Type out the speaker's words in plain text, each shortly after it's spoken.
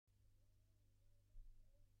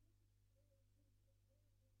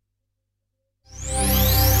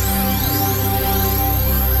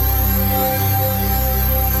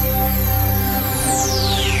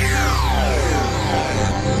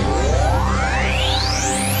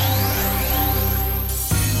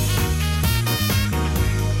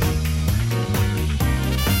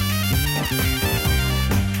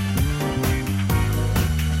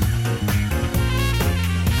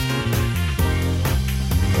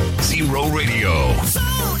Zero Radio.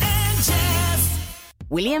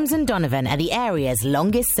 Williams & Donovan are the area's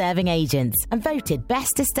longest-serving agents and voted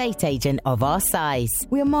best estate agent of our size.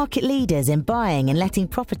 We are market leaders in buying and letting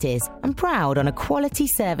properties and proud on a quality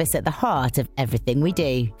service at the heart of everything we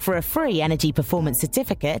do. For a free energy performance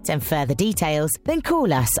certificate and further details, then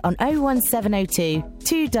call us on 01702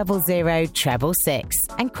 200 666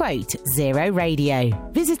 and quote Zero Radio.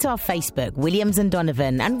 Visit our Facebook Williams &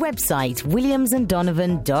 Donovan and website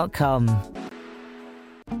williamsanddonovan.com.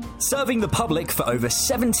 Serving the public for over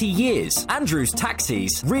 70 years, Andrews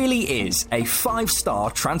Taxis really is a 5-star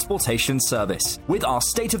transportation service. With our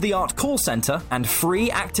state-of-the-art call centre and free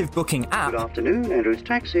active booking app... Good afternoon, Andrews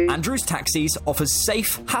Taxis. Andrews Taxis offers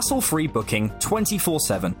safe, hassle-free booking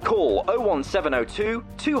 24/7. Call 01702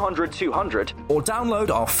 200 200 or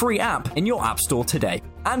download our free app in your app store today.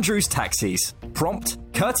 Andrews Taxis. Prompt,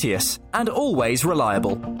 courteous and always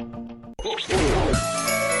reliable.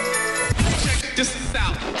 Just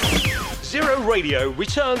out. Zero Radio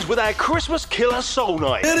returns with our Christmas Killer Soul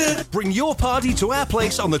Night. Bring your party to our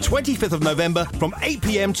place on the 25th of November from 8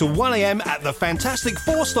 p.m. to 1 a.m. at the fantastic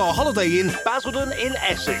 4-star Holiday Inn, Basildon in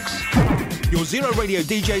Essex. Your Zero Radio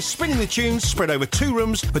DJ spinning the tunes spread over 2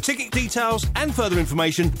 rooms. For ticket details and further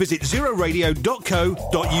information, visit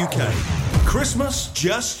zeroradio.co.uk. Christmas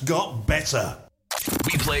just got better.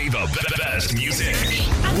 We play the best music.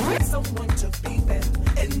 I want someone to be there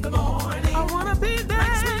in the morning. I want to be there.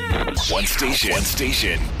 One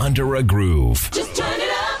station under a groove. Just turn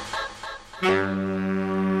it up.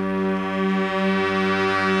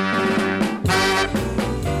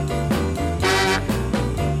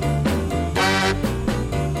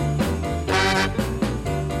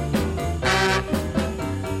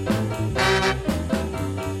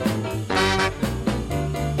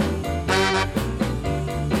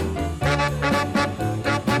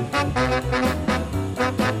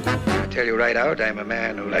 Tell you right out, I'm a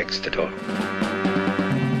man who likes to talk.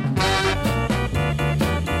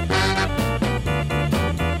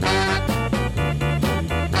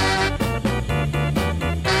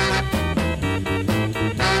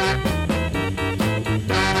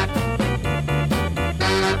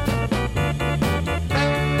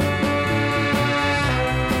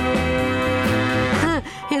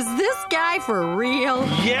 Is this guy for real?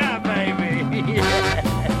 Yeah, baby. Yeah.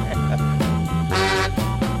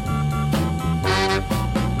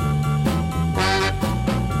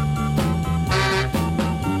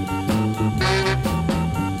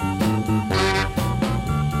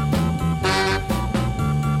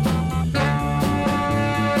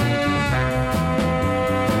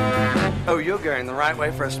 Oh, you're going the right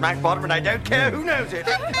way for a smack bottom, and I don't care who knows it.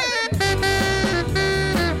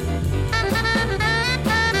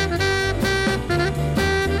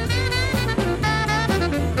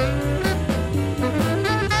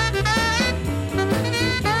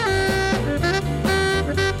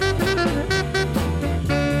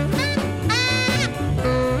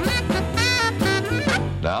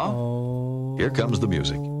 Now, here comes the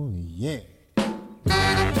music. Yeah.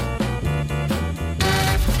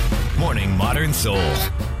 Morning Modern Soul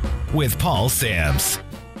with Paul Sams.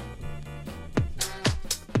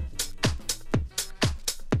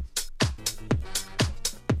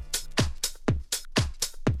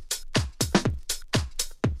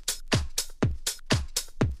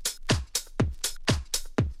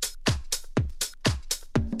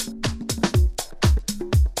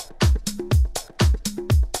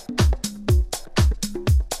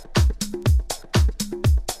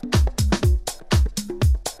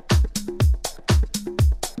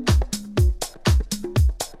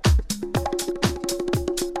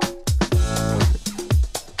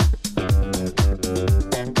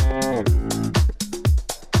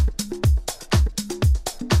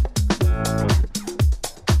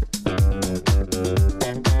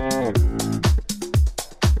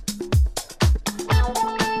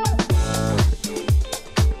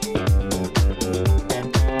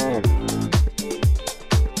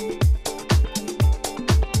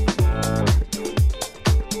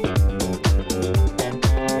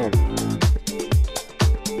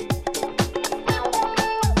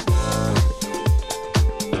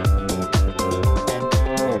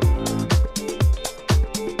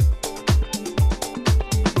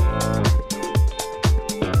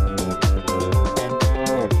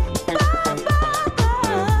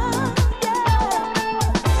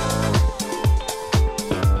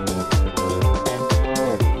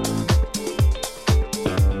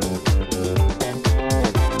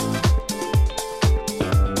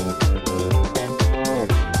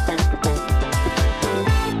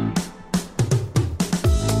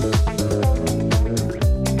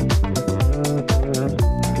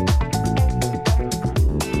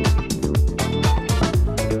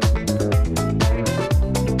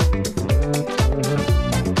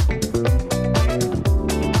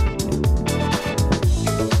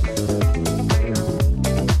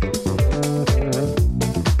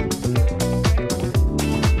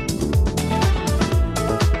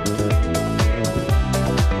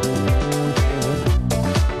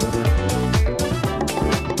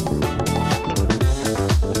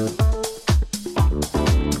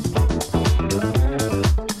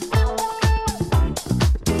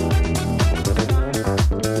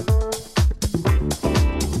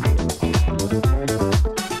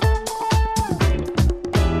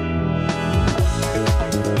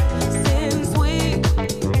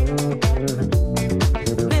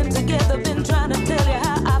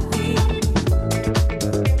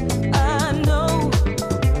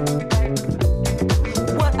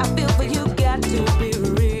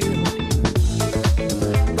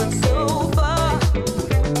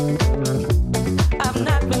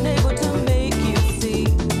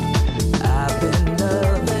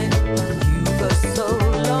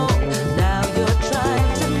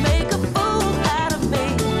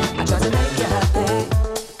 you happy.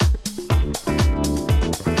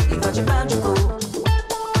 You thought you found your fool,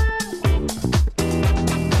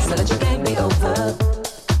 so that you can't be over.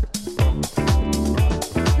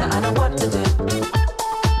 Now I know what to do.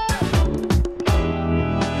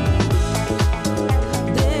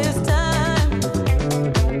 This time,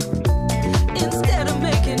 instead of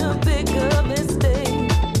making a bigger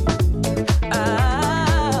mistake,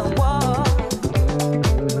 I walk.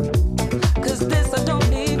 'Cause this I don't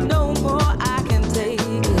need no more, I can take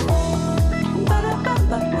it.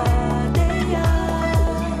 Ba-da-ba-ba-ba-da-ya.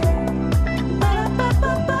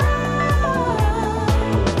 Ba-da-ba-ba-ba.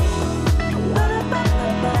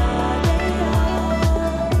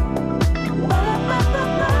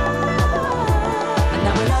 And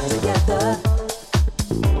now we're not together.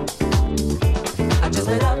 I just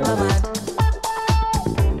made up my mind.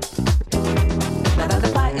 Now that the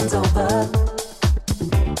fighting's over,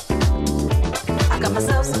 I got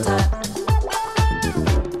myself some time.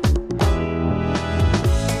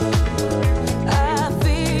 I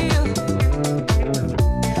feel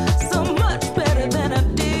so much better than I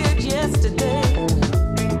did yesterday.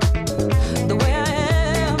 The way I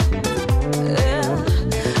am, yeah.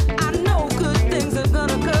 I know good things are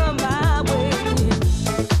gonna come my way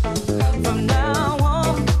from now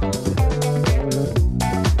on.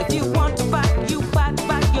 If you want to fight, you fight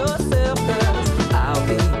yourself, 'cause I'll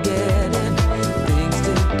be getting things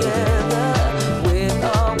together. With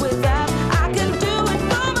or without, I can do it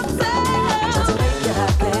for myself. Try to make you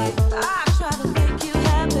happy. I try to make you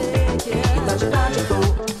happy, yeah. You thought you found your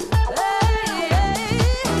fool,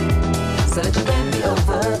 so that you can't be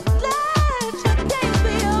over.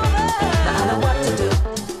 Now I know what to do.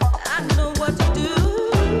 I know what to do.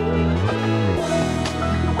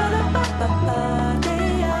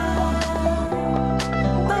 Ba-da-ba-ba-ba-da-ya.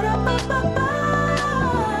 Ba-da-ba-ba-ba.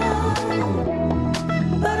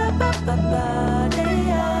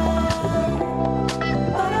 Ba-da-ba-ba-ba-da-ya.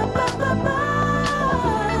 Ba-da-ba-ba-ba.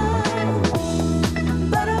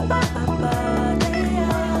 Ba-da-ba-ba-ba-da-ya.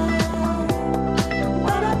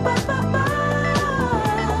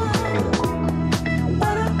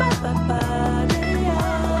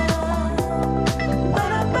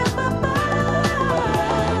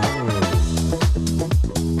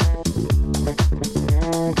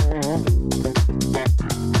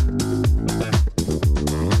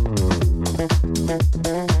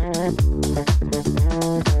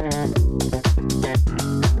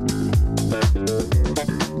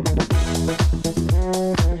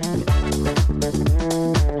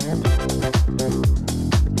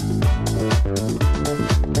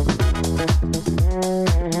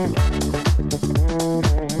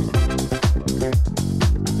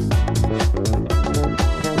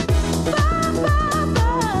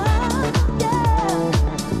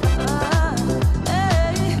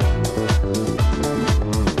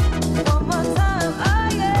 One more time, oh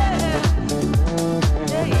yeah.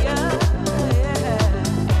 Yeah, yeah,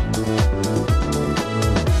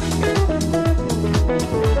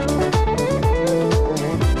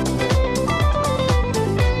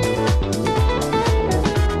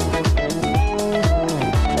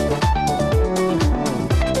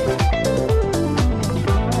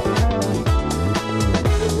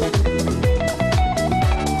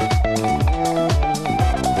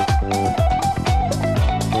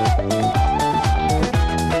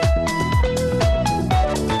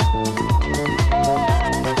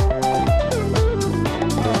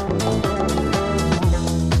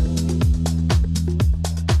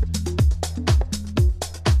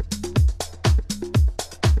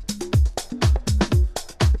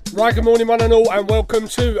 Right, good morning one and all, and welcome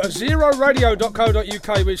to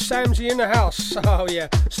zeroradio.co.uk with Samsie in the house. Oh yeah,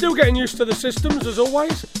 still getting used to the systems as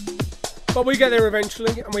always, but we get there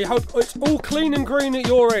eventually, and we hope it's all clean and green at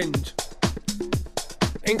your end.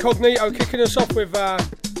 Incognito kicking us off with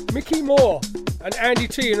Mickey Moore and Andy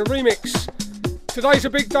T in a remix. Today's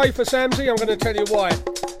a big day for Samsie, I'm going to tell you why.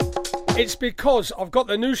 It's because I've got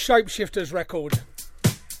the new Shapeshifters record.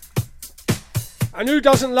 And who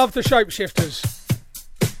doesn't love the Shapeshifters?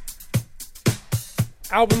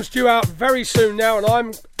 Album's due out very soon now, and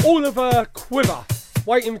I'm all of a quiver,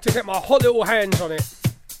 waiting to get my hot little hands on it.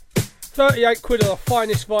 38 quid of the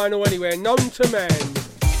finest vinyl anywhere known to man.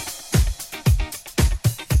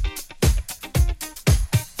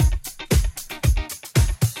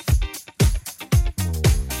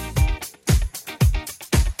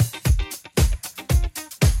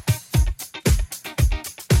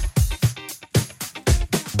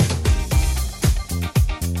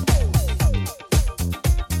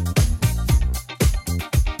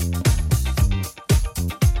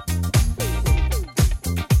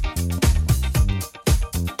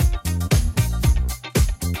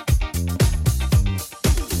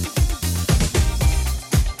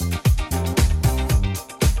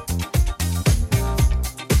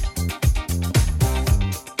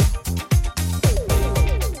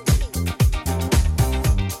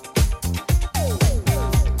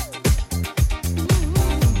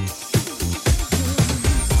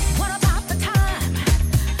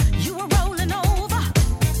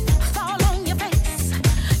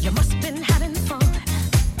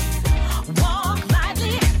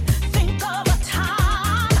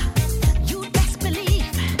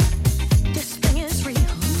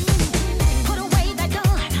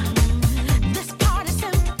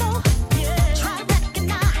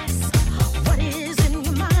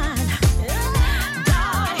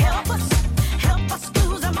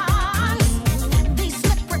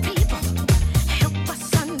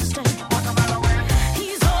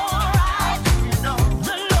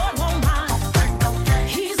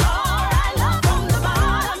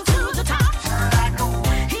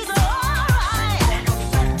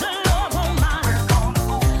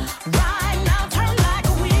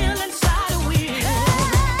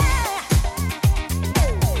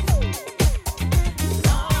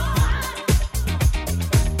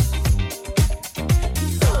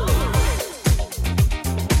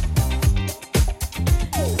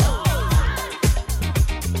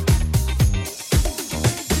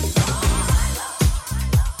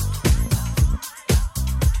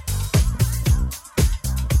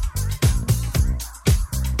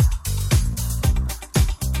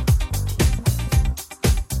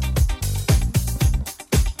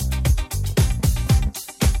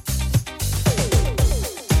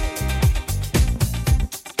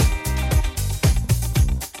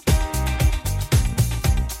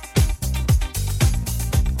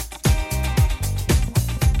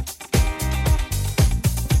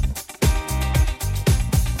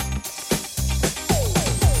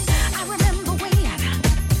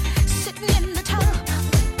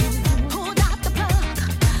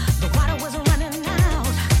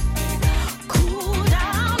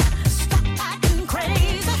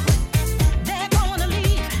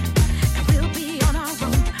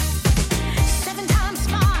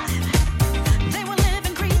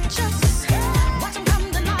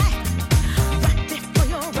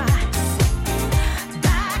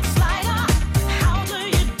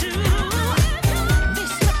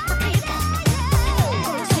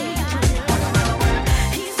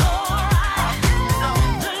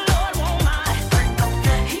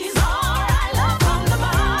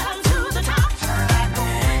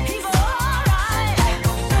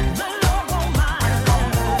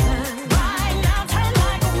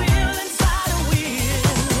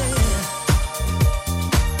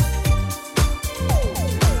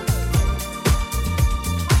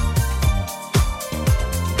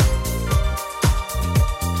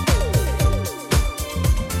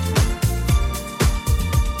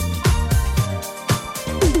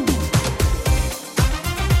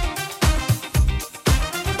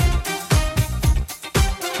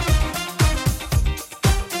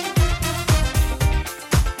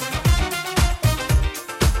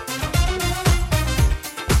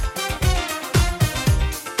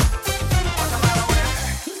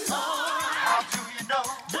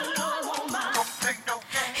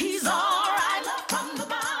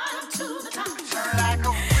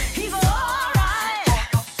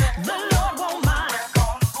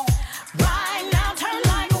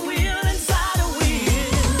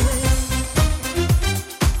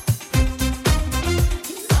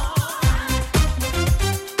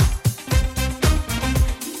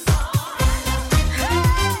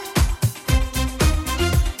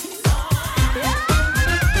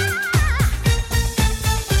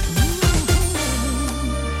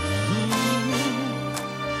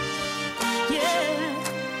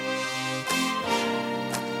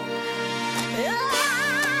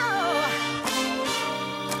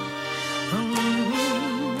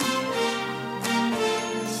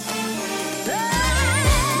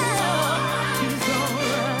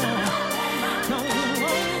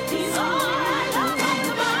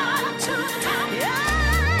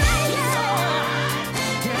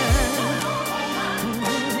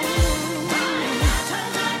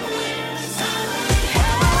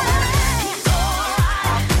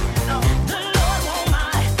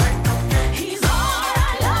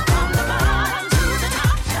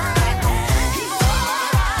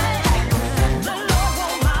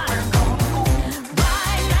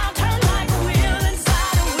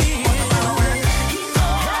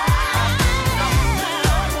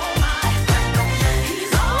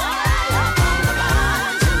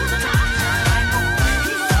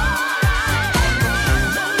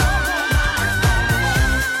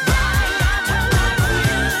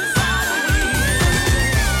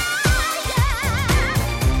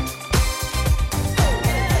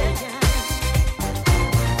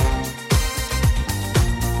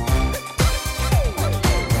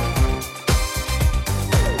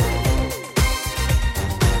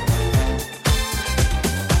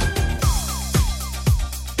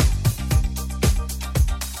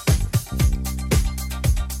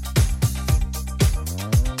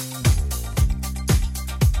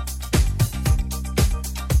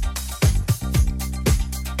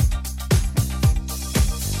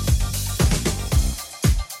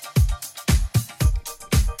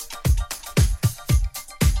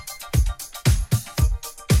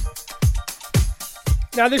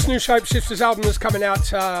 Now, this new Shapeshifters album that's coming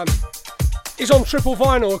out is on triple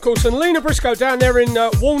vinyl, of course. And Lena Briscoe down there in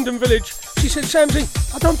Warndon Village, she said, Samsie,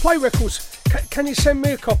 I don't play records. Can you send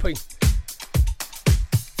me a copy?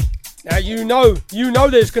 Now, you know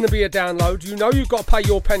there's going to be a download. You know you've got to pay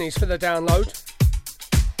your pennies for the download.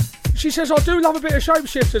 She says, I do love a bit of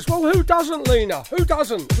Shapeshifters. Well, who doesn't, Lena? Who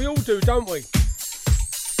doesn't? We all do, don't we?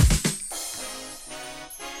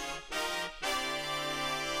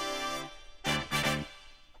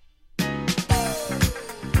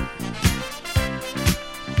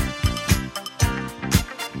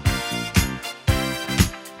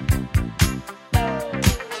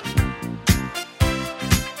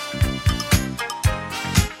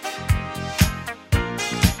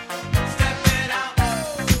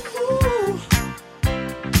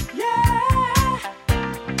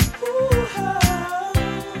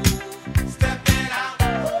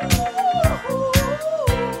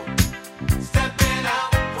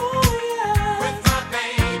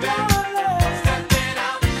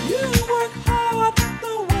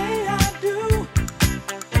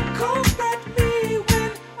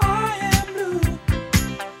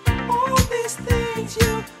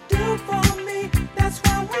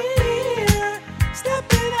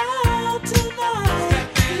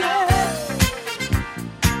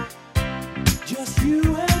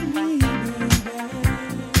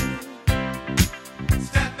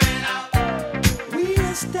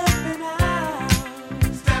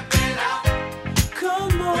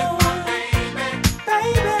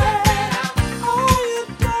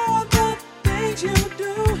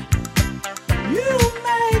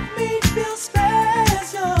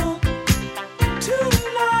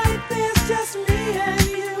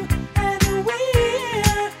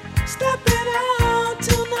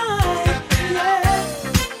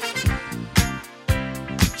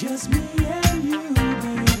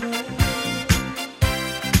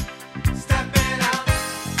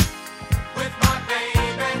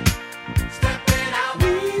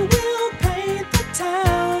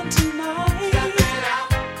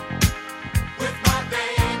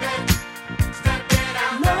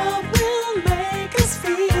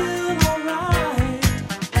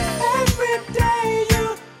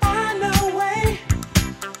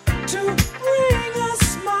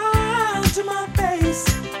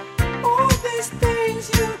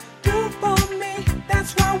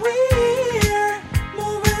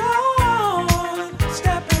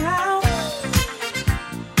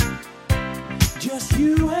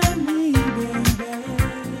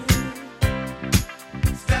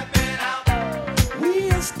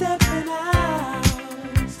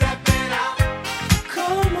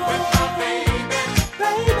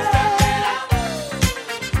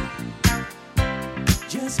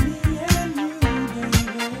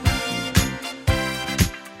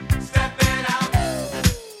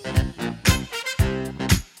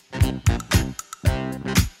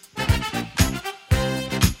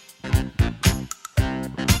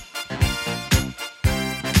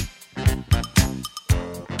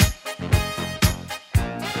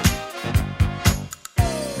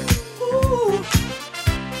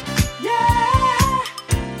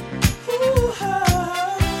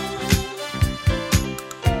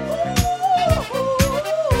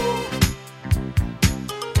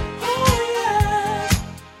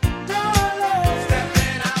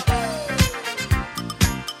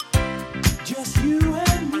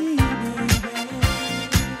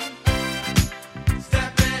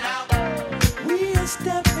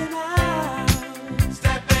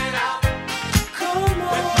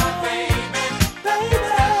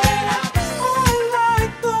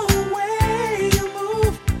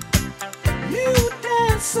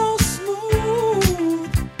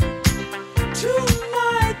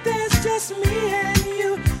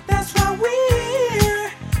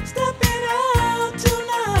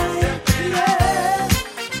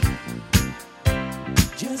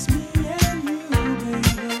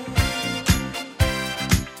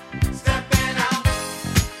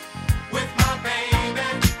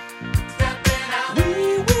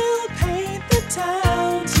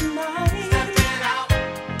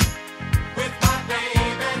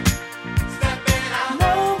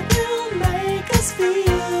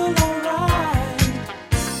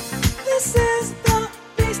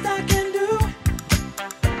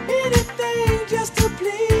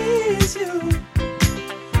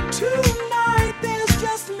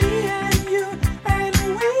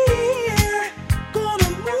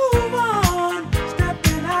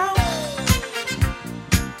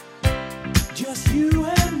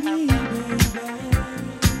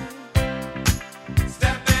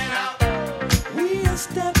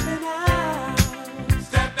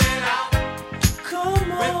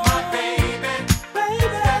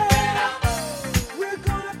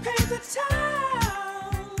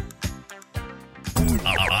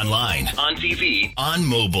 TV, on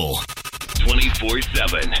mobile.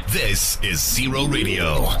 24/7. This is Zero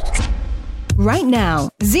Radio. Right now,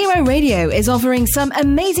 Zero Radio is offering some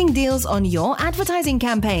amazing deals on your advertising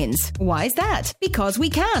campaigns. Why is that? Because we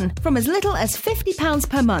can. From as little as £50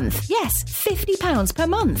 per month. Yes, £50 per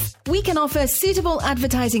month. We can offer suitable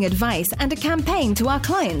advertising advice and a campaign to our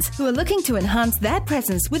clients who are looking to enhance their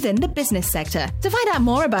presence within the business sector. To find out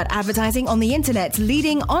more about advertising on the internet's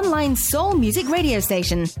leading online soul music radio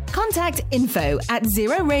station, contact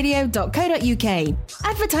info@zeroradio.co.uk.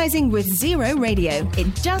 Advertising with Zero Radio.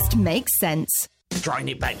 It just makes sense. Throwing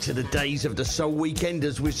it back to the days of the Soul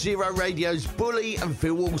Weekenders with Zero Radio's Bully and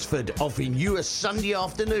Phil Walsford, offering you a Sunday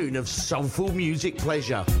afternoon of soulful music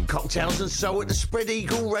pleasure. Cocktails and soul at the Spread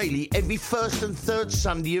Eagle Rayleigh every first and third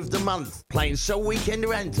Sunday of the month. Playing Soul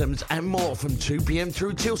Weekender anthems and more from 2 p.m.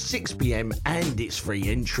 through till 6 p.m. and it's free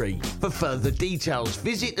entry. For further details,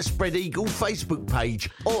 visit the Spread Eagle Facebook page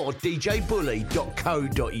or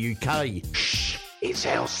djbully.co.uk. Shh, it's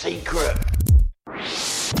our secret.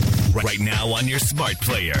 Right now on your smart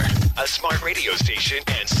player, a smart radio station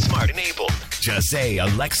and smart enabled. Just say,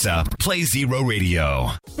 Alexa, play Zero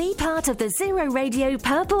Radio. Be part of the Zero Radio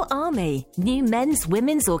Purple Army. New men's,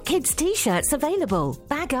 women's or kids' t-shirts available.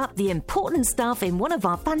 Bag up the important stuff in one of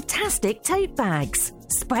our fantastic tote bags.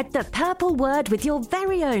 Spread the purple word with your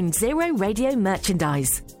very own Zero Radio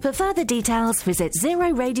merchandise. For further details, visit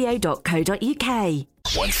zeroradio.co.uk.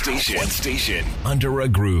 One station, under a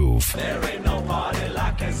groove. There ain't no party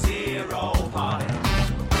like a Zero party.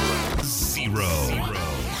 Zero.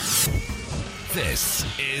 This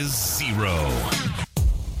is Zero.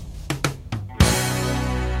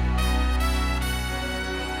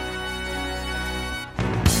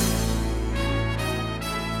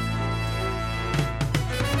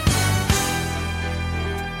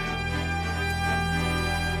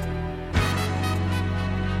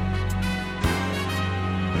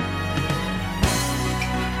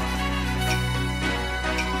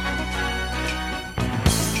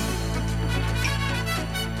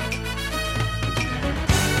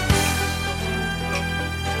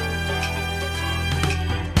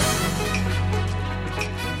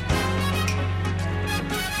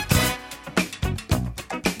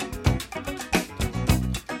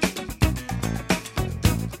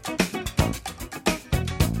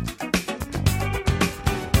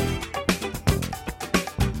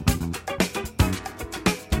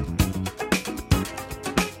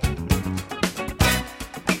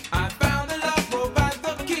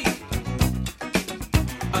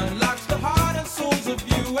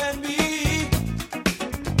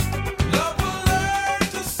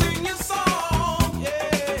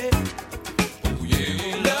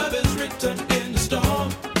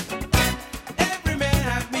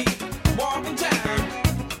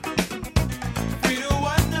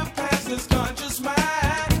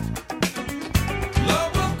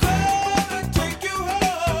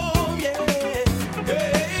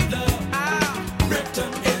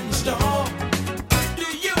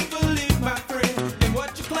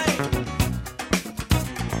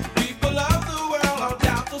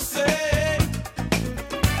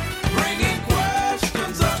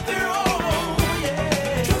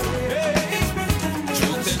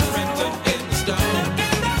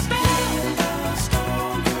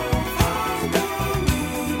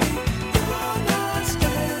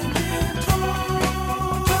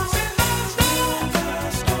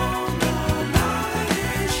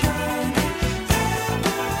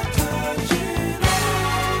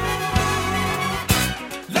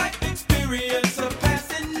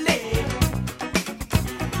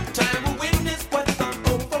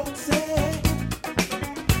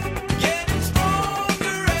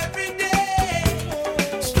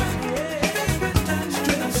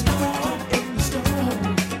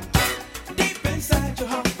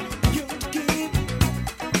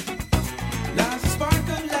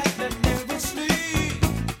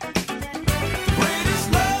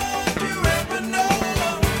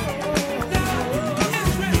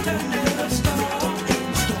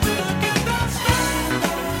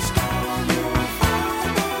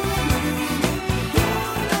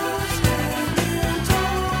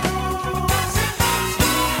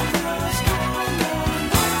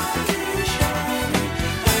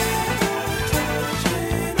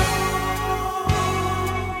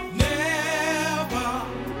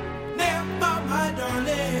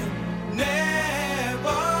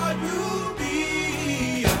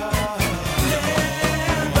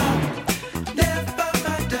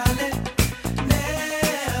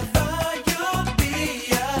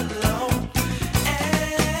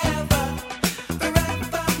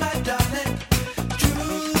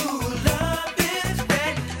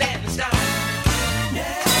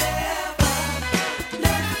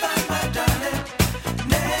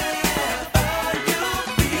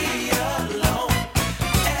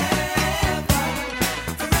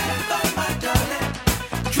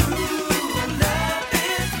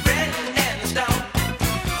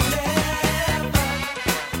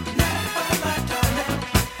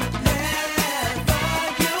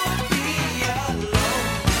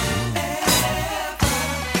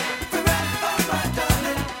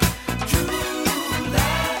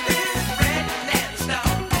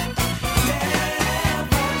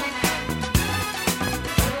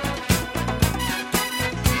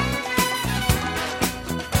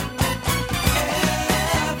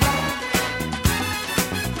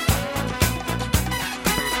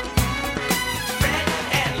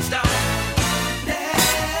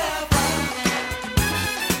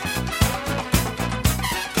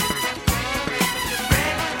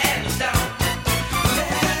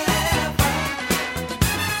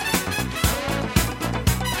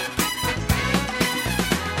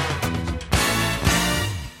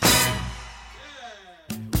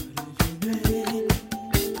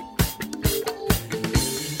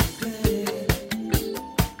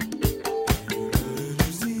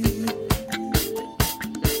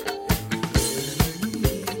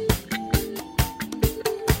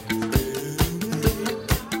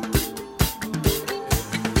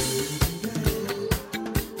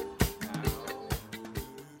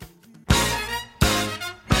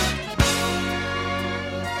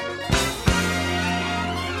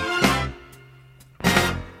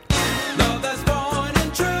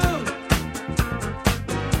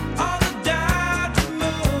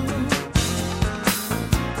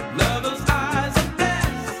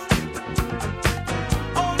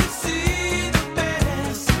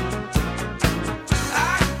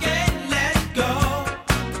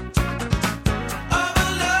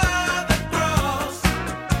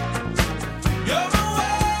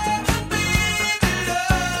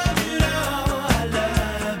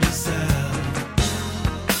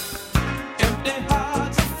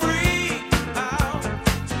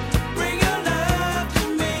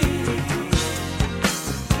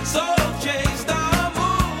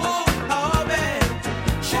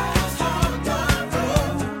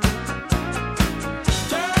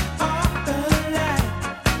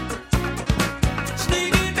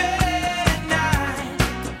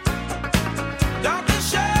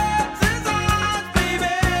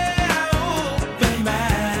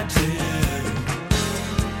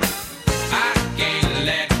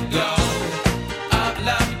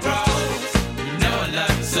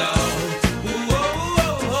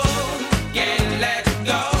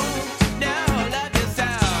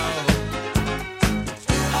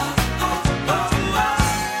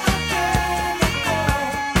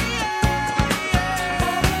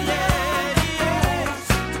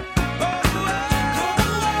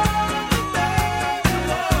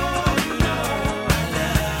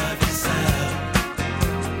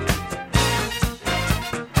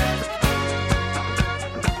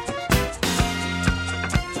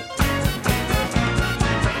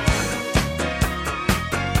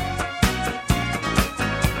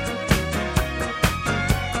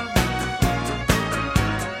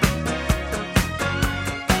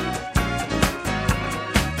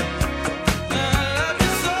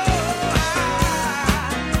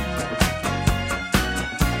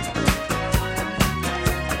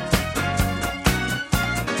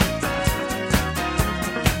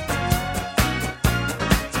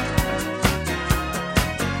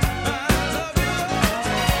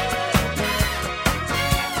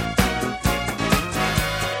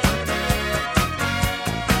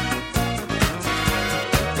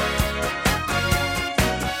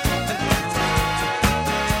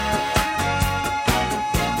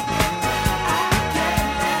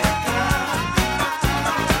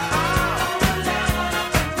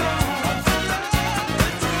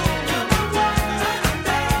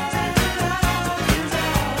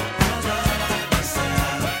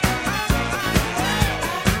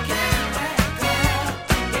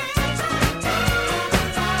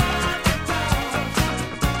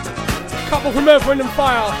 Couple from Earth, Wind and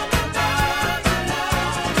Fire.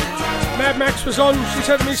 Mad Max was on. She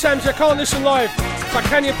said to me, Samsie, I can't listen live, but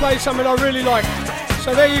can you play something I really like?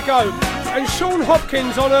 So there you go. And Sean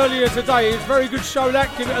Hopkins on earlier today. It's a very good show, that.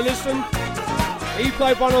 Give it a listen. He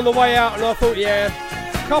played one on the way out, and I thought, yeah,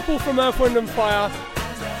 couple from Earth, Wind and Fire.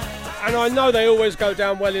 And I know they always go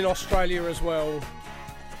down well in Australia as well.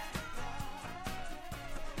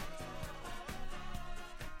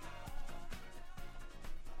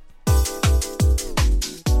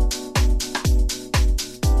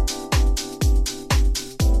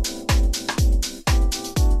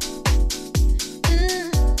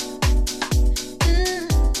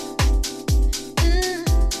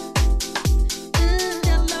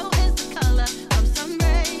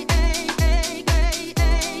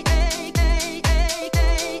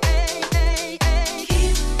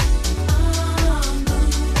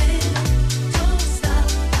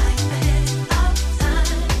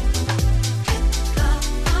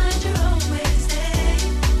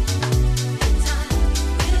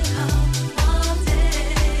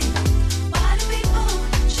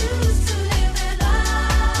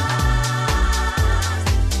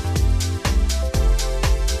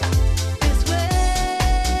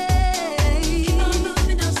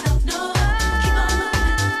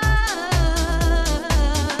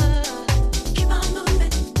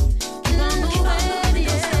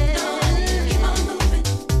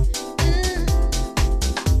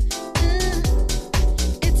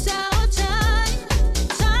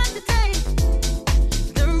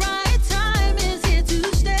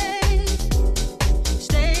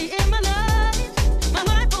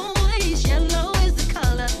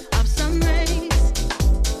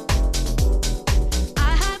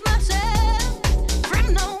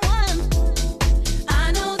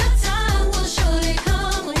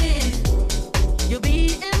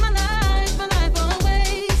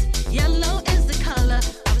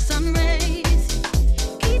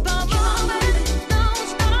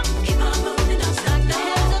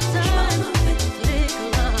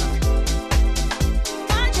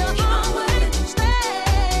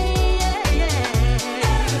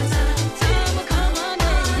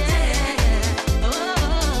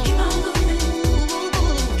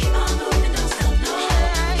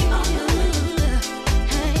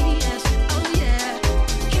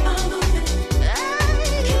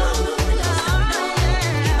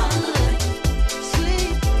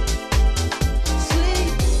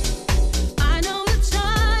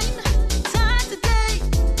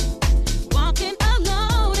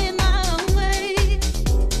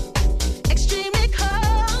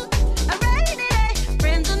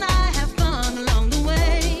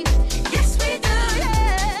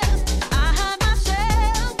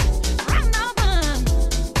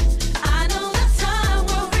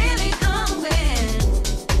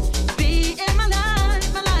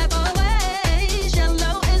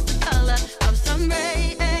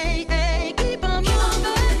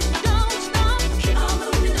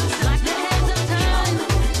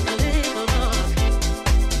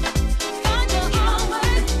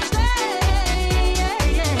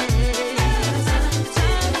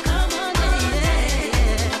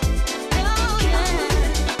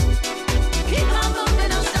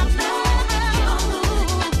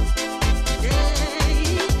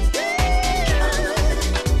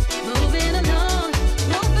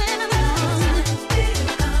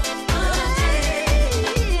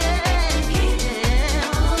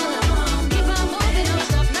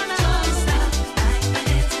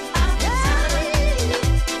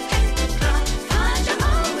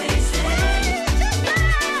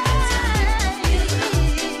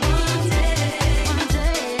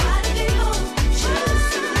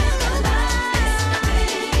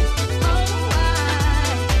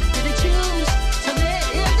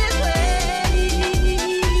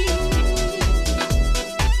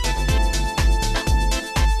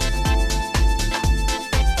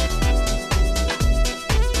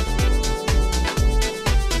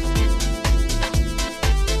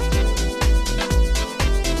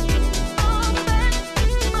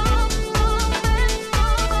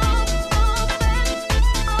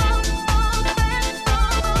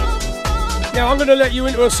 Now I'm going to let you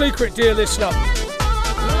into a secret, dear listener.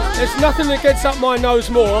 There's nothing that gets up my nose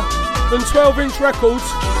more than 12-inch records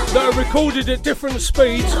that are recorded at different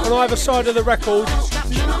speeds on either side of the record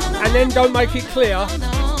and then don't make it clear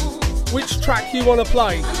which track you want to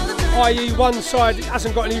play, i.e. one side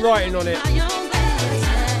hasn't got any writing on it.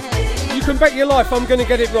 You can bet your life I'm going to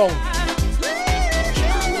get it wrong.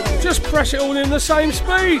 Just press it all in the same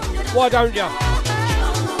speed. Why don't you?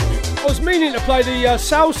 I was meaning to play the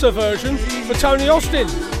salsa version for Tony Austin.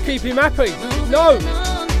 Keep him happy. No.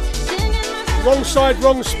 Wrong side,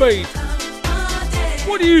 wrong speed.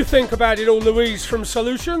 What do you think about it all, Louise from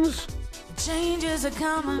Solutions? Changes are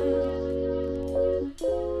coming.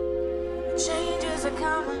 Changes are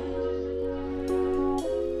coming.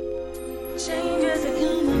 Changes are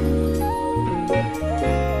coming.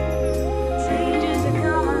 Changes are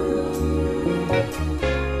coming.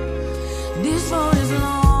 This road is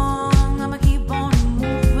long. I'ma keep on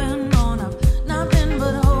moving on. I've nothing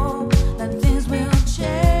but hope that things will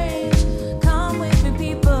change. Come with me,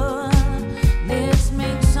 people. Let's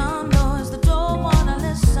make some noise. They don't wanna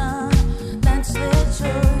listen. That's their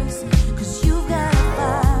choice. 'Cause you've gotta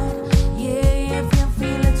fight. Yeah, if you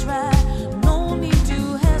feel it's right. No need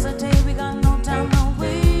to hesitate. We got no time, no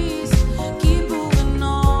waste. Keep moving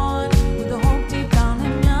on with the hope deep down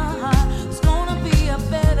in your heart. It's gonna be a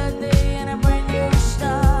better day and a brand new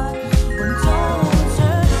start. But don't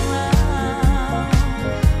turn around.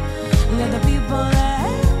 Let the people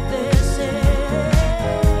have their say.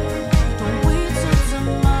 Don't wait till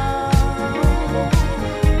tomorrow.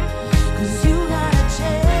 'Cause you gotta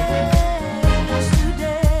change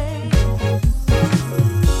today.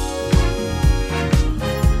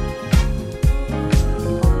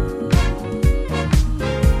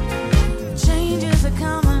 Changes are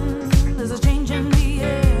coming. There's a change in the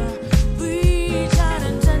air. Reach out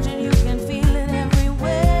and touch it. You can feel it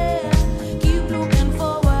everywhere. Keep looking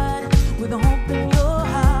forward with a hope in your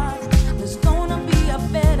heart. There's gonna be a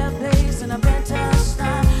better place and a better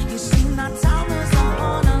start. You see, now time is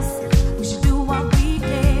upon us. We should do what we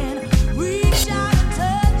can. Reach out and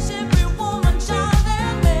touch every woman, child,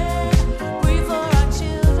 and man. Pray for our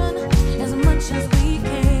children as much as we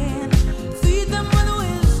can. Feed them with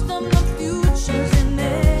wisdom, the future's in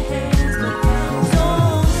their hands. But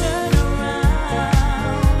don't turn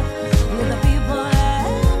around. Let the people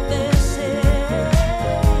have their say.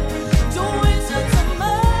 Don't wait till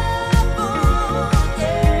tomorrow.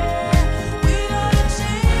 Yeah, we gotta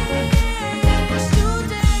change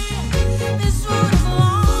today. This road is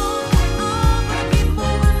long. I'm gonna keep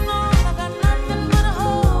moving on. I got nothing but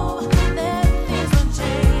hope that things will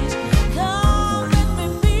change. Come with me,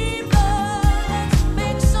 people. Let's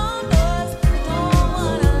make some noise. Don't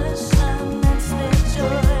wanna listen. That's their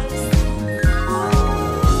choice.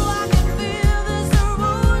 Ooh, I can feel this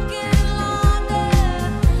road getting longer.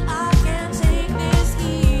 I can't take this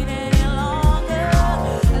heat any longer.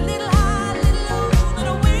 A little high, a little low, and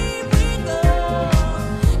away we go.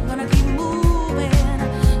 Gonna keep moving,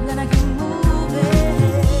 gonna keep moving.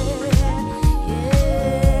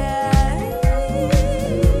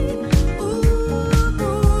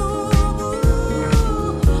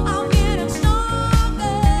 I'm getting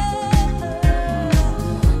stronger.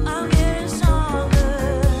 I'm getting stronger.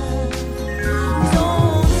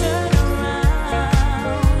 Don't turn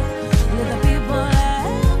around. Let the people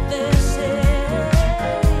have their say.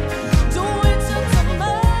 Don't wait till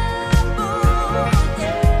tomorrow.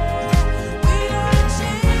 Yeah, we gotta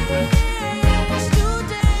change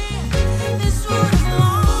today. This road is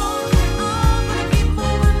long. I'm gonna keep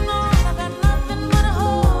moving on. I got nothing but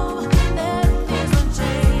hope that things will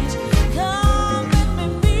change. Come with me,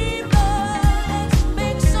 people. Let's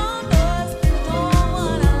make some noise. Don't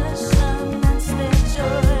wanna listen. That's their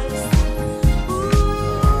choice.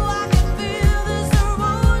 Ooh, I can feel this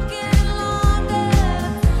road getting longer.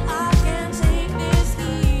 I can't take this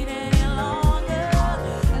heat any longer.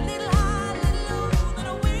 A little high, a little low, and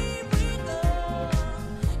away we go.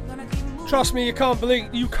 Gonna keep moving. Trust me, you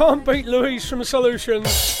can't beat Louise from Solutions.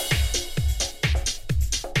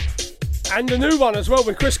 And the new one as well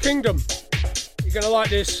with Chris Kingdom. You're gonna like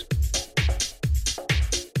this.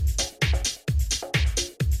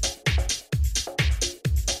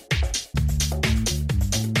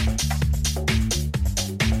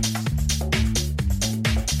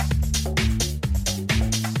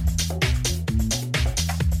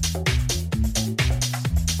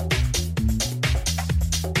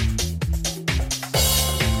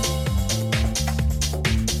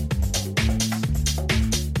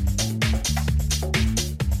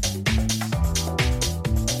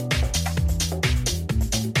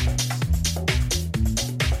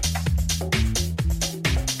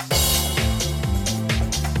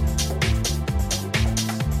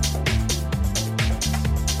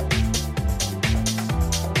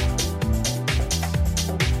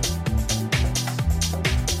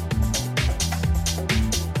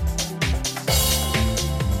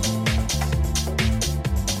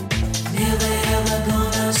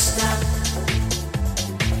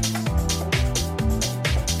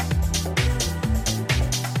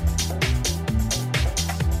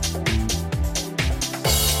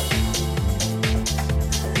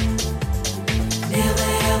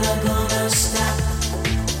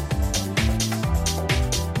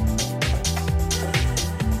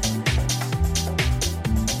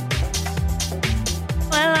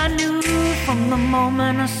 from the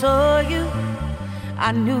moment I saw you,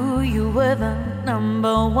 I knew you were the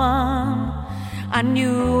number one. I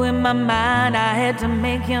knew in my mind I had to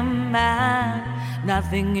make you mine.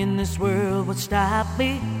 Nothing in this world would stop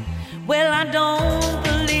me. Well, I don't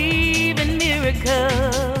believe in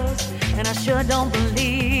miracles, and I sure don't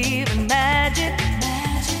believe in magic.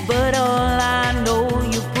 But all I know,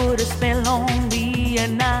 you put a spell on me,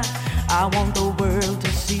 and I want the world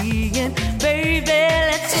to see it. Baby,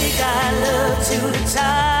 let's take our love to the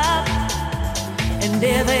top, and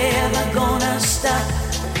never ever gonna stop.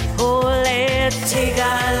 Oh, let's take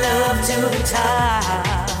our love to the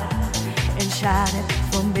top and shout it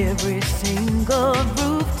from every single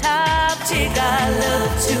rooftop. Take our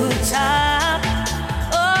love to the top.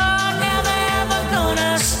 Oh, never ever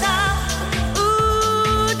gonna stop.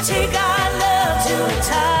 Ooh, take our love to the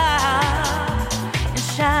top and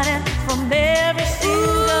shout it from every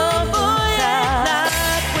single rooftop.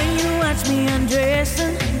 Like when you watch me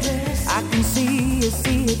undressing, I can see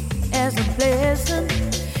it as a blessing.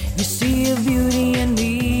 You see a beauty in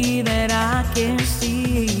me that I can't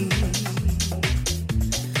see.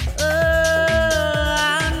 Oh,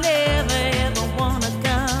 I never ever wanna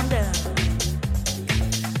calm down.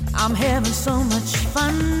 I'm having so much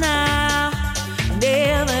fun now.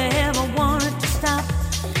 Never ever wanted to stop.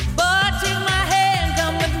 But take my hand,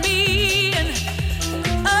 come with me, and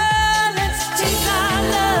oh, let's take our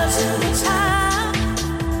love to the top.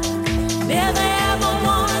 Never ever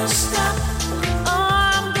wanna stop.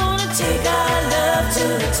 Take our love to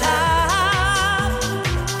the top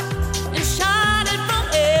and shine it from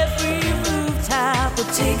every rooftop. We'll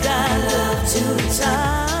take our love to the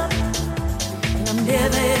top, and I'm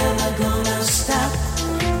never ever gonna stop.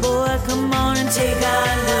 Boy, come on and take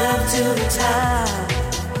our love to the top.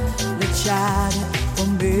 Let's shine it from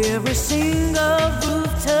every single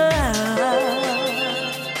rooftop.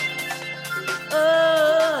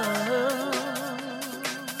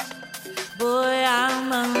 Boy,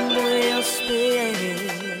 I'm under your spell.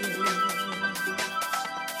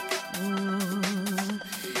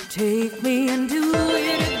 Take me and do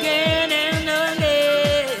it again and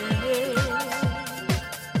again.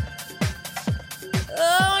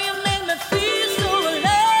 Oh, you make me feel so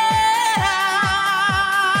alive.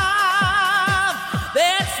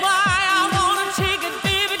 That's why I wanna take it,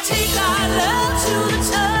 baby. Take our love to the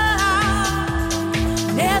top.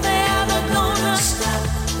 Never ever gonna stop.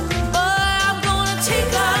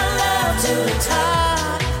 Take our love to the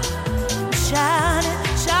top. Shine it,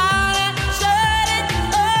 shine it, shine it.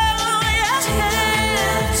 Oh, yeah. Take our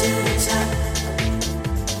love to the top.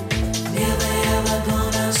 Never ever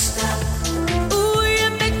gonna stop. Ooh, you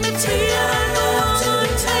make me take our love to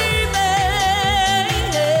the top.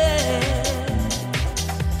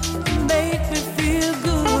 Make me feel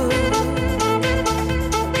good.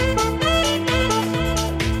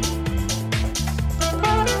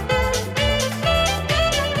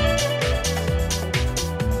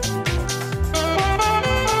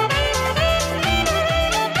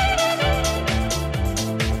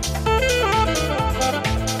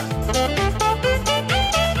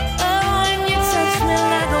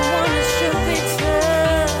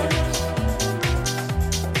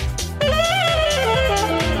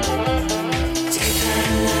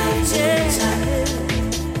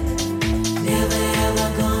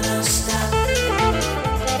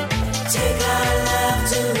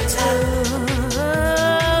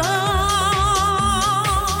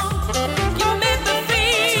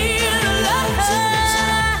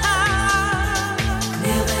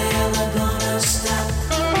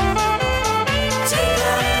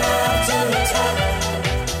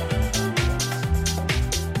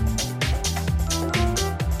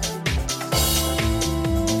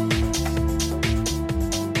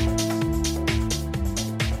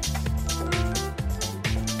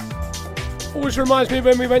 Always reminds me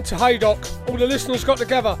when we went to Haydock, all the listeners got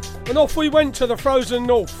together and off we went to the frozen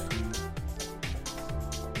north.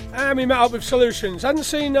 And we met up with Solutions. Hadn't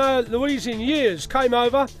seen Louise in years. Came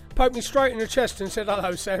over, poked me straight in the chest and said,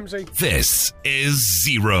 hello, Samsie. This is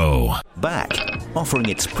Zero. Back, offering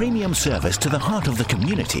its premium service to the heart of the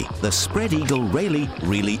community, the Spread Eagle Rayleigh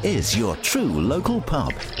really is your true local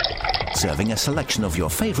pub. Serving a selection of your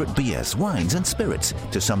favourite beers, wines and spirits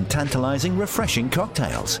to some tantalising, refreshing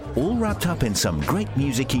cocktails, all wrapped up in some great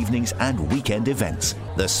music evenings and weekend events.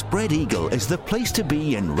 The Spread Eagle is the place to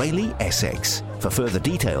be in Rayleigh, Essex. For further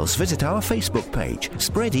details, visit our Facebook page,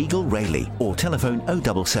 Spread Eagle Rayleigh, or telephone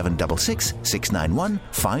 07766 691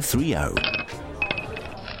 530.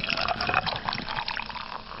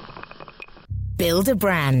 Build a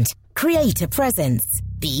brand. Create a presence.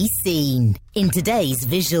 Be seen. In today's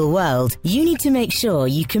visual world, you need to make sure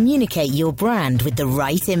you communicate your brand with the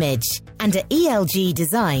right image. And at ELG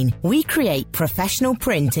Design, we create professional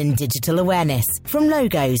print and digital awareness. From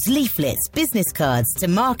logos, leaflets, business cards to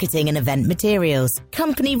marketing and event materials,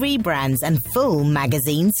 company rebrands and full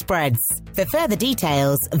magazine spreads. For further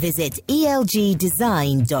details, visit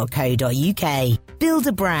elgdesign.co.uk. Build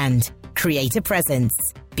a brand. Create a presence.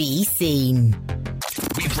 Be seen.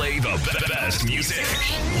 We play the best music.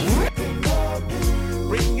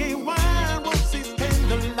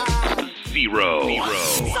 Zero.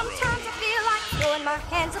 Sometimes I feel like throwing my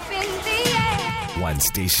hands up in the air. One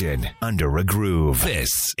station under a groove.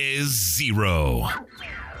 This is Zero.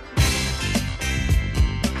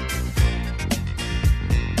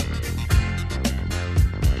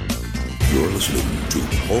 You're listening to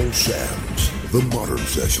Paul Sam's The Modern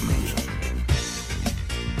Sessions.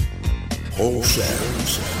 Paul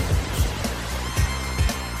Sam's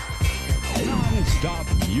Non-stop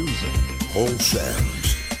music. Paul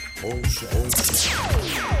Sam's. Paul Sam's.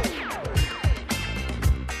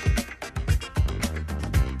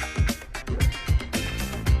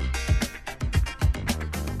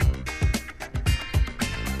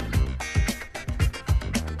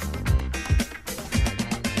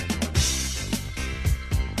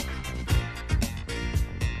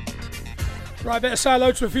 Right, better say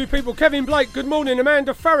hello to a few people. Kevin Blake, good morning.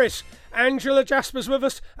 Amanda Ferris, Angela Jasper's with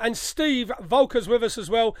us, and Steve Volker's with us as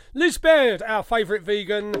well. Liz Baird, our favourite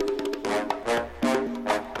vegan.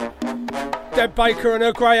 Deb Baker and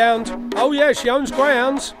her greyhound. Oh yeah, she owns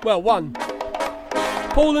greyhounds. Well, one.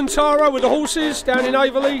 Paul and Tara with the horses down in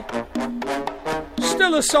Averley.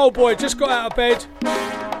 Still a soul boy, just got out of bed.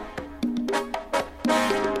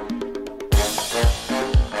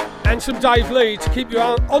 And some Dave Lee to keep you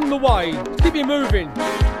on the way, to keep you moving.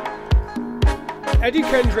 Eddie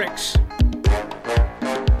Kendricks.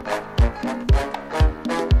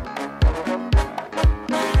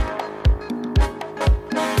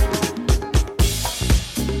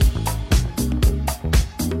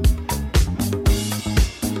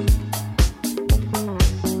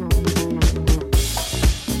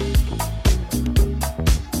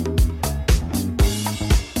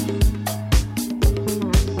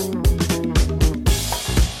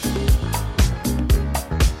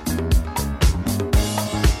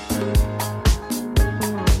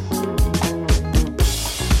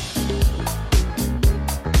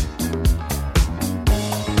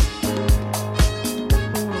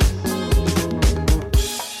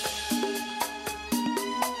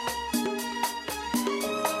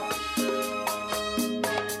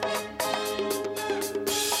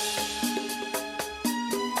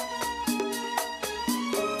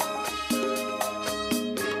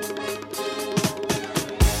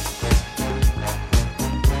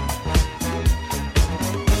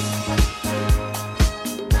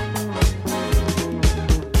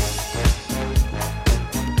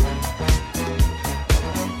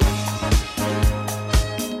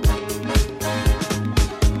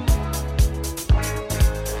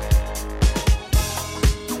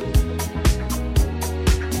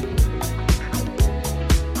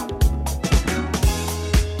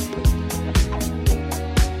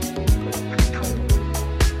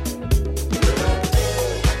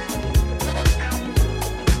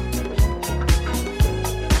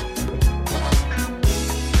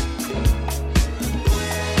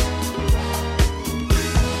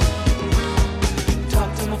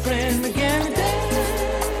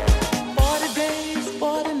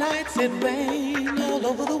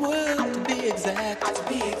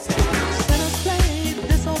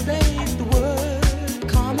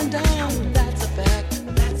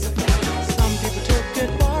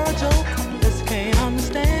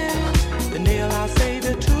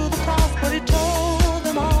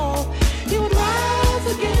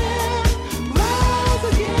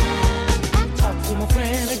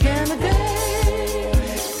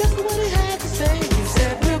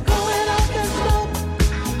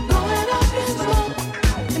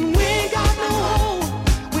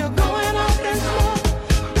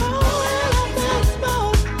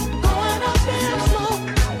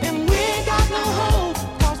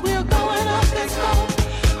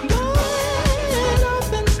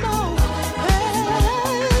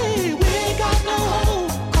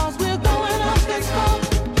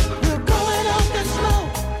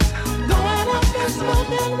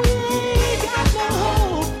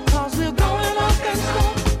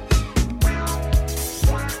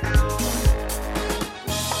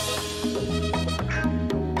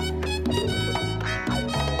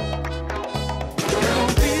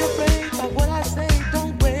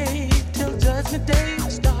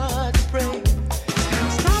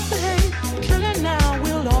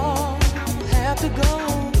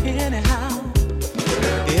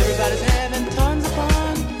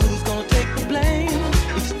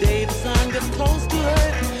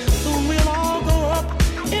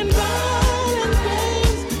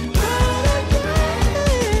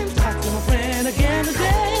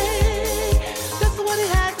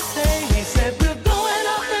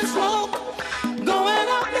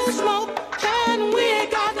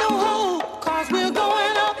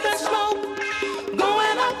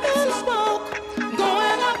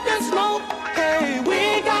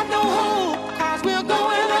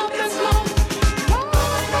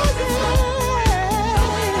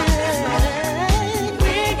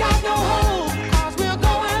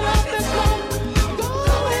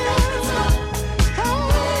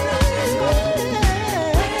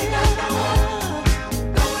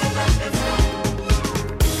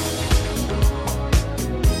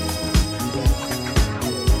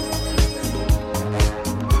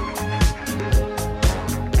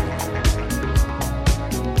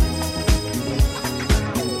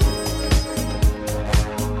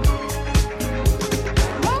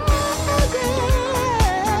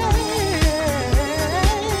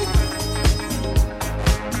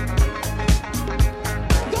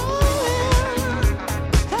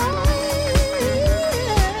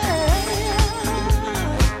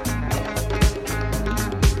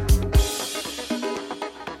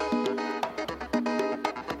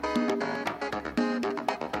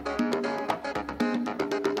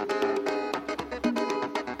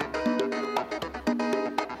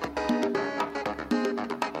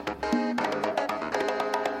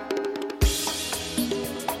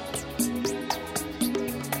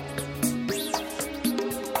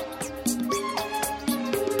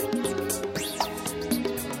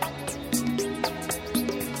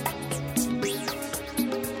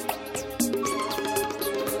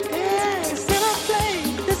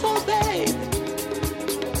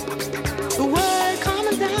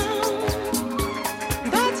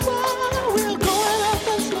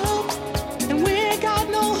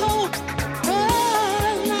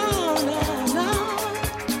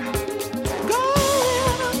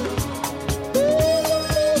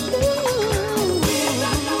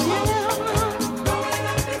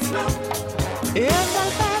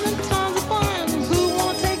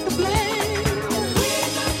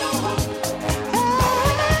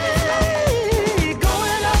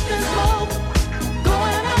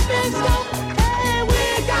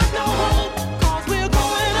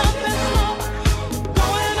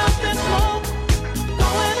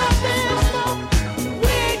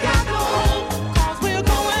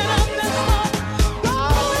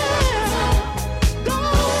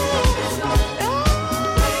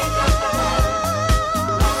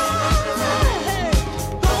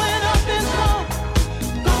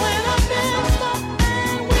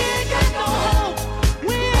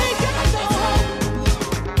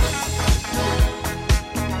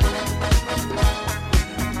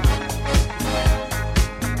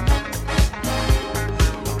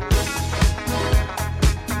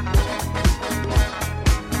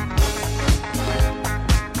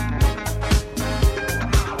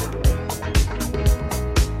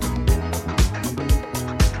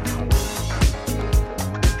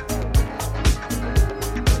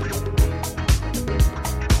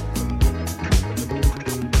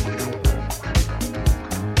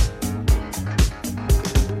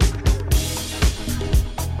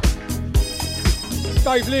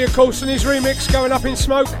 Dave Lee, of course, and his remix going up in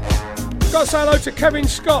smoke. Got to say hello to Kevin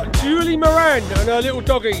Scott, Julie Moran and her little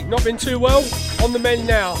doggy, not been too well, on the mend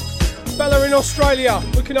now. Bella in Australia,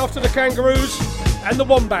 looking after the kangaroos and the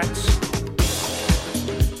wombats.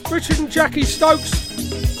 Richard and Jackie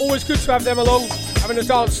Stokes, always good to have them along, having a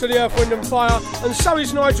dance to the Earth, Wind and Fire, and so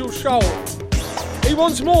is Nigel Scholl. He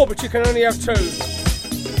wants more, but you can only have two.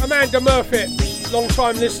 Amanda Murphy,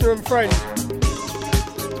 long-time listener and friend.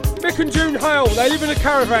 Mick and June Hale, they live in a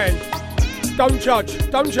caravan. Don't judge,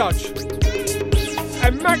 don't judge.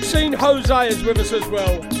 And Maxine Jose is with us as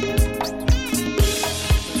well.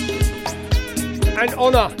 And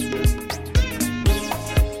Honor.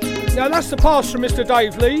 Now that's the pass from Mr.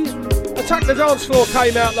 Dave Lee. Attack the Dance Floor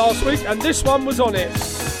came out last week and this one was on it.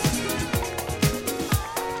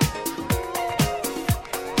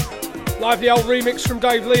 Lively old remix from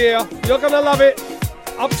Dave Lee here. You're gonna love it.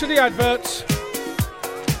 Up to the adverts.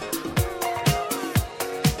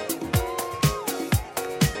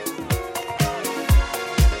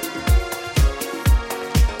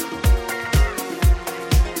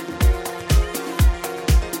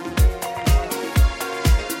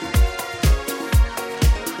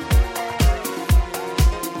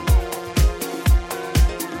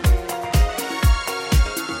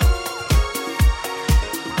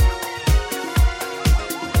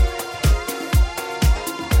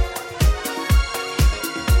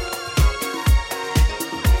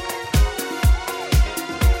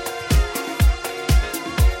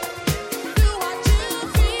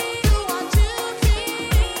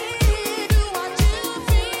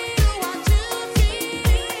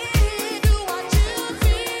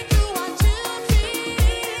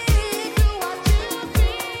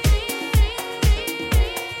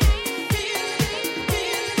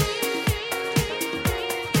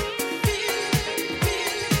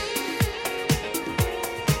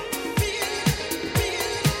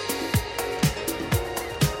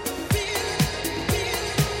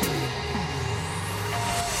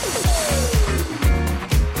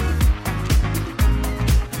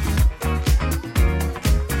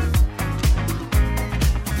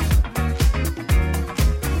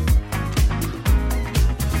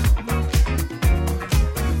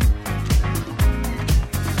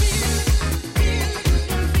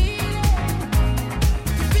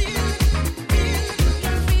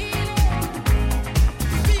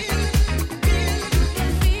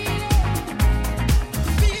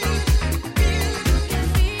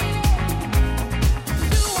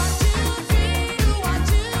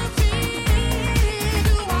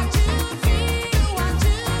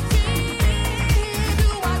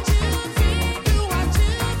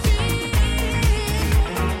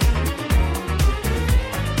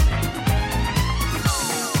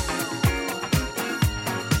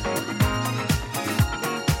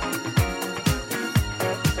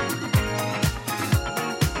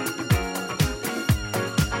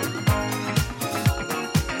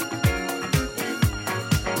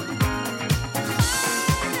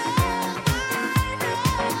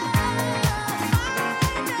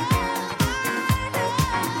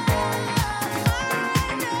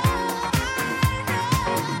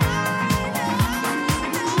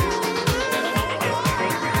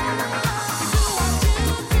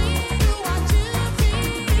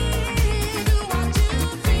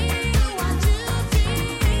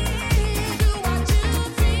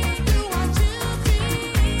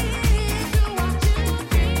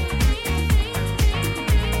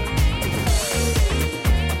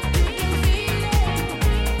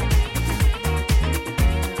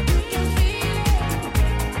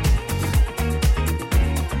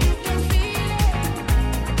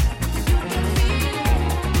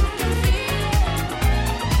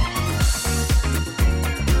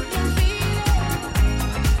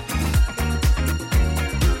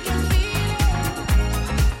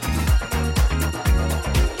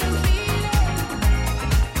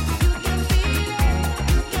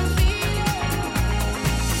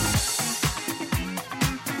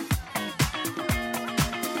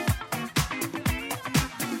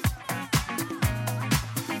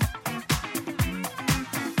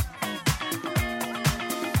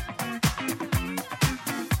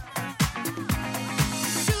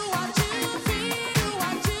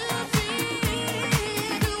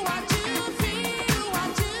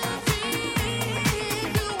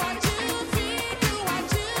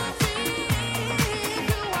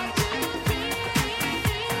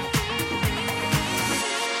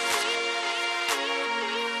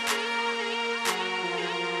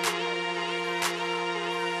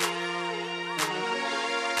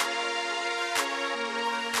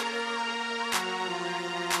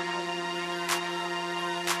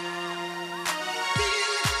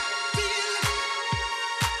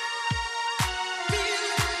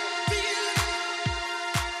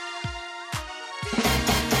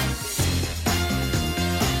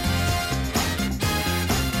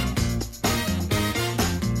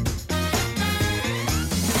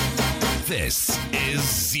 This is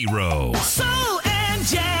Zero. Soul and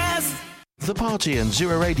jazz. The Party and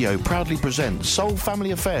Zero Radio proudly present Soul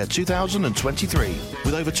Family Affair 2023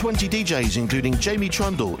 with over 20 DJs including Jamie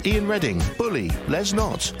Trundle, Ian Redding, Bully, Les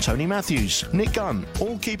Knott, Tony Matthews, Nick Gunn,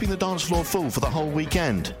 all keeping the dance floor full for the whole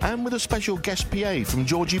weekend, and with a special guest PA from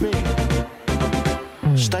Georgie B.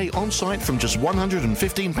 Stay on site from just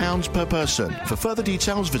 £115 per person. For further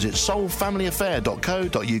details, visit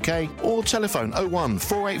soulfamilyaffair.co.uk or telephone 01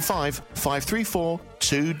 485 534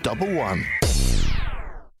 211.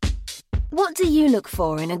 What do you look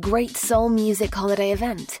for in a great soul music holiday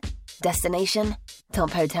event? Destination? Top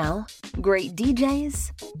hotel? Great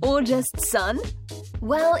DJs? Or just sun?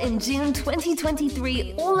 Well, in June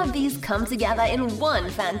 2023, all of these come together in one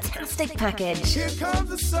fantastic package. Here comes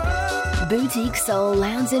the sun. Boutique Soul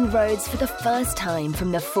lands in Rhodes for the first time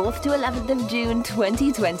from the 4th to 11th of June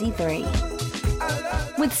 2023.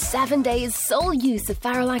 With 7 days sole use of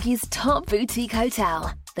Faralaki's top boutique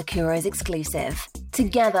hotel, the Kuro's exclusive.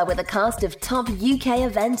 Together with a cast of top UK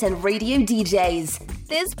event and radio DJs.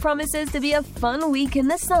 This promises to be a fun week in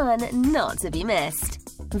the sun, not to be missed.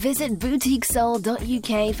 Visit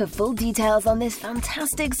boutiquesoul.uk for full details on this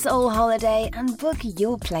fantastic soul holiday and book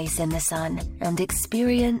your place in the sun and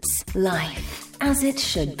experience life as it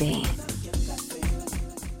should be.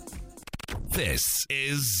 This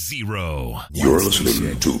is Zero. You're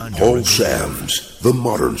listening to Paul Sam's The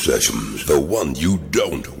Modern Sessions, the one you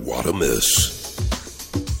don't want to miss.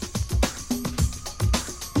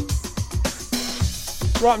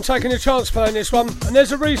 Right, I'm taking a chance playing this one, and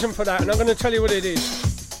there's a reason for that, and I'm going to tell you what it is.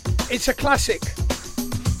 It's a classic.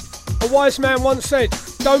 A wise man once said,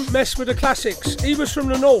 don't mess with the classics. He was from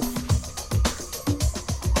the north.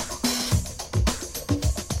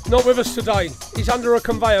 Not with us today. He's under a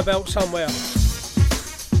conveyor belt somewhere.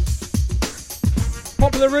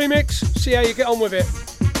 Popular remix, see how you get on with it.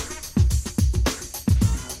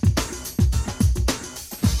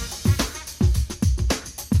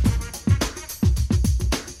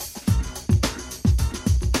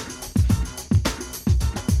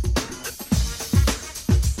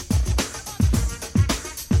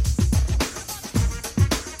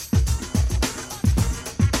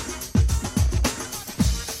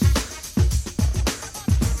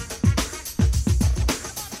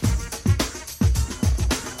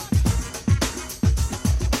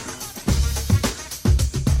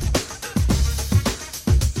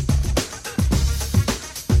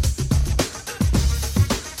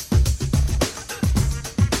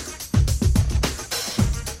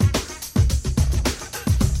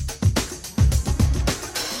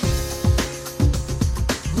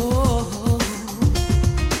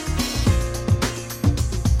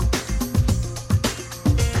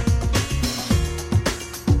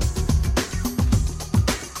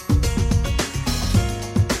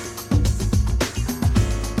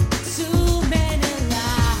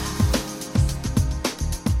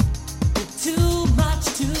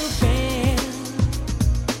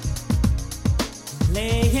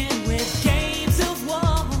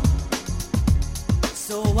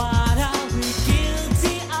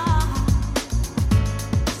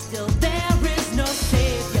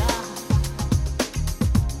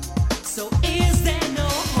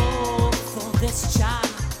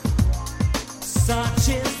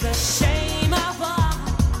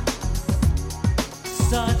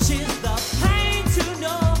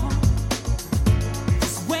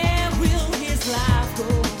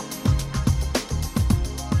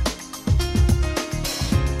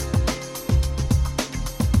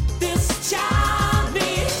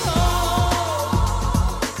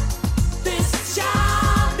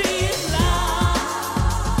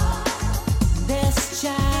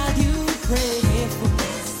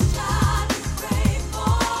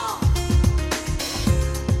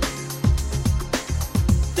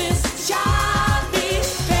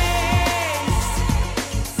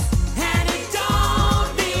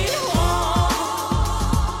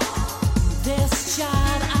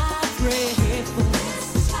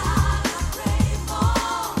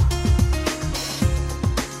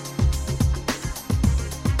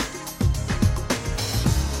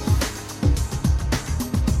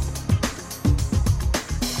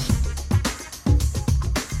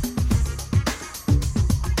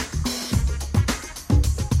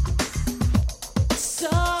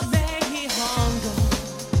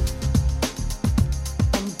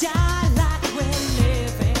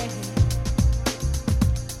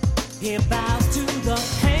 He bows to the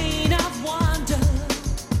pain of wonder.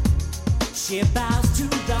 She bows to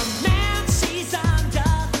the man she's under.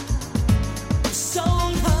 Who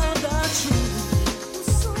sold her the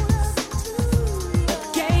truth,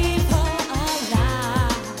 but gave her a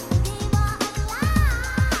lie.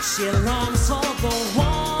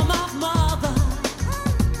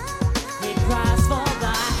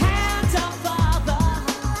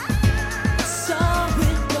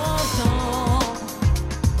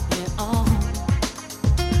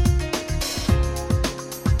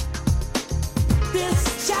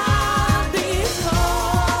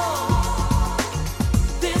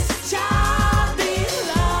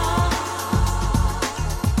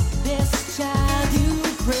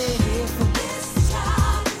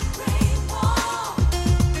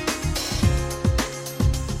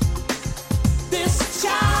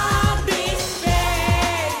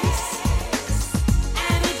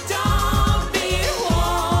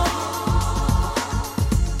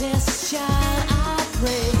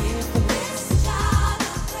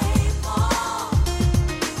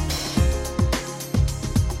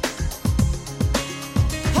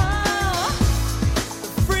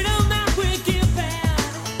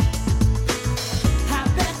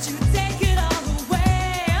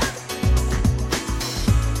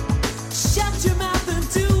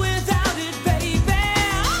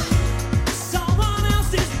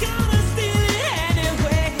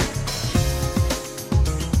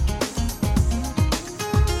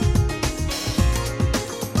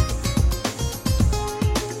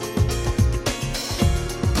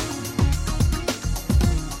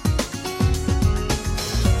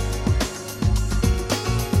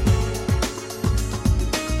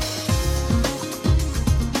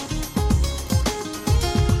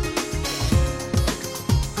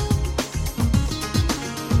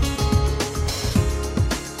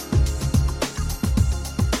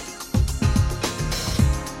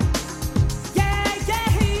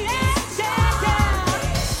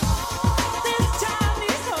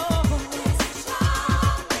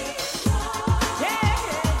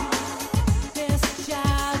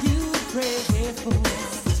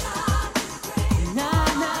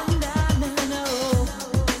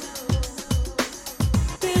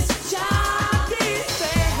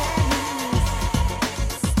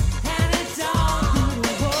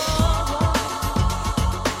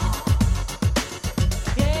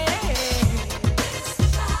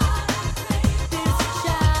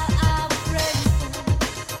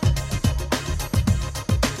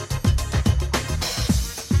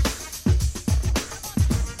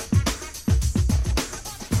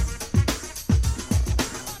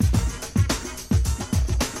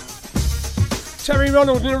 Terry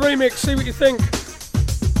Ronald in a remix, see what you think.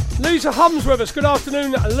 Lisa Hum's with us, good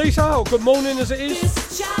afternoon Lisa, or good morning as it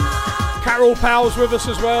is. Carol Powell's with us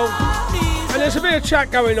as well. And there's a bit of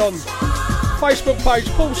chat going on. Facebook page,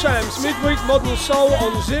 Paul Sams, Midweek Modern Soul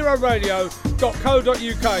on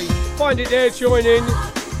zeroradio.co.uk. Find it there, join in.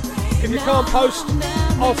 If you can't post,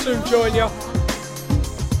 I'll soon join you.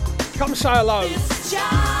 Come say hello.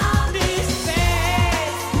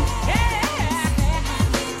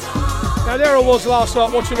 Now there I was last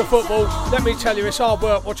night watching the football. Let me tell you, it's hard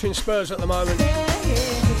work watching Spurs at the moment.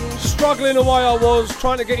 Struggling away I was,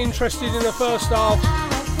 trying to get interested in the first half.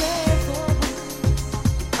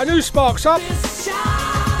 And who sparks up?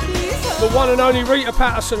 The one and only Rita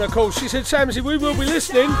Patterson, of course. She said, Samsie, we will be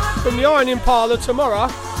listening from the ironing parlour tomorrow,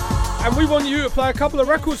 and we want you to play a couple of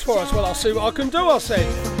records for us. Well, I'll see what I can do, I said.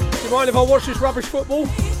 Do you mind if I watch this rubbish football?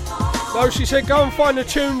 No, she said, go and find the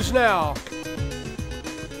tunes now.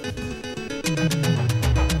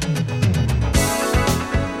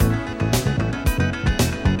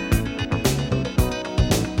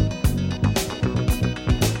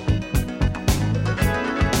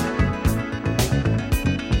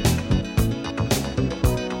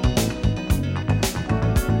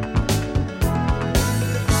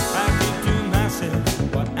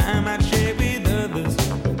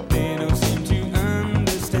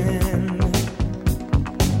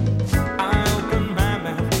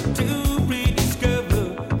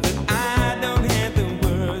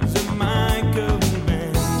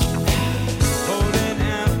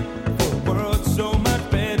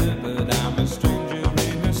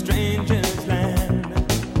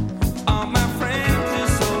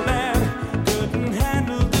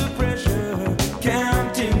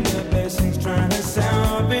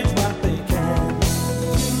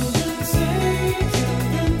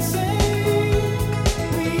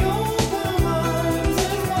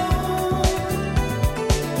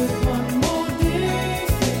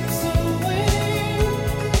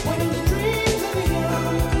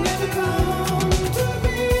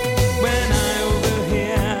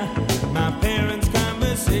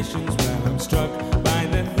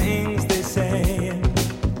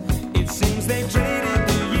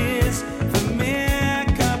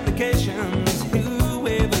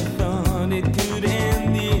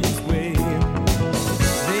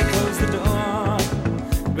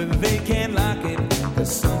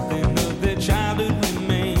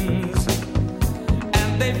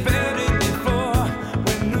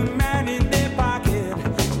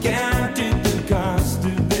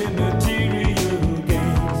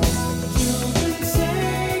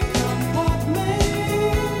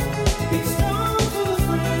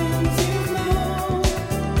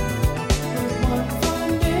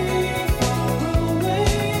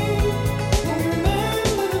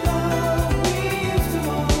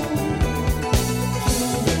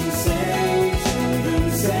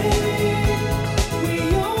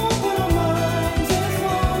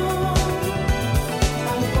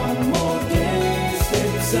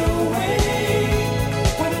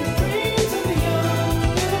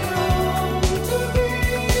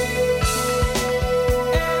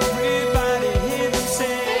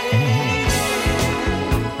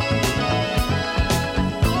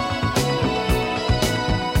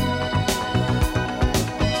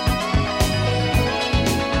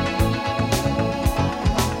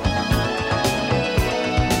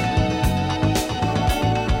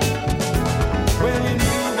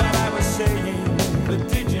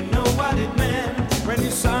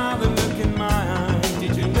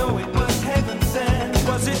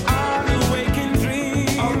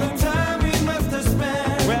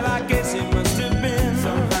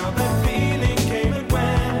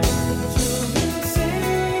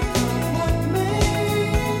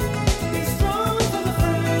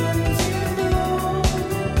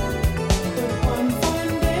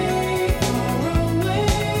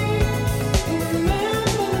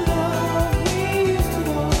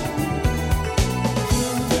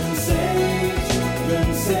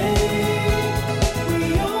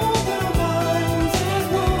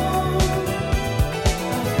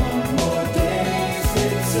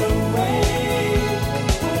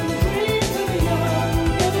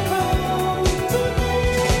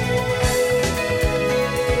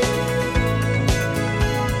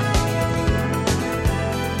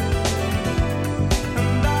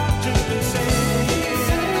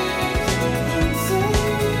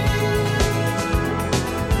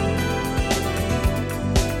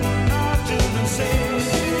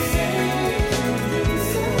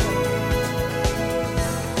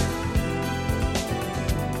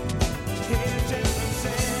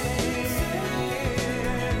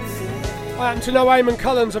 I happen to know Eamon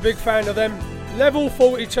Cullen's a big fan of them. Level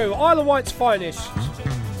 42, Isle of Wight's finest.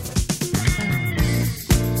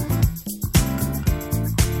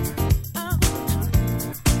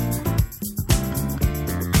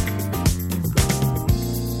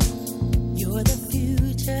 You're the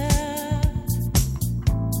future,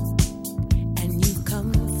 and you've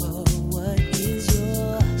come for what is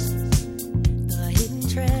yours, the hidden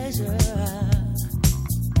treasure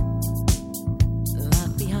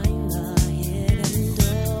locked behind the hidden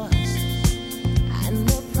doors, and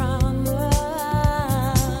the promise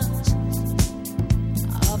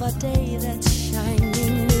of a day that's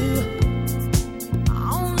shining new.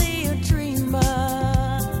 Only a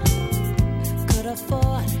dreamer could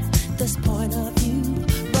afford this point of view,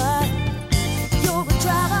 but you're a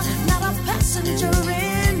driver, not a passenger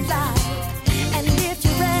in life. And if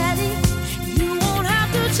you're ready, you won't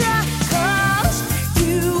have to try, 'cause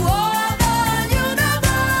you are the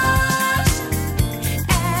universe,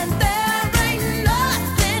 and there ain't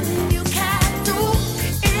nothing you can't do.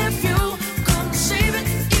 If you conceive it,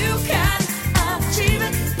 you can achieve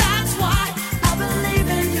it. That's why I believe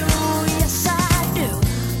in you. Yes, I do.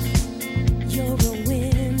 You're a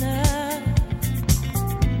winner,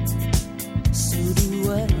 so do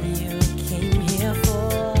what you came here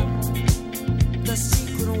for. The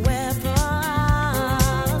secret weapon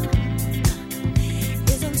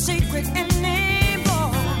isn't secret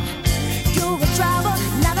anymore. You're a driver,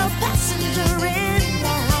 not a passenger in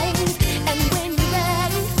life. And when you're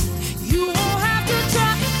ready, you won't have to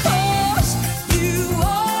try, 'cause you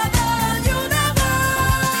are the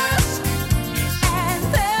universe, and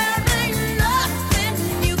there ain't nothing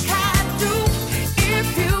you can't do. If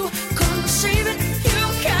you conceive it, you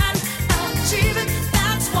can achieve it.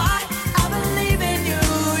 That's why I believe in you.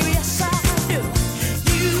 Yes, I do.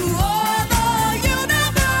 You are the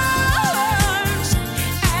universe,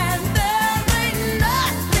 and there ain't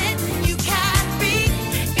nothing you can't be.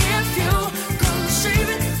 If you conceive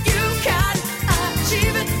it, you can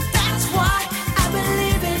achieve it. That's why I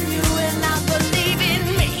believe in you, and I believe in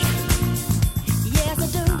me. Yes, I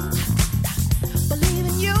do. Believe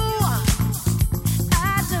in you.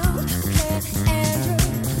 I do. Clint Andrew.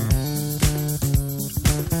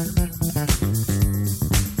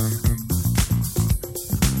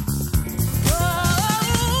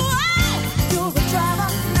 You're a driver,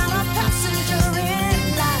 not a passenger in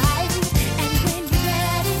life. And when you're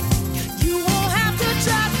ready, you won't have to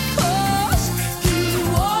try, 'cause you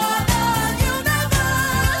are the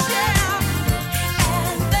universe, yeah.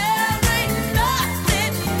 And there ain't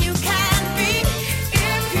nothing you can't be.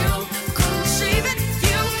 If you conceive it,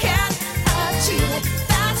 you can achieve it.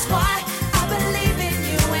 That's why I believe in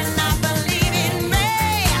you, and I believe in me.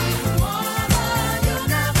 You are the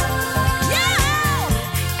universe, yeah.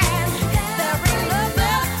 And there ain't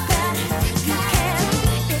nothing that you can.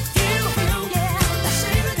 If you, yeah,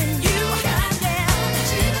 conceive it, then you can, yeah,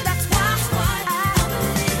 achieve it. That's why I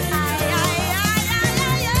believe in you.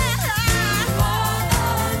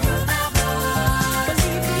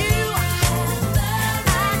 Believe in you.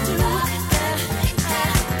 I do.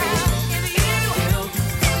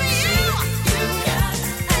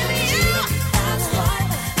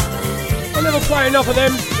 I'll never play enough of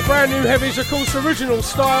them. The brand new heavies, of course, original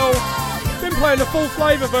style. Been playing the full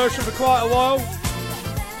flavour version for quite a while.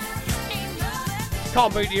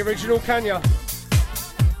 Can't beat the original, can ya?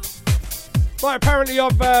 Right, apparently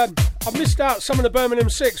I've missed out some of the Birmingham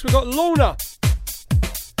Six. We've got Lorna.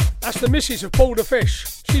 That's the missus of Paul the Fish.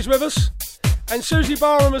 She's with us. And Susie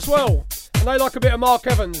Barham as well. And they like a bit of Mark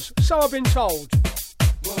Evans. So I've been told.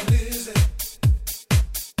 What is it?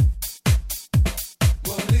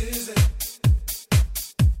 What is it?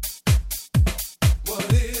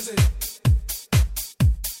 What is it?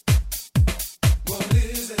 What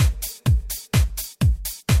is it?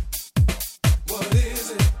 What is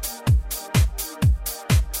it?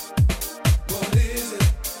 What is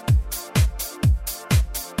it?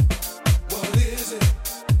 What is it?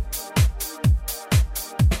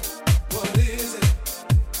 What is it?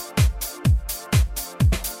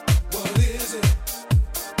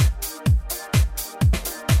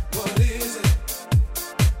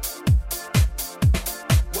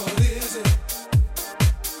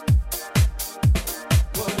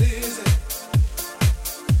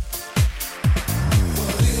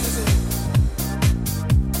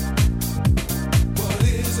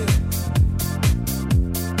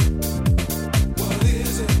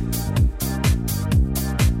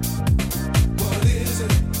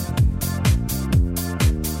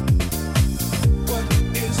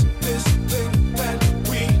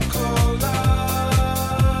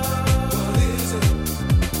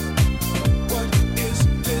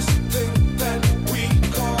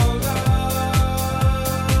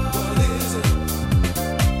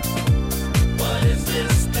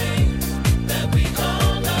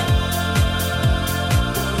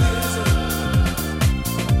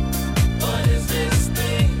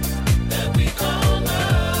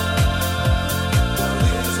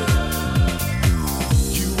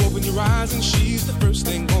 eyes and she's the first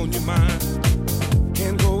thing on your mind.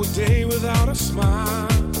 Can't go a day without a smile.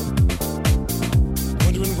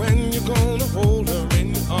 Wondering when you're gonna hold her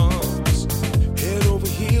in your arms. Head over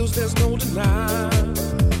heels, there's no denying.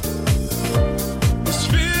 This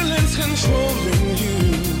feeling's controlling you.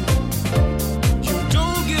 You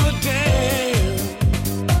don't give a damn.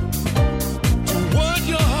 Do what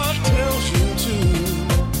your heart tells you to.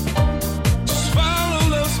 Just follow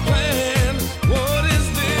love's plan. What is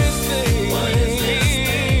this thing? What is this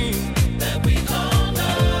thing that we call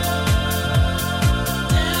love?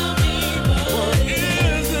 Tell me what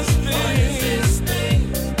is this thing? What is this thing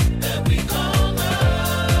that we call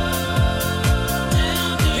love?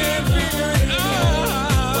 Tell me can't figure it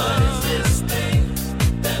out. What is this thing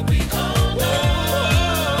that we call love?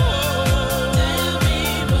 Tell me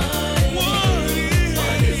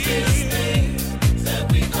what is this thing that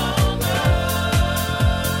we call love?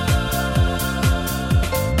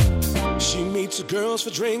 She meets her girls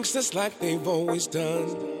for drinks just like they've always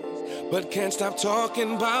done, but can't stop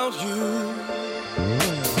talking about you.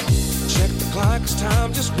 Check the clock, 'cause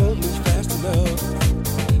time just won't move fast enough.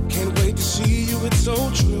 Can't wait to see you, it's so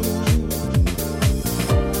true.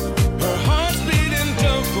 Her heart's beating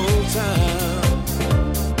double time.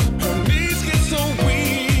 Her knees get so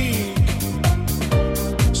weak,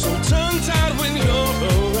 so tongue-tied when you're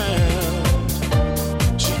around.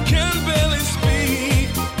 She can barely speak.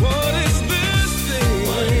 What is this thing?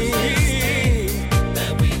 What is this thing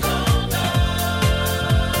that we call love?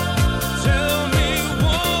 Tell me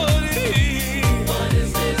what it is. What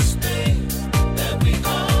is this thing that we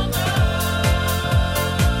call love?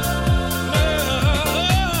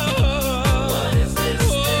 What is this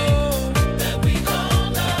thing that we call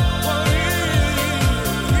love? What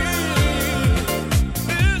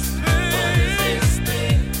is this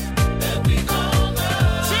thing that we call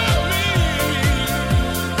love? Tell me.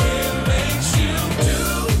 It makes you do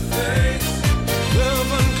things. Love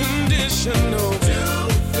unconditional. Do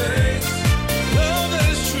things. Love that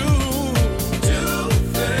is true. Do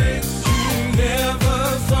things you never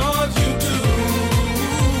thought you'd do.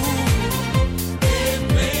 It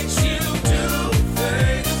makes you do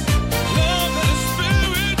things. Love that is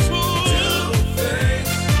spiritual. Do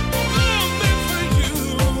things. Love meant for you.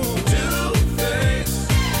 Do things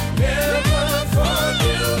never thought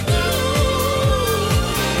you'd do.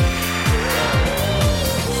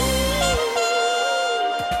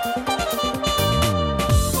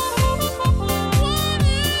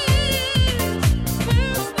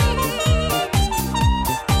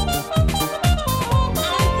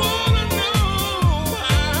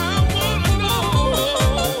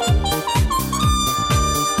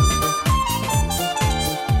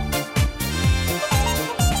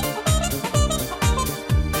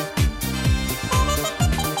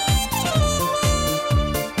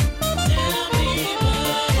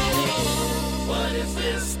 What is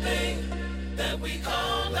this thing that we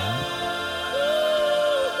call love?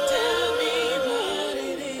 Tell me what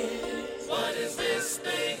it is. What is this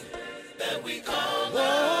thing that we call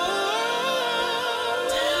love?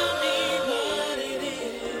 Tell me what it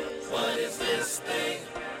is. What is this thing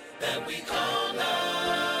that we call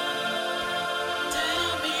love?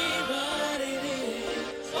 Tell me what it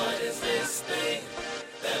is. What is this thing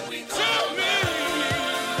that we call love?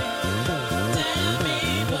 Tell me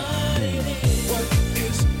what it is. What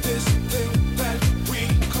is this thing that we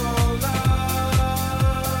call love?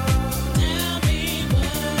 Tell me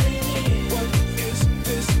what it is. What is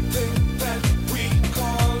this thing that we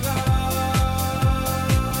call love?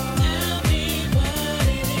 Tell me what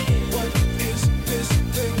it is. What is this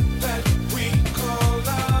thing that we call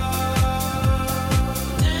love?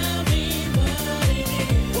 Tell me what it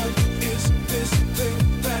is. What is this thing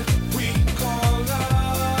that we call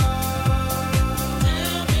love?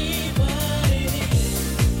 Tell me what it is.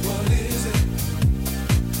 What is it?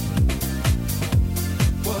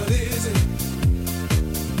 What is it?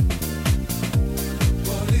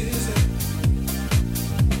 What is it?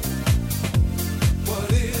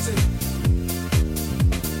 What is it?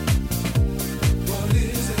 What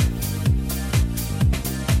is it?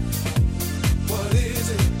 What is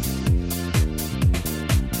it?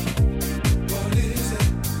 What is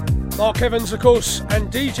it? Mark Evans, of course,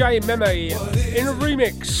 and DJ Meme in a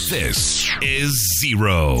remix. This is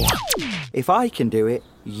Zero. If I can do it,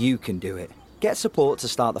 you can do it. Get support to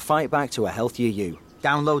start the fight back to a healthier you.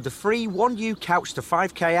 Download the free 1U Couch to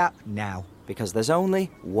 5K app now, because there's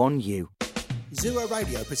only one you. Zero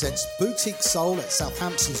Radio presents Boutique Soul at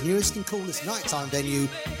Southampton's newest and coolest nighttime venue,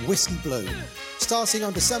 Whiskey Blue. Starting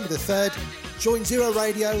on December the 3rd, join Zero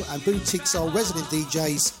Radio and Boutique Soul resident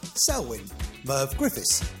DJs Selwyn, Merv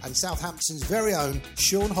Griffiths, and Southampton's very own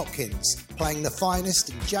Sean Hopkins, playing the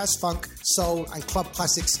finest in jazz, funk, soul and club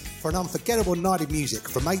classics for an unforgettable night of music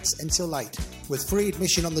from 8 until 8, with free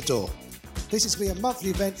admission on the door. This is to be a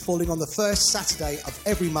monthly event falling on the first Saturday of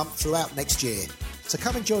every month throughout next year. So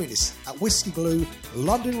come and join us at Whiskey Blue,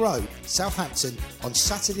 London Road, Southampton on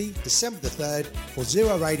Saturday, December the 3rd for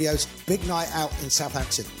Zero Radio's Big Night Out in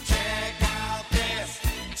Southampton.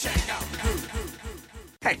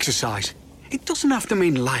 Exercise. It doesn't have to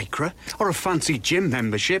mean lycra or a fancy gym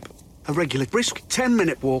membership. A regular brisk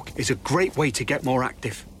 10-minute walk is a great way to get more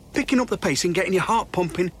active. Picking up the pace and getting your heart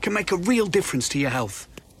pumping can make a real difference to your health.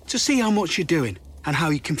 To see how much you're doing and how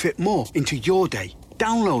you can fit more into your day,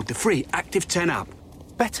 download the free Active 10 app.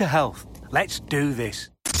 Better health. Let's do this.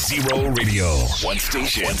 Zero Radio. One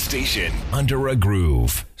station under a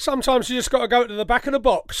groove. Sometimes you just got to go to the back of the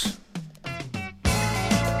box.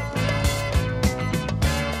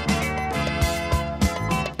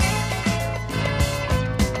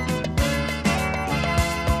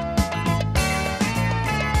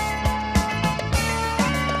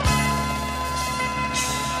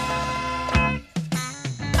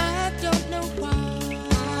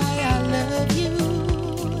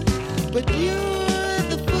 But you're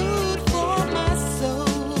the food for my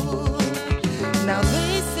soul. Now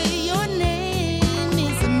they say your name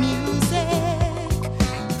is music,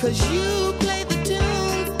 'cause you play the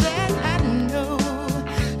tunes that I know.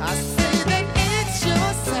 I say that it's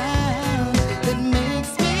your sound that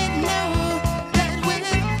makes me know that with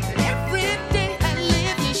every day I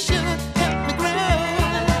live you should help me grow.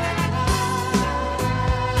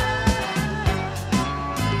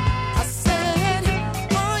 I said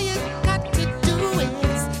all you got to do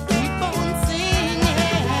is keep on singing.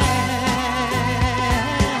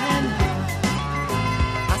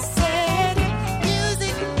 I said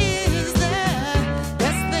music is the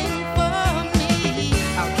best thing for me.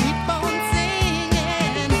 I'll keep on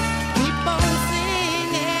singing, keep on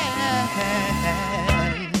singing.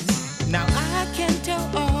 Now I can tell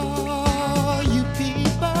all you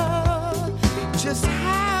people just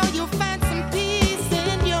how you'll find some peace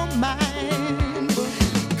in your mind.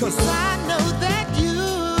 'Cause I know that you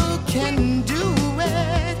can do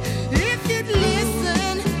it if you'd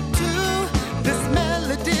listen to this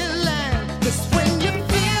melody line. 'Cause when you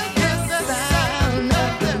feel the sound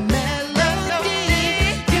of the melody,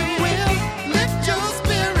 you will lift your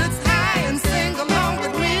spirits high and sing along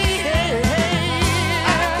with me.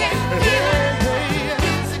 I can feel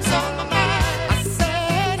music's on my mind. I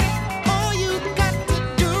said all you got to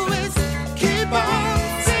do is keep on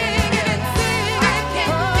singing and singing. I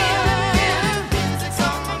can feel music's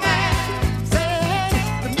on my mind. Said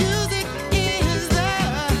the music is the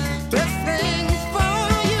best thing for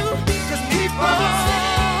you. Just keep on,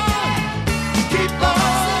 keep on.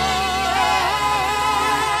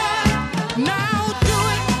 Now do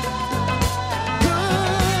it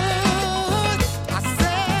good. I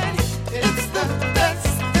said it's the best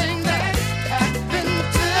thing that happened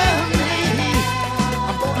to me.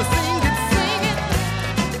 I'm gonna sing it,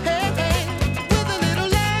 hey, hey, with a little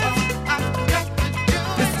laugh. I've got to do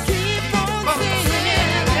is keep on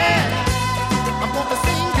singing. I'm gonna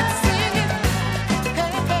sing it, hey,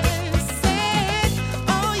 hey. Said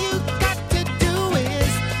all you got to do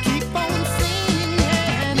is keep on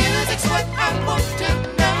singing. Music's what I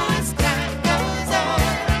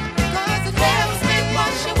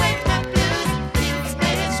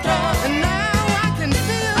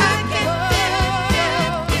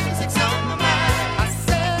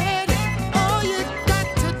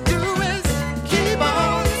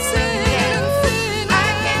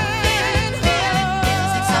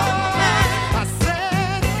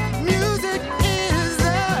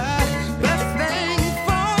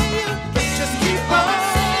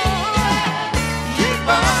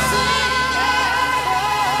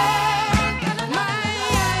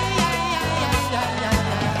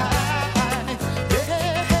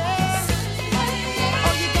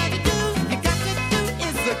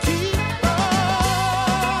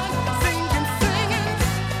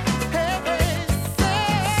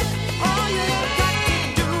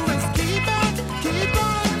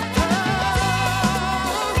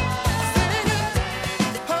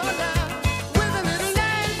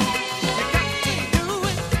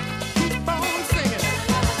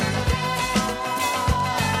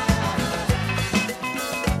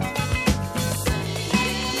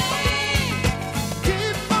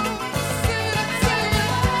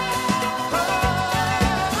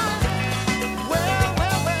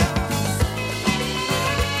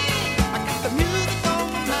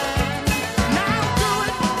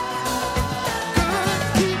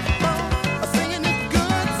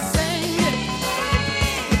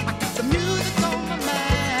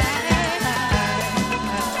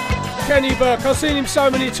Kenny Burke. I've seen him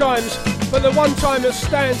so many times, but the one time that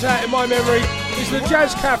stands out in my memory is the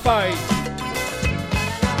Jazz Cafe.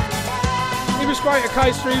 He was great at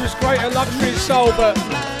Caister, he was great at Luxury Soul, but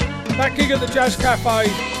that gig at the Jazz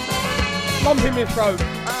Cafe, lump in my throat.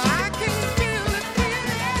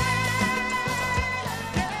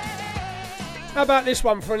 How about this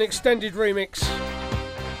one for an extended remix?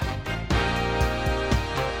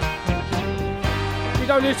 We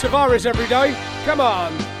don't need Tavares every day. Come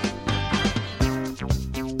on.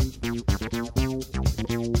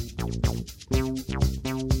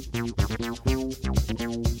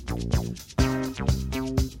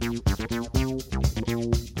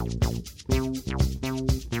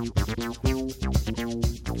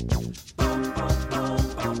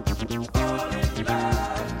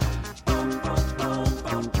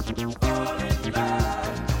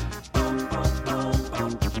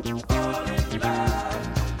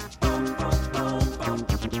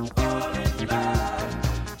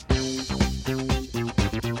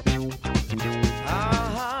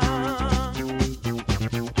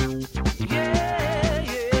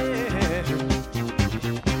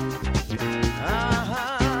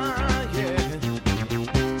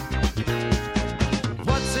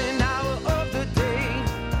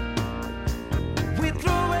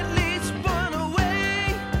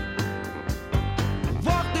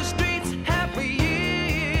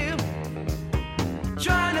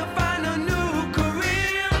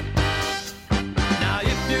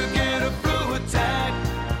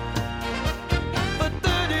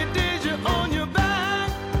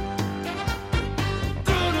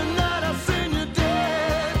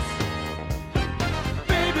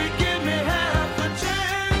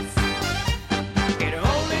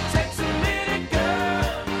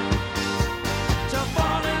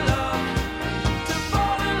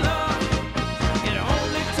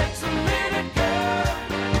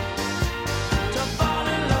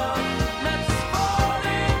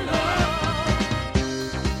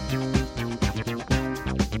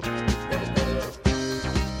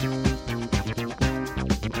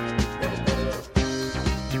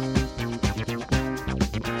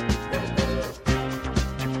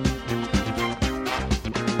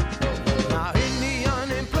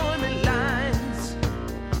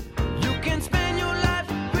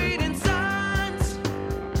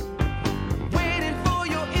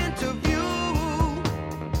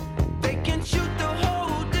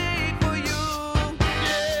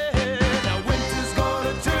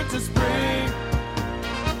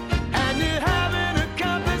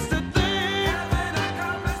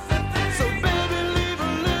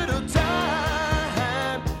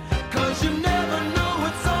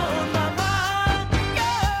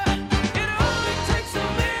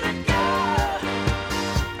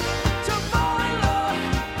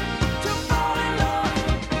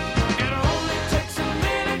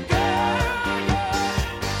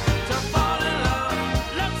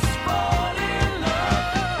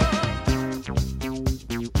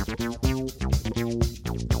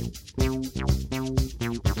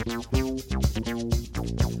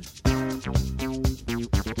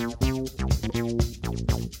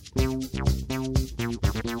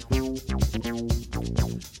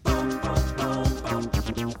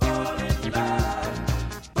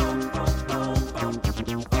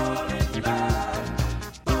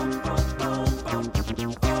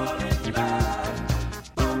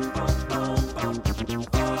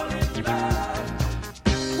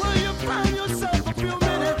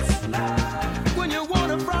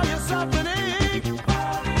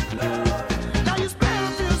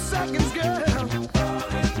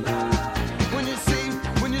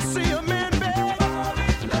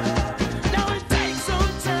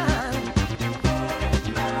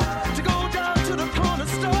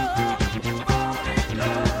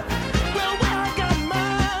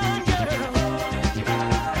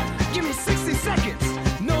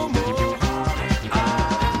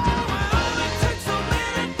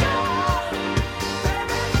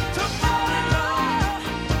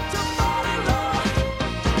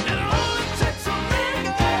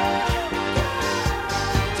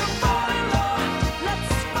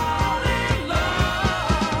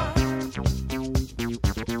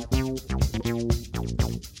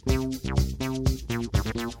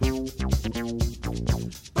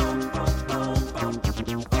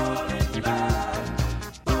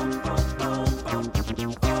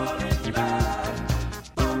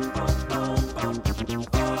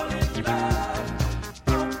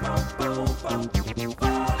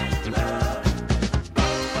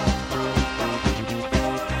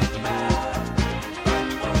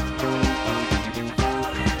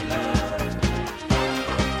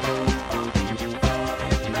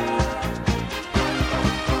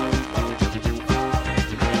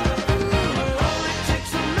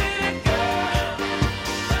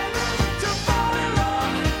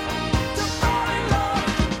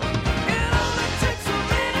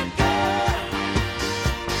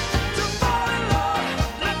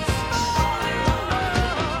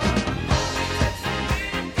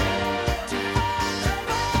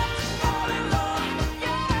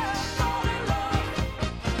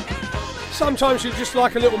 Sometimes you just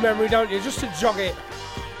like a little memory, don't you? Just to jog it.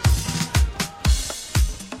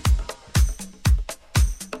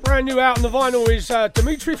 Brand new out on the vinyl is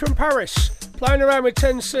Dimitri from Paris, playing around with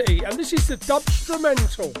 10 City, and this is the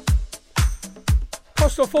dubstramental.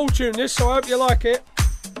 Cost a fortune this, so I hope you like it.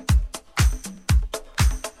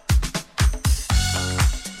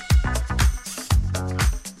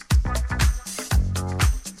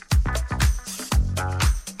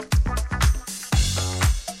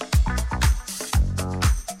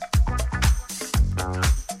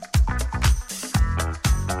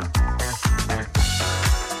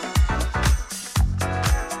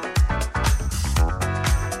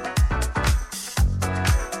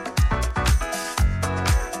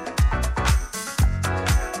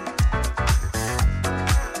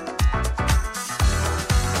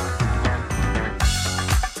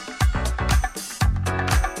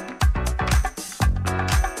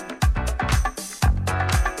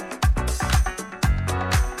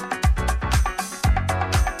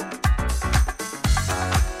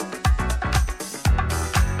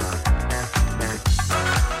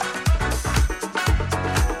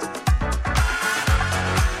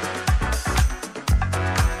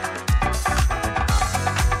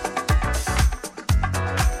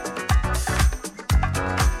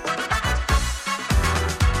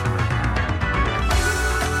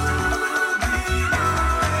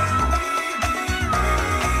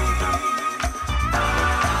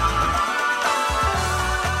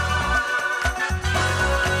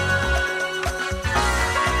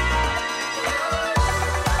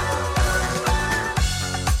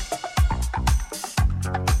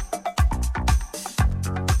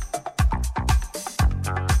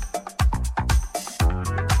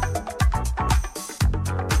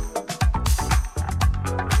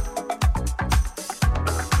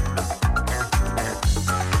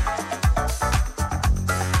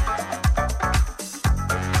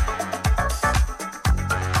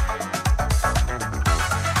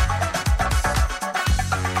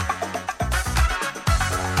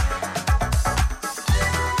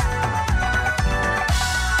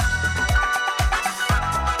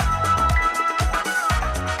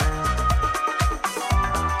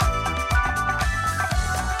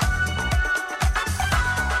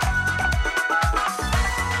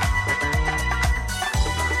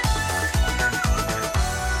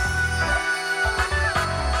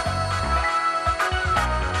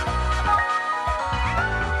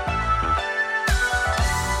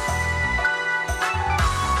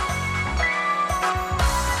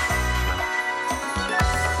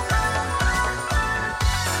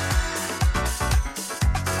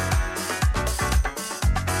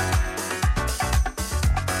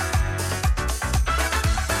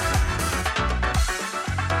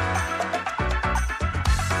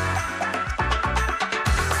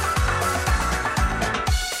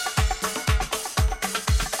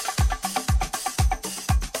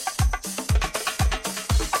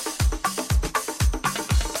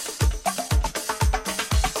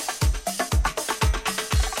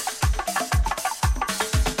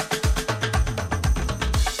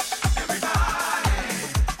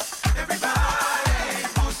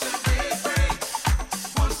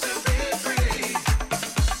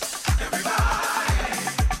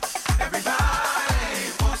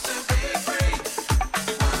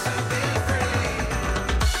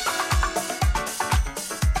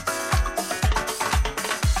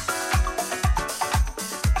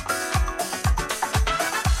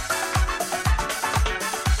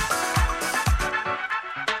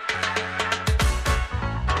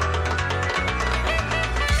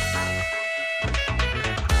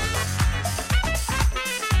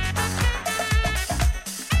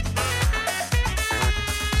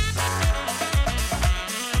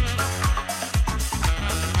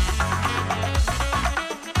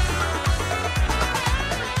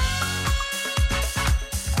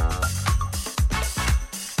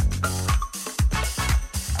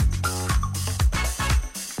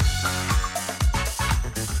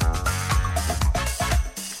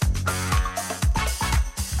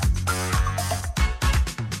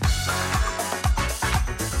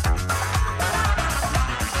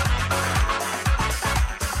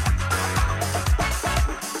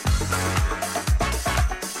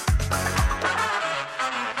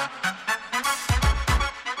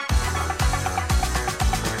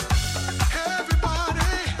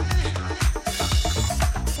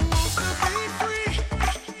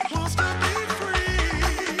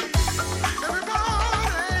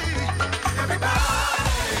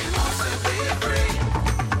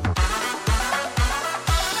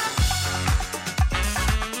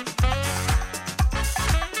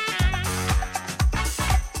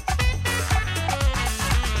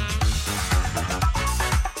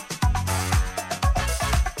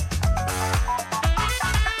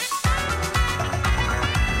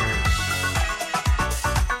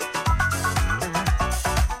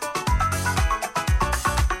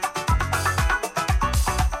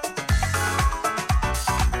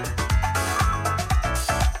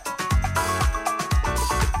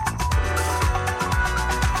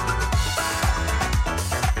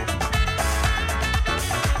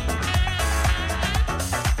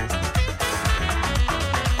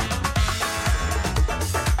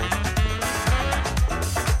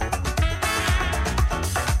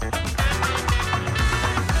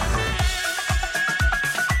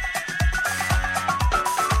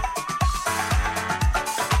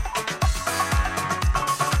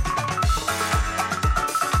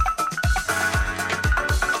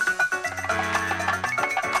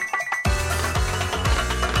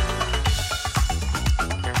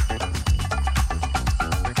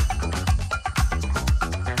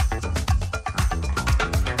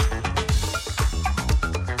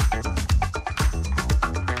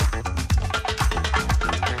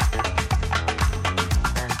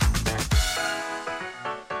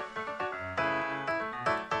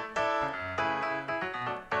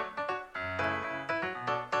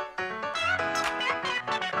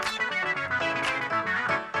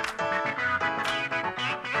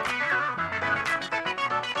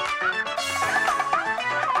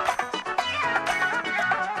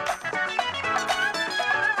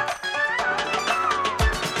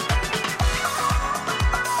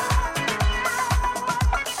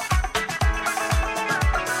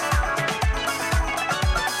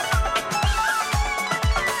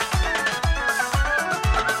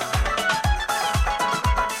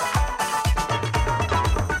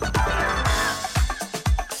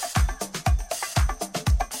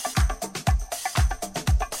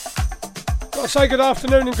 Got to say good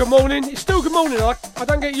afternoon and good morning. It's still good morning. I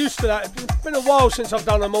don't get used to that. It's been a while since I've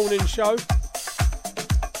done a morning show.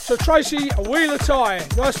 So Tracy, a wheeler tie.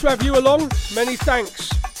 Nice to have you along. Many thanks.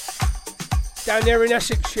 Down there in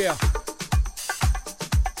Essexshire.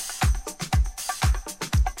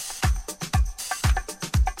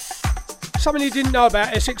 Something you didn't know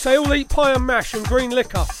about Essex, they all eat pie and mash and green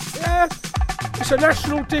liquor. Yeah, it's a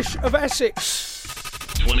national dish of Essex.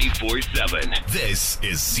 24/7. This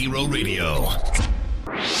is Zero Radio.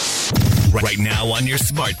 Right now on your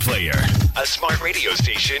smart player, a smart radio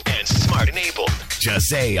station and smart enabled. Just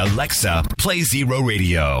say, Alexa, play Zero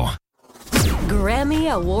Radio.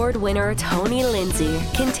 Grammy Award winner Tony Lindsay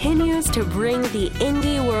continues to bring the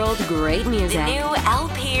indie world great music. The new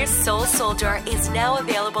LP Soul Soldier is now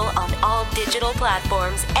available on all digital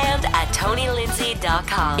platforms and at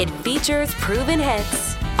TonyLindsay.com. It features proven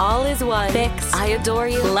hits, All Is One, Fix, I Adore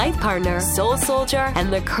You, Life Partner, Soul Soldier,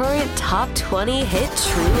 and the current top 20 hit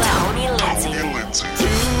True Love. Tony Lindsay.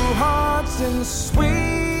 Two hearts in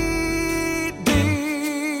sweet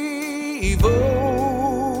devotion.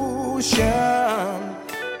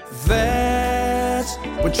 That's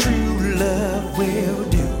what true love will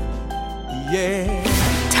do. Yeah.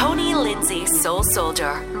 Tony Lindsay Soul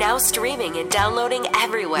Soldier, now streaming and downloading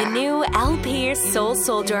everywhere. The new LP Soul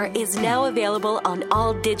Soldier is now available on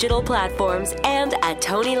all digital platforms and at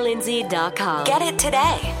TonyLindsay.com. Get it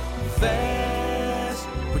today. That's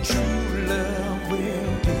what true love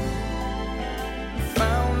will do.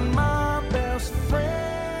 Found my best friend.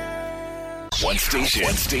 One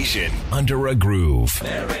station, under a groove.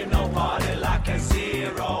 There ain't no party like a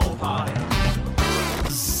zero party.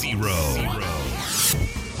 Zero.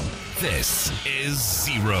 This is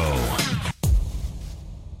Zero.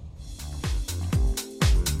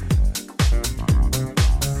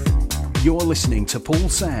 You're listening to Paul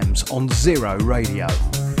Sams on Zero Radio.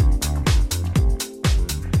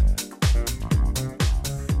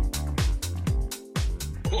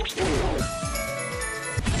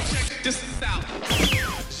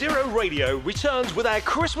 Zero Radio returns with our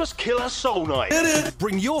Christmas Killer Soul Night.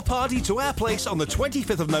 Bring your party to our place on the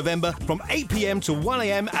 25th of November from 8 p.m. to 1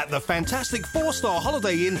 a.m. at the fantastic 4-star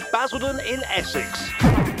Holiday Inn, Basildon in Essex.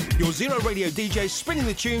 Your Zero Radio DJ spinning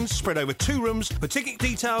the tunes spread over 2 rooms. For ticket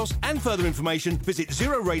details and further information, visit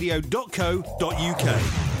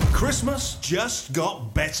zeroradio.co.uk. Christmas just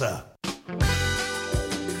got better.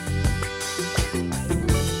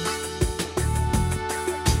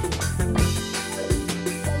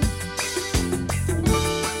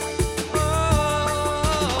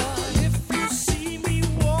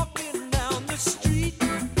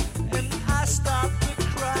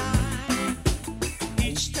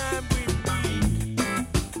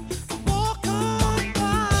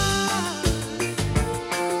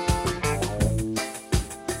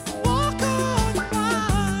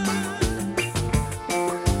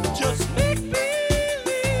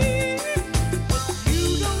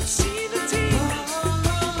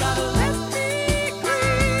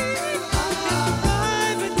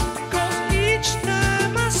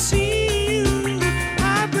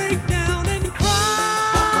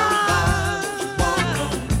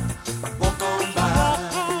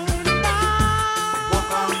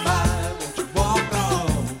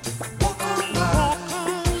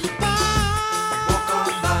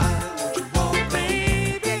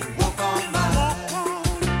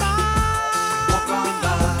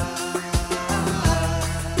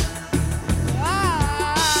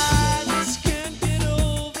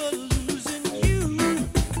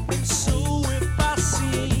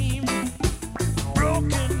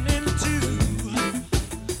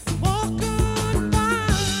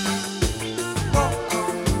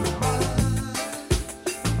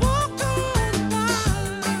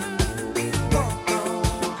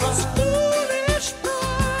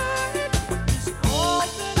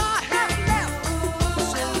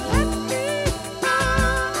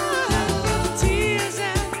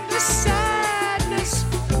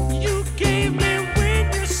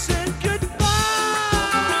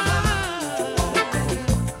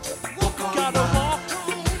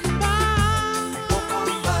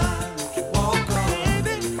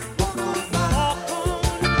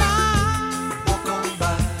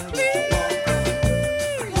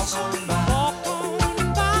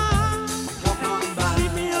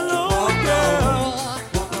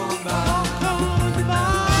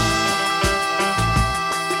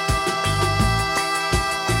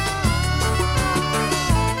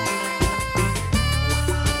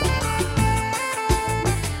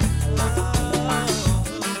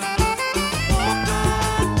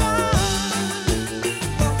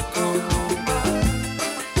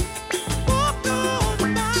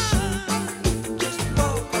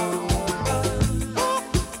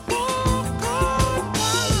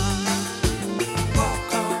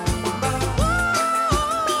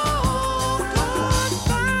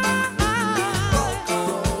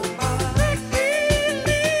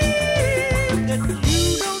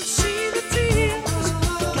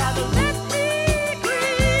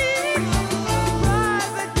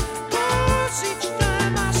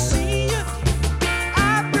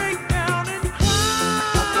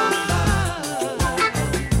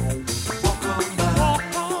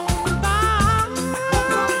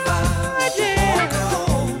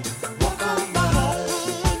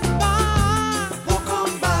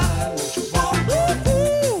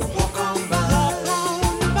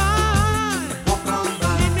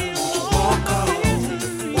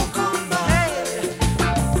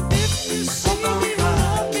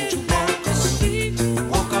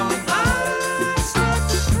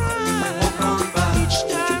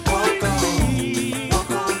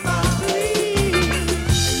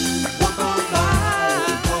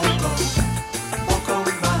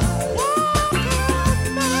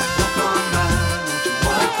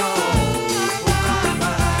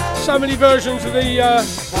 So many versions of the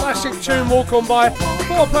classic tune Walk On By.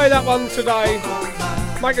 Thought I'd play that one today.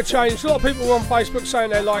 Make a change. A lot of people were on Facebook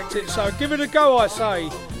saying they liked it, so give it a go, I say.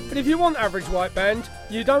 But if you want average white band,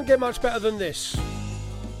 you don't get much better than this.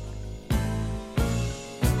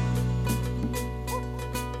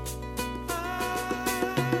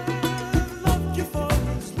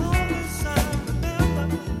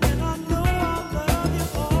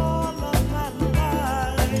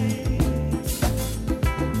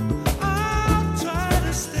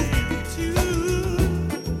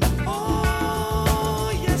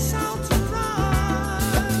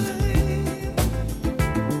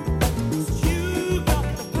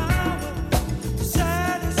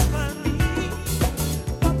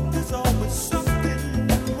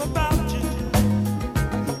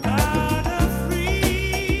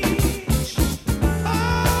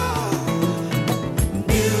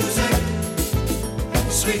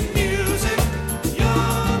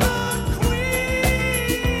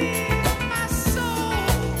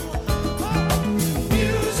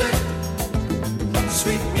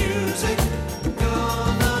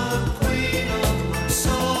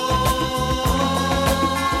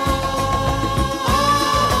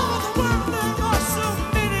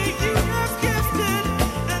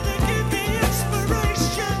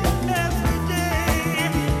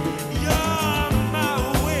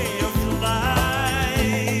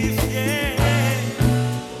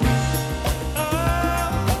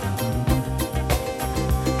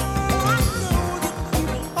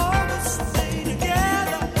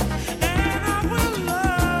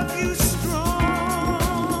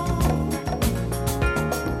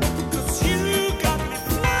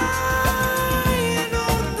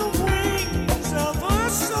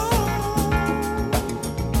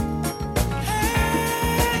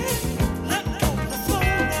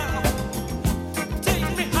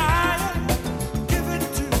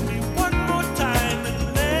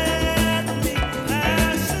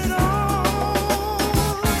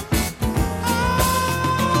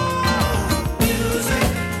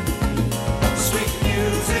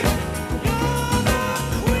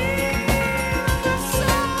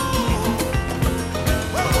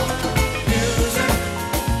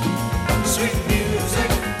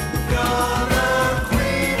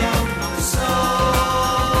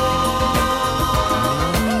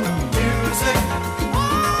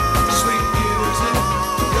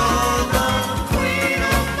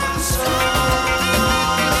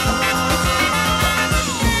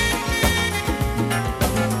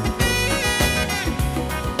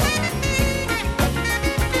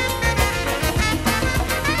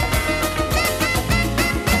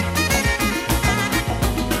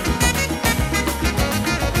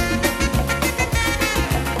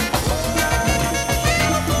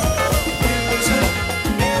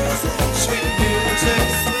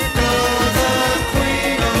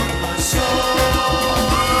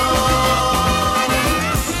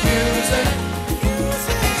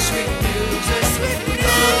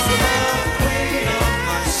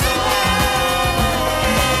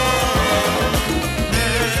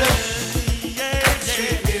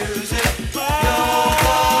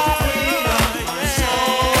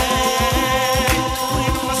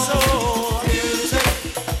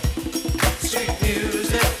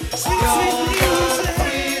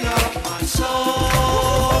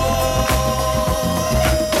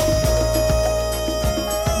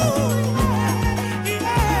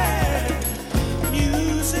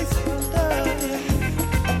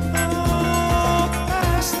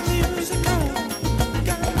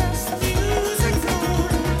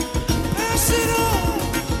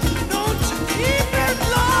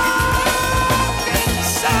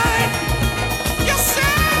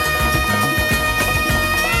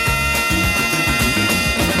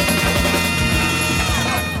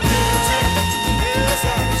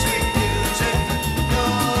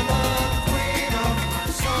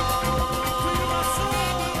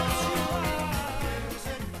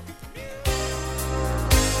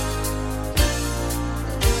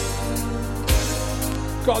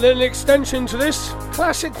 Got a little extension to this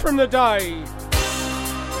classic from the day.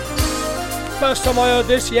 First time I heard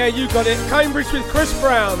this, yeah, you got it. Cambridge with Chris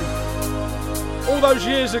Brown. All those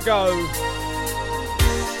years ago.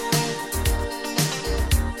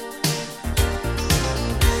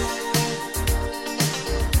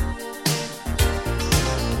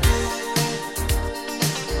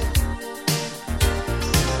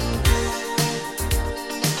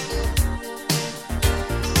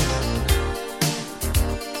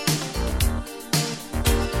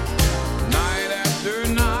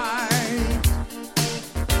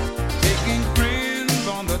 Taking friends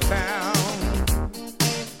on the town.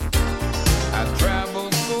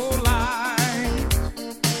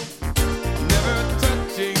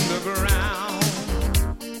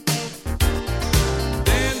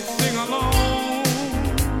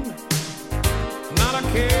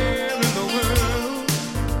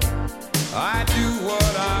 I do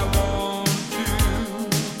what I want to.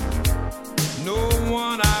 No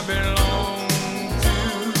one I belong to.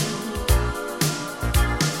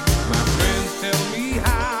 My friends tell me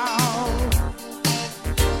how.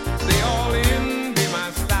 They all envy my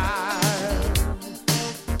style.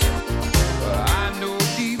 But I know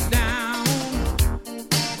deep down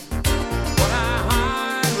what I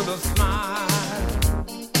hide with a smile.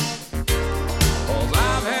 'Cause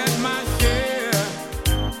I've had my share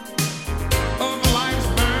of life's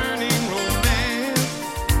burning romance.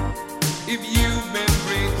 If you've been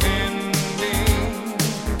pretending,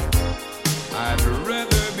 I'd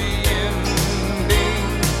rather be ending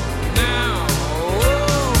now.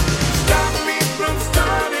 Oh, stop me from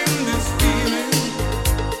starting this feeling.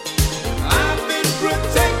 I've been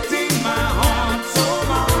protecting my heart so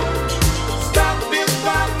long. Stop if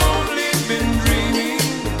I've only been dreaming.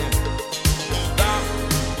 Stop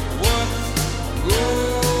what's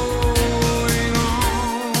going on.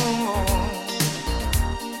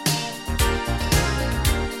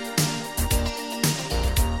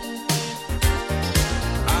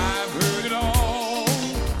 I've heard it all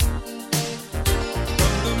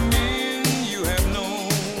from the men you have known.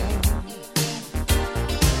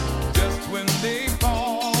 Just when they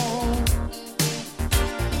fall,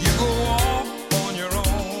 you go off on your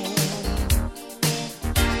own.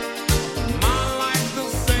 My life's the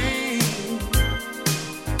same.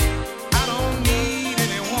 I don't need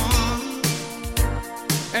anyone,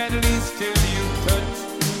 at least till you touch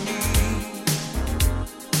me.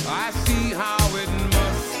 I see how it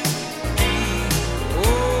must be.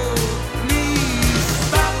 Oh, please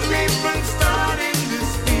stop me from starting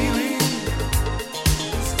this feeling.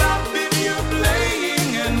 Stop if you're playing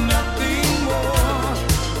and nothing more.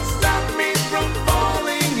 Stop me from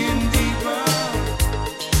falling in deeper.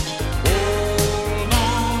 Hold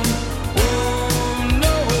on, oh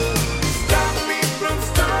no. Stop me from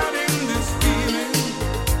starting this feeling.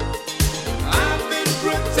 I've been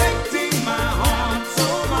protecting my heart so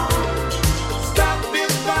long. Stop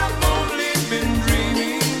if I've only been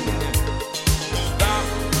dreaming. Stop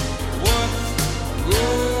what's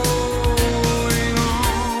going on.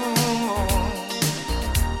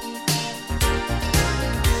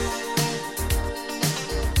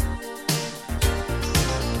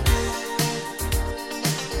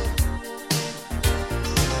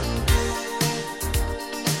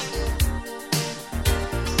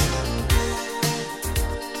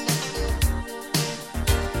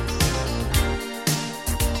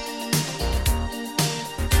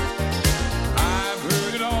 I've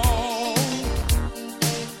heard it all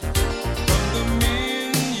from the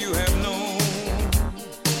men you have known.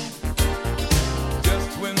 Just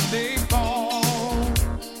when they fall,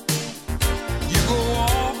 you go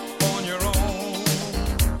off on your own.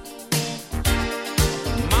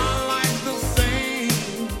 My life's the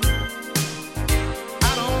same.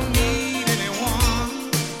 I don't need anyone,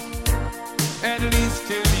 at least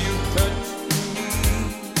till you touch me.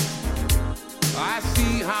 I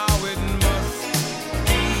see how it must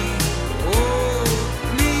be. Oh,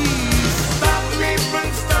 please stop me from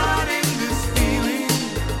starting this feeling.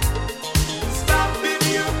 Stop if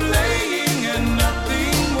you're playing and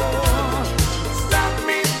nothing more. Stop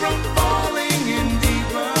me from falling in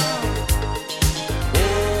deeper.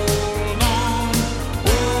 Hold on,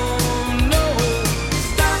 oh no.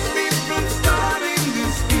 Stop me from starting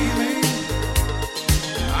this feeling.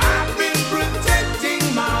 I've been protecting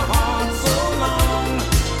my heart so long.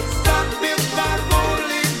 Stop if I've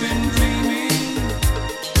only been dreaming.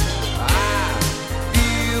 I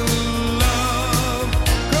feel love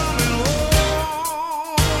coming home.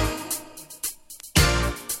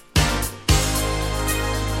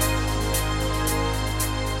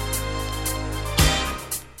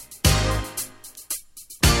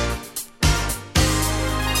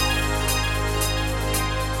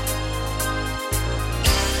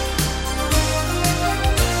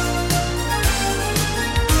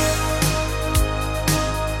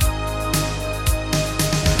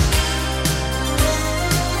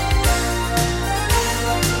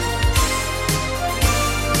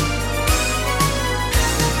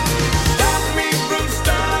 Stop me from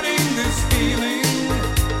starting this feeling.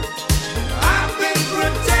 I've been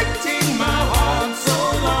protecting my heart so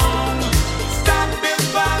long. Stop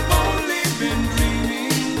if I've only been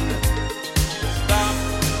dreaming. Stop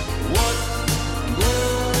what's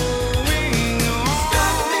going on.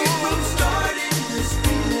 Stop me from starting this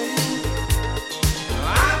feeling.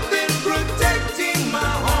 I've been protecting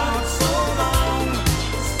my heart so long.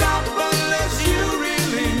 Stop unless you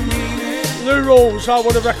really mean it. New Rawls, oh,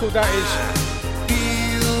 what a record that is.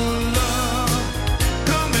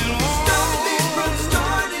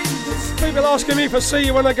 People asking me for See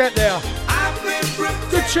You When I Get There.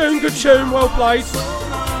 Good tune, well played.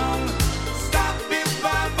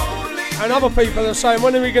 And other people are saying,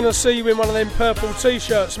 when are we going to see you in one of them purple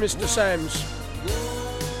t-shirts, Mr. Sams?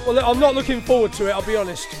 Well, I'm not looking forward to it, I'll be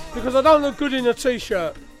honest, because I don't look good in a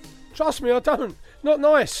t-shirt. Trust me, I don't. Not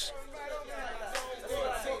nice.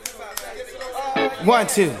 1,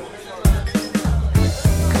 2.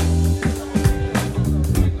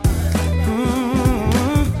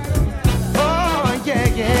 Oh, yeah.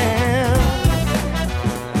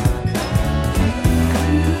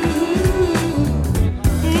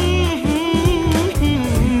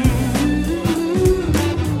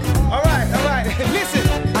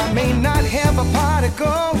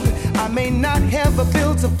 Gold. I may not have a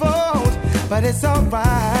bill to fold, but it's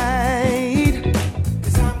alright,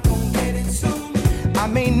 'cause I'm gonna get it soon. I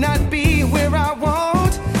may not be where I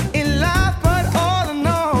want in life, but all in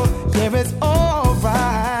all, yeah, it's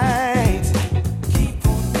alright. Keep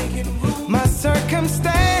on making room. My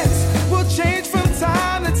circumstance will change from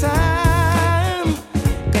time to time,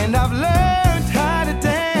 and I've learned how to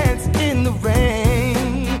dance in the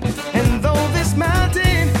rain. And though this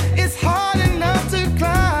mountain is hard to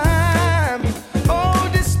climb, oh,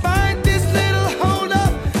 despite this little hold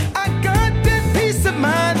up, I got that peace of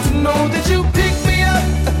mind to know that you pick me up.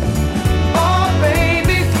 Oh,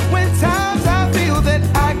 baby, when times I feel that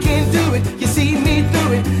I can't do it, you see me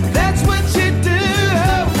through it. That's what you do,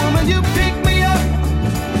 woman, you pick me up.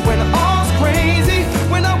 When all's crazy,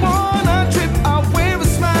 when I wanna trip, I'll wear a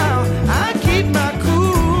smile. I keep my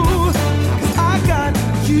cool, 'cause I got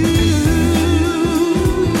you.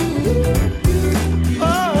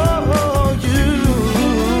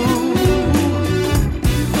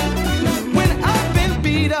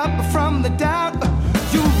 From the doubt,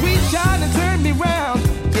 you reach out and turn me round.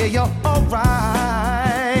 Yeah, you're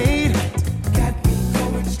alright. Got me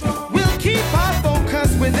going strong. We'll keep our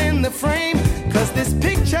focus within the frame, 'cause this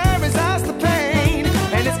picture is ours to paint,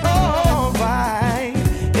 and it's alright.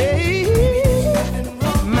 Hey,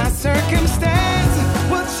 my circumstance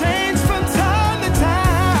will change from time to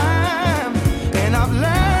time, and I've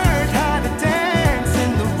learned how to dance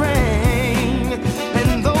in the rain. And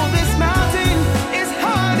though this mountain is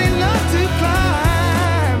hard enough to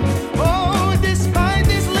climb, oh, despite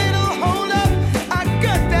this little hold up, I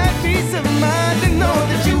got that peace of mind to know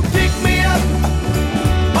that you pick me up.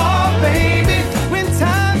 Oh, baby, when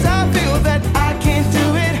times I feel that I can't do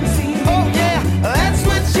it, oh yeah, that's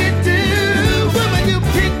what you do, woman, you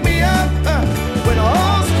pick me up. When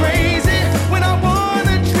all's crazy, when I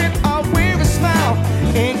wanna trip, I'll wear a smile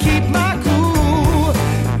and keep my cool,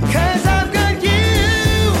 'cause I've got you.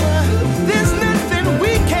 There's nothing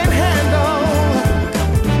we can't handle.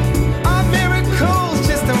 Our miracle's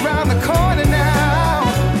just around the corner now,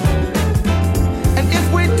 and if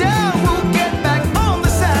we're down, we'll get back on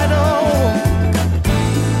the saddle.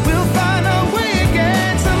 We'll find our way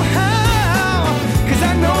again somehow, 'cause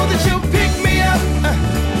I know that you'll pick me up.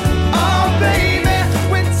 Oh, baby,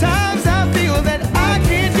 when times I feel that I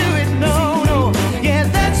can't do it, no, yeah,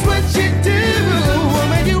 that's what you do,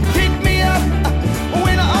 woman, you pick me up.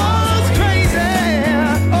 When all's crazy,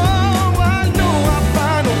 oh, I know I'll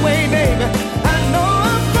find a way, baby. I know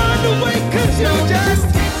I'll find a way, 'cause you just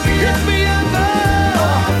pick me up.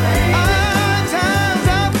 Times I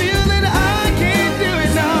feel that I can't do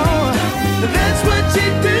it, no, that's what you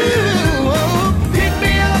do, oh, pick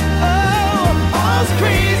me up. Oh, all's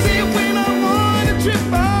crazy, when I wanna trip,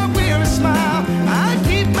 I'll wear a smile. I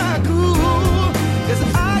keep my cool, 'cause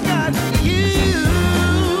I got you.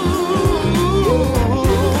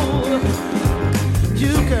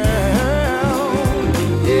 You, girl,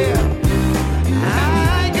 yeah. I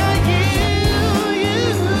got you.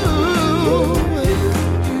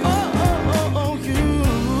 Oh, you.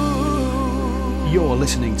 You're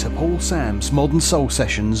listening to Paul Sam's Modern Soul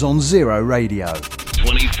Sessions on Zero Radio.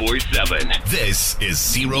 24/7. This is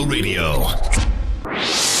Zero Radio.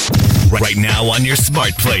 Right now on your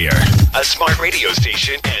smart player, a smart radio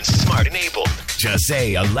station and smart enabled. Just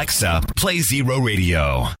say, Alexa, play Zero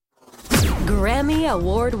Radio. Grammy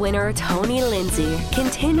Award winner Tony Lindsay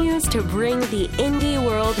continues to bring the indie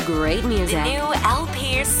world great music. The new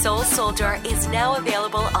LP Soul Soldier is now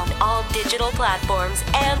available on all digital platforms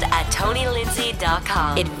and at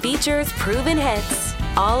TonyLindsay.com. It features proven hits,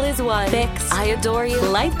 All Is One, Fix, I Adore You,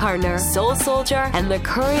 Life Partner, Soul Soldier, and the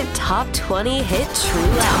current top 20 hit True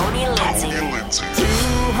Love. Tony Lindsay.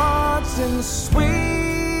 Two hearts in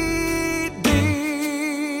sweet devotion.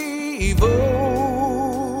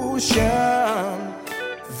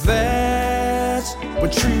 That's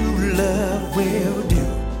what true love will do.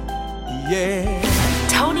 Yeah.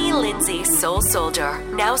 Tony Lindsay Soul Soldier,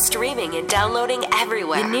 now streaming and downloading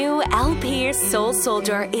everywhere. The new LP Soul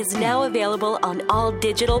Soldier is now available on all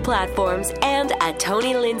digital platforms and at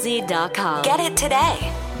TonyLindsay.com. Get it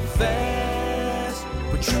today. That's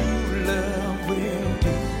what true love will do.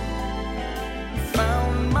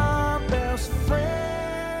 Found my best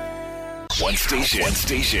friend. One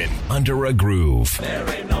station, under a groove. There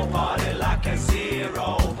ain't no party like a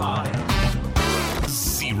zero party.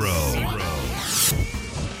 Zero.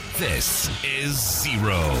 This is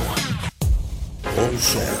Zero. Paul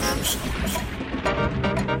Sams.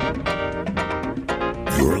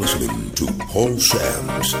 You're listening to Paul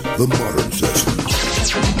Sams, The Modern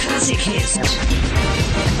Sessions. Classic hits.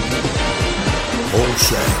 Paul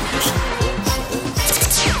Sams.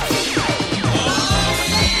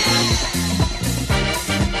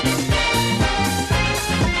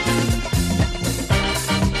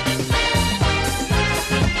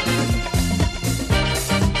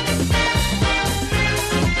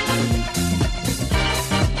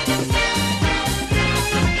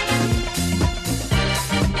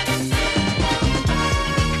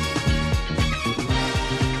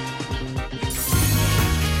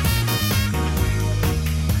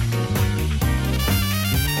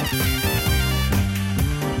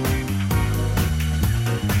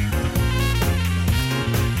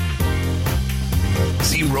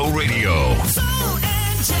 Radio.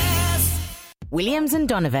 Williams &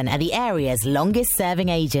 Donovan are the area's longest-serving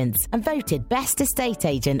agents and voted best estate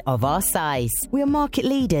agent of our size. We are market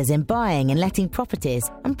leaders in buying and letting properties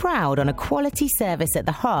and proud on a quality service at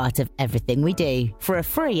the heart of everything we do. For a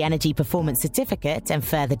free energy performance certificate and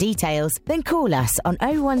further details, then call us on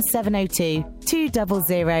 01702 200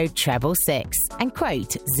 666 and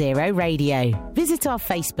quote Zero Radio. Visit our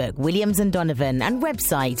Facebook Williams & Donovan and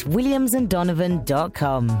website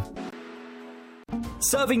williamsanddonovan.com.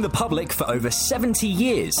 Serving the public for over 70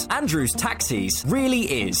 years, Andrews Taxis really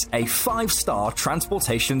is a 5-star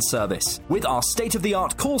transportation service. With our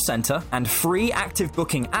state-of-the-art call centre and free active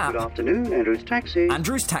booking app... Good afternoon, Andrews Taxis.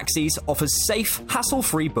 Andrews Taxis offers safe,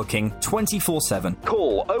 hassle-free booking 24/7.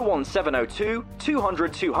 Call 01702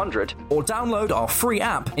 200 200 or download our free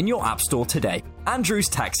app in your app store today. Andrews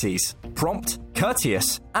Taxis. Prompt,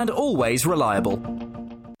 courteous and always reliable.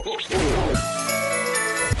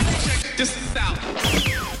 Just out.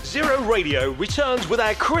 Zero Radio returns with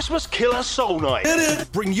our Christmas Killer Soul Night.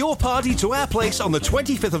 Bring your party to our place on the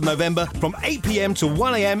 25th of November from 8 p.m. to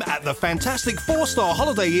 1 a.m. at the fantastic 4-star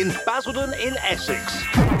Holiday Inn, Basildon in Essex.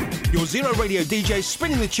 Your Zero Radio DJs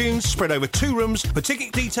spinning the tunes spread over 2 rooms. For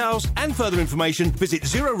ticket details and further information, visit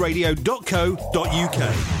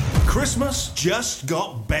zeroradio.co.uk. Christmas just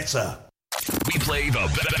got better. We play the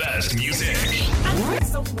best music. I want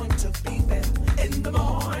someone to be there in the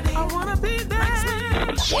morning. I wanna be there.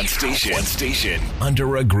 One station,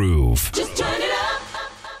 under a groove. Just turn it up.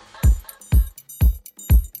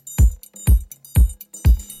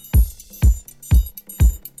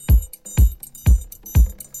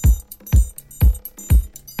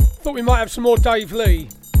 Thought we might have some more Dave Lee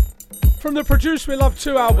from the Produce We Love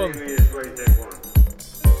 2 album.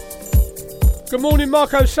 Good morning,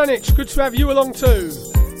 Marco Sanic. Good to have you along too.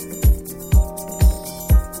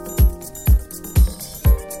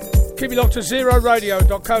 Keep it locked to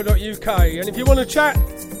zeroradio.co.uk. And if you want to chat,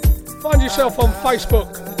 find yourself on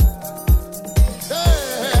Facebook.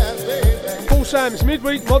 Paul Sam's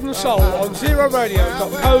Midweek Modern Soul on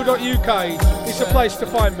zeroradio.co.uk. It's the place to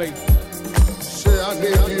find me. Say I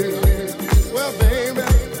need you. Well, baby.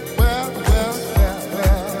 Well. I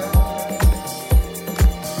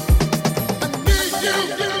need you.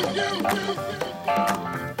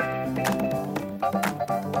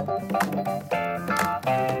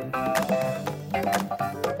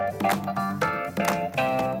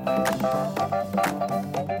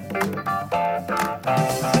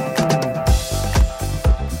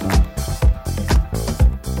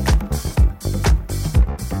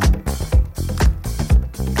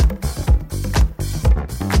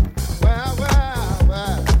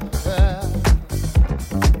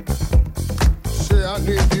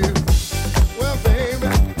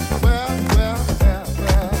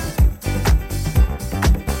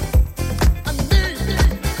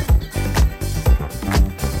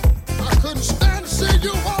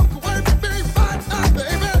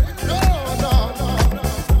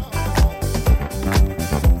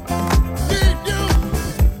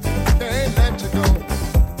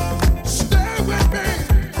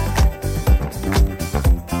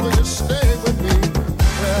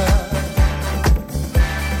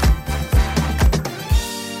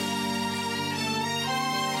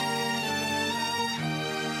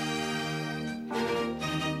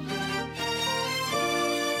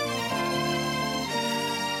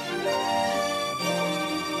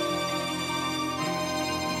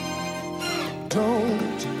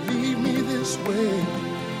 Don't leave me this way.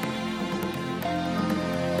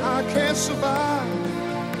 I can't survive,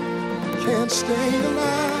 can't stay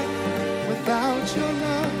alive without your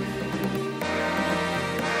love.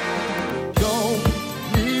 Don't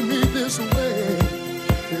leave me this way.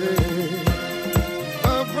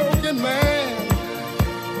 A broken man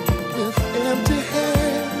with empty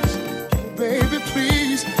hands. Baby,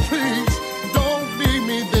 please, please, don't leave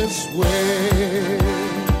me this way.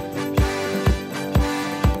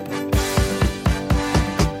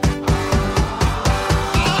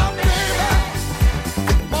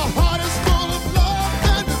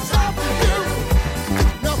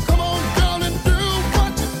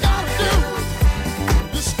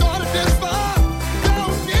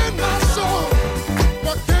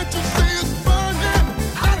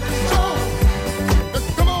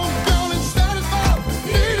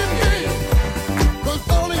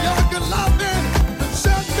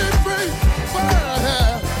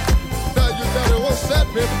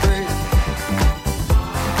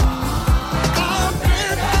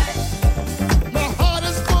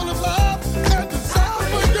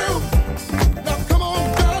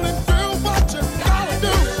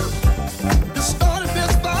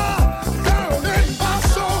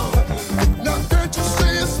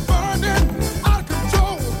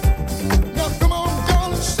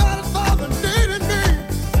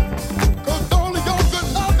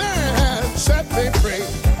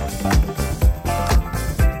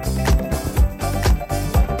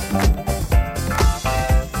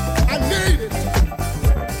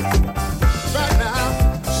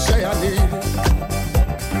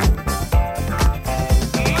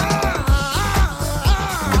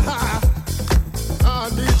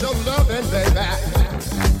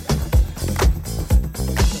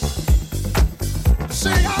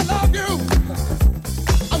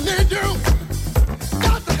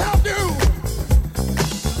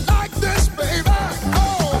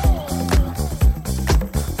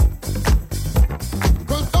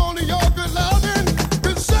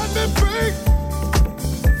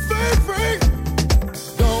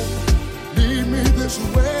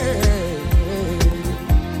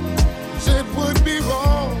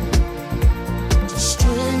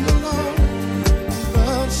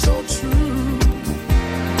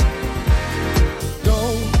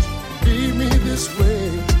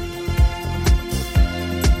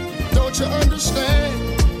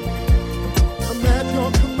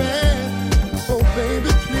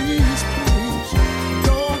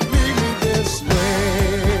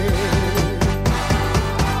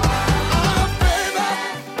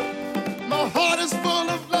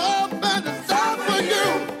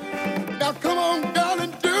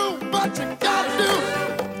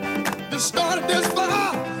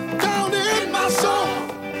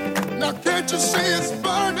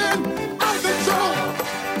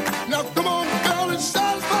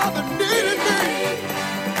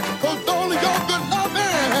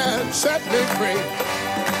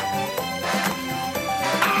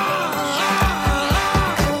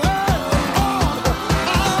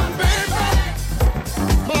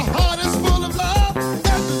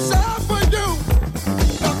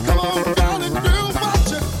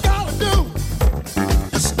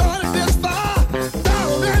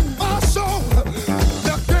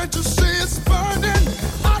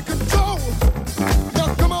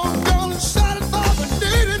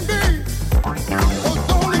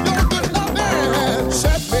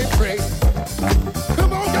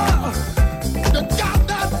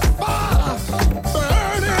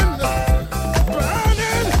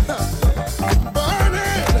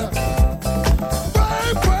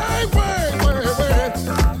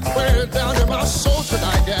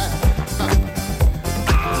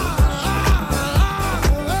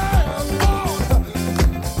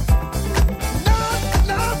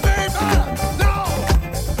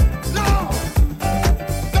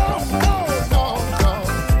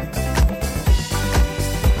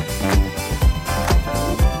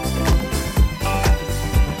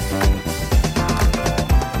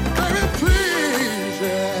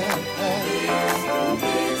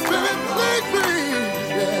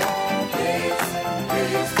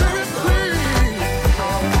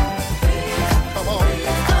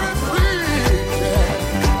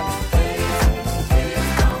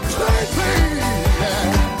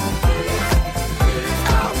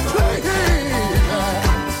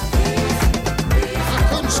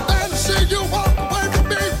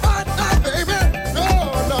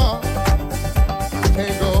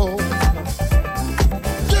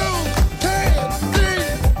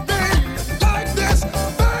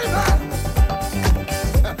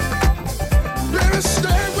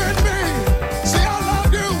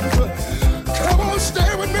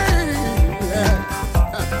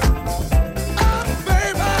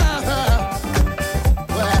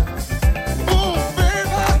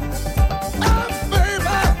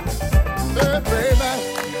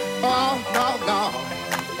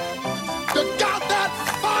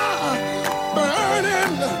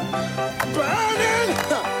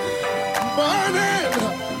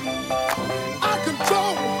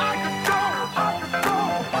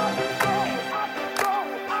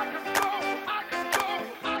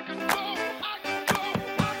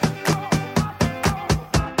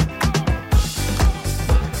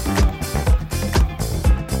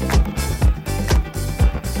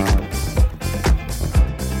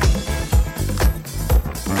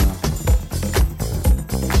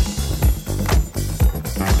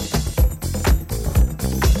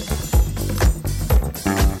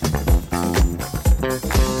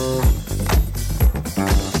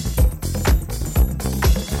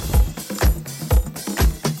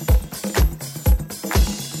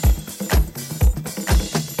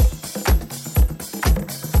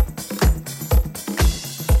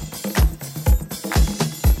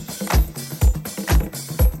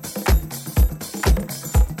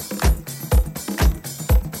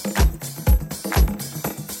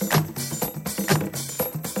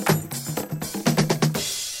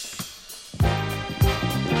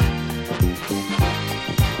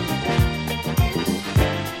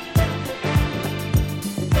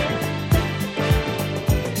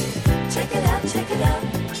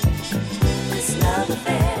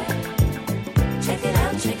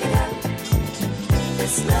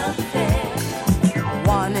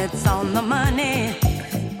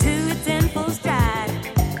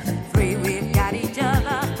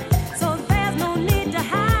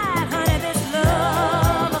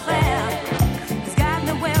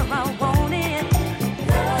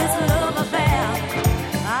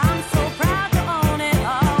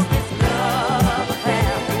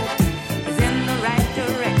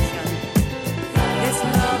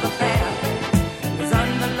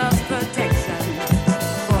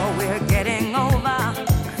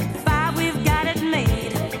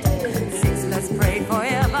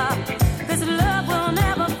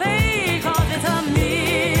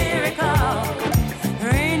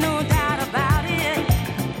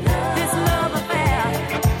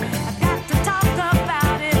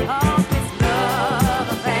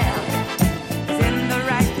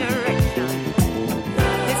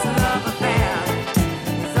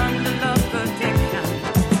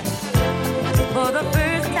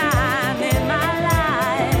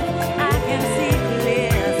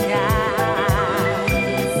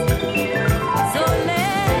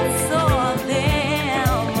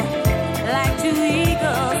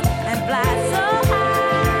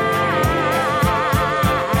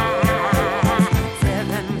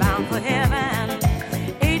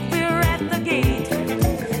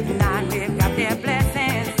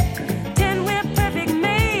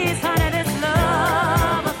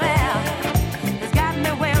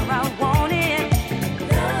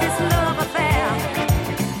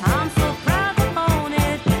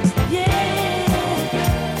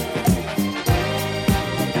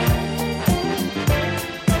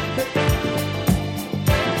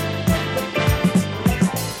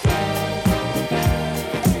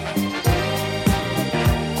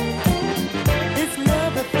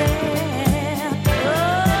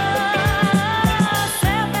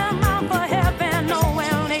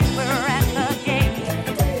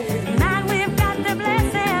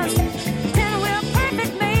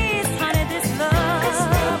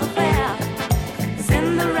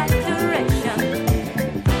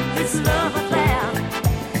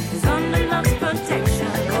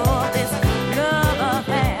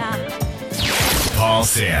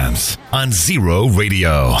 Sam's on Zero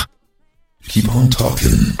Radio. Keep on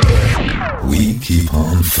talking. We keep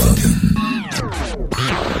on funkin'.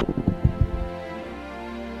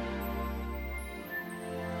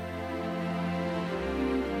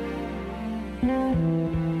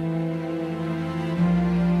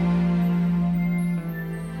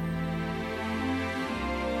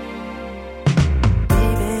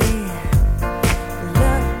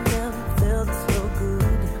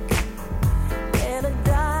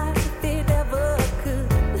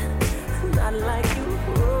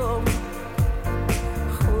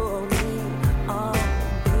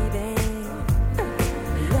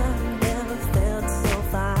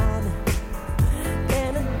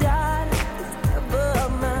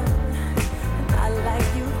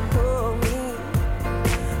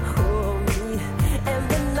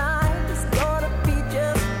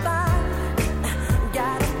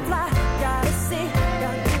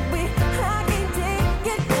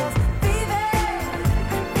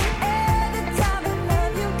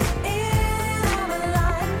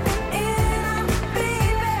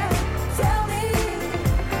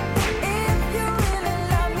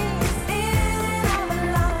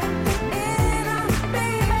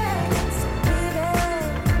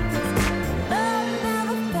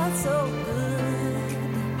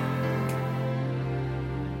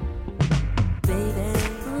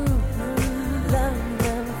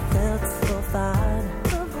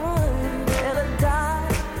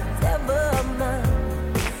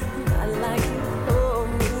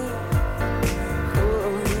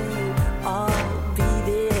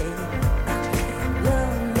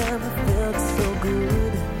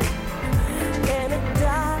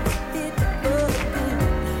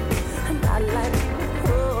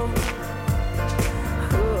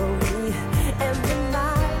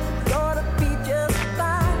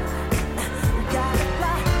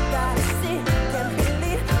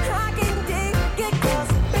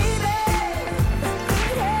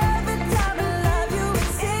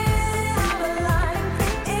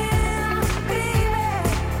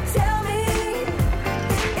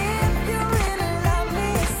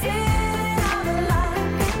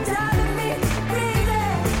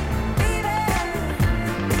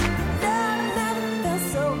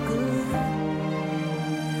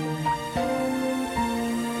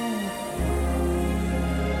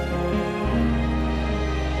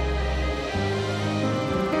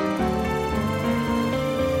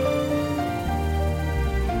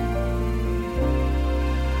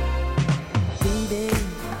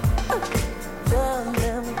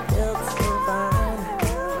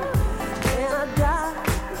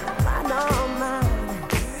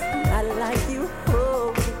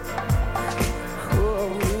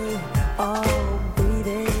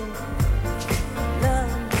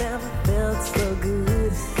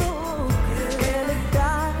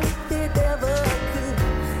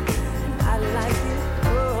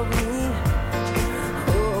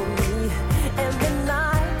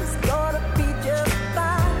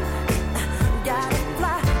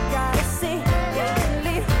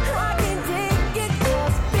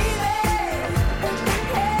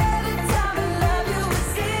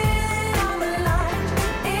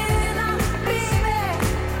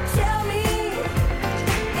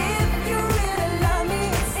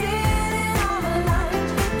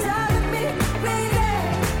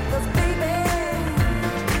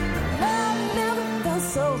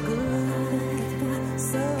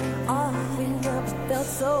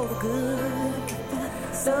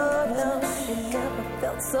 so low. It never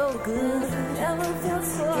felt so good. Never felt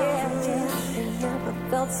so good. It never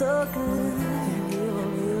felt so good.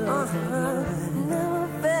 Never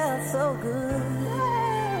felt so good.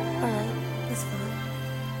 Alright, it's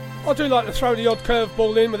fine. I do like to throw the odd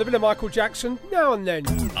curveball in with a bit of Michael Jackson now and then.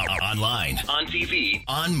 Online, on TV,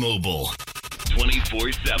 on mobile,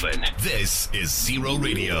 24/7. This is Zero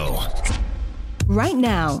Radio. Right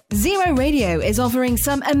now, Zero Radio is offering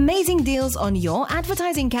some amazing deals on your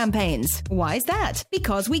advertising campaigns. Why is that?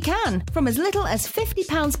 Because we can. From as little as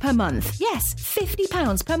 £50 per month. Yes,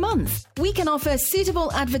 £50 per month. We can offer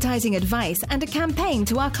suitable advertising advice and a campaign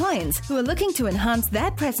to our clients who are looking to enhance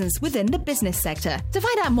their presence within the business sector. To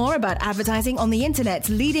find out more about advertising on the internet's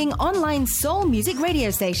leading online soul music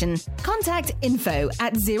radio station, contact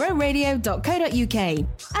info@zeroradio.co.uk.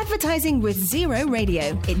 Advertising with Zero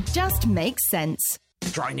Radio. It just makes sense.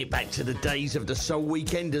 Throwing it back to the days of the Soul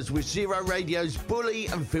Weekenders with Zero Radio's Bully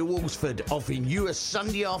and Phil Walsford, offering you a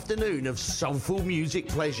Sunday afternoon of soulful music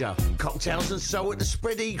pleasure. Cocktails and soul at the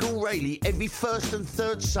Spread Eagle Rayleigh every first and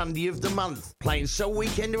third Sunday of the month. Playing Soul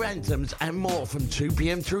Weekender anthems and more from 2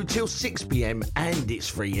 p.m. through till 6 p.m. and it's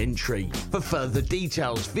free entry. For further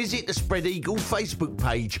details, visit the Spread Eagle Facebook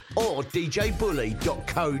page or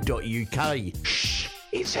djbully.co.uk. Shh,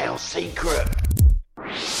 it's our secret.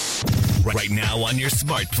 Right now on your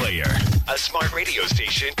smart player, a smart radio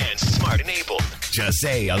station and smart enabled. Just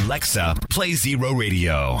say, Alexa, play Zero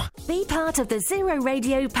Radio. Be part of the Zero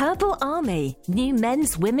Radio Purple Army. New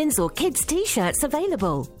men's, women's or kids' t-shirts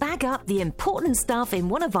available. Bag up the important stuff in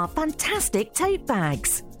one of our fantastic tote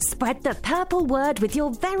bags. Spread the purple word with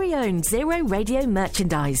your very own Zero Radio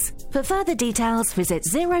merchandise. For further details, visit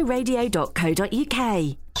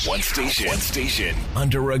zeroradio.co.uk. One station,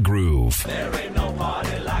 under a groove. There ain't no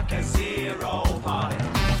party like a zero party.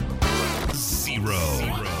 Zero.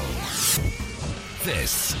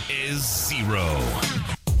 This is Zero.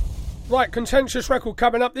 Right, contentious record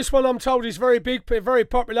coming up. This one I'm told is very big, but very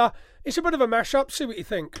popular. It's a bit of a mash-up. See what you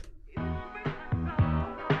think.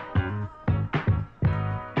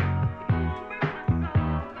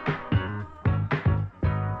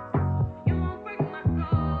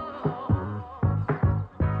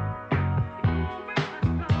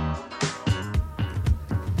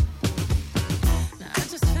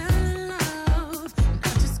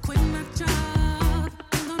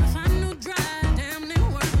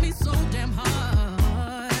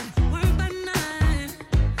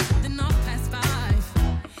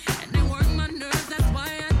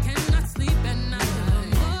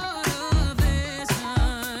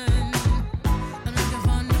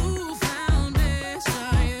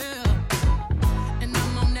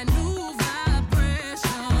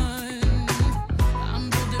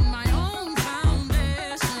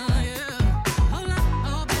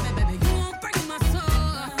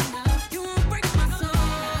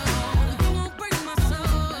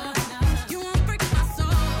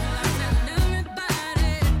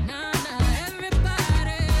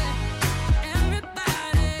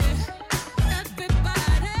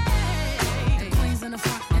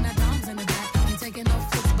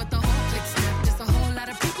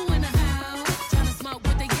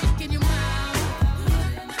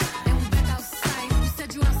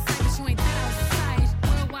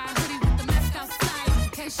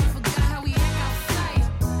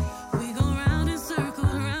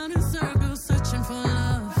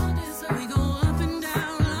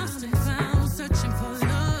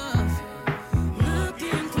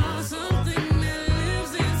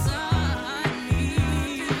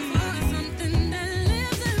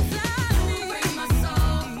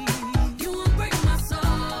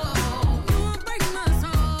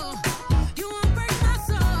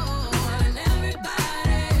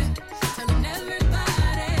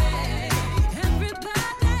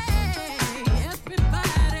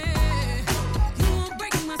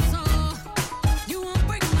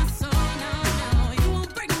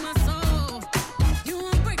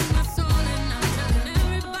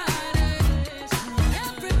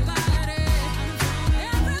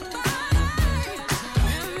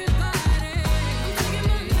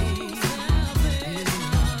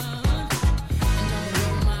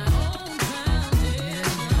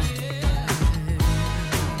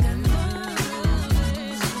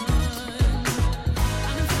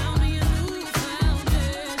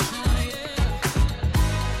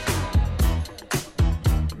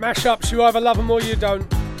 Mashups, you either love them or you don't.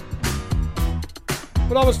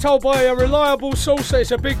 But I was told by a reliable source that it's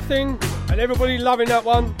a big thing and everybody loving that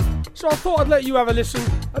one. So I thought I'd let you have a listen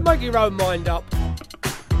and make your own mind up.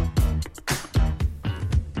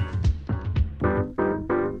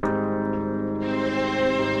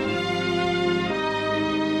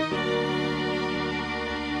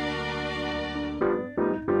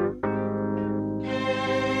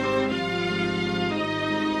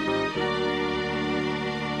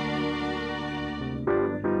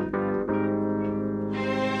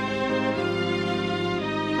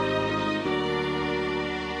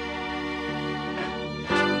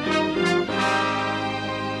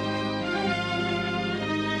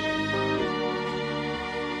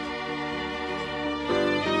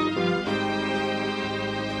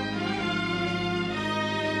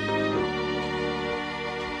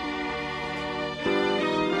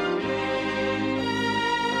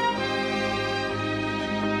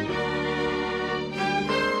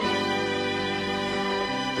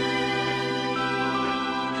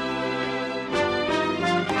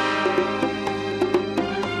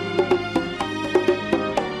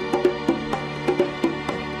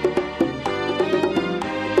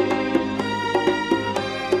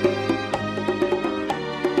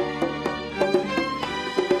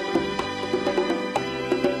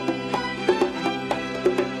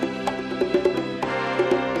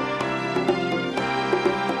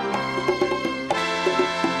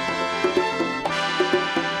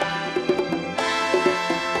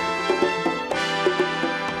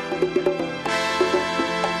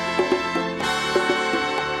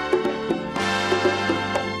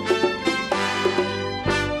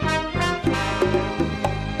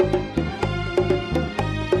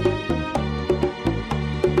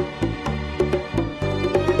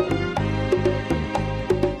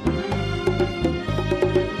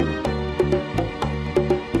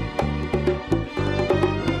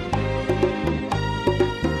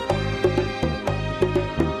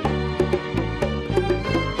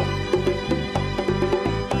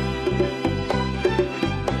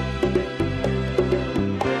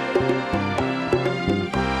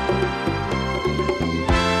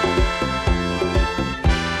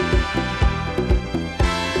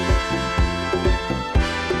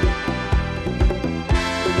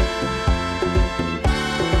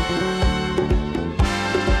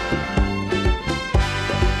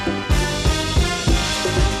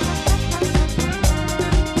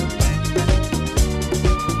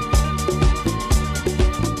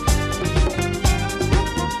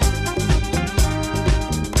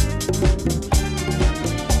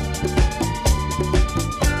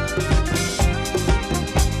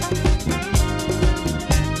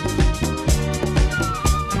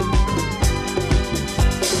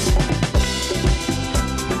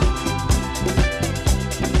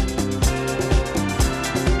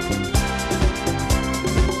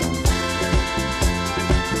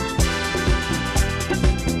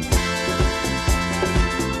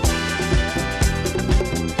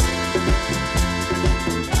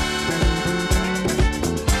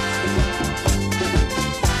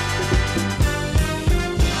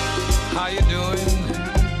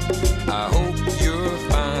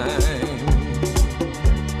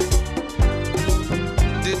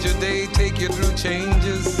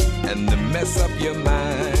 changes and to mess up your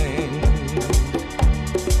mind.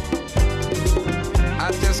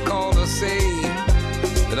 I just called to say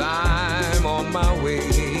that I'm on my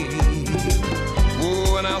way.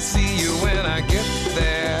 Oh, and I'll see you when I get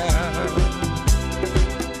there.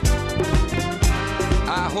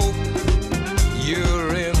 I hope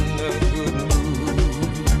you're in a good mood.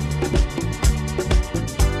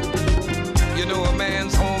 You know, a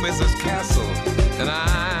man's home is his castle, and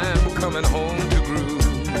I'm coming home to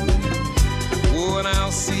groove. Oh, and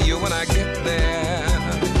I'll see you when I get there.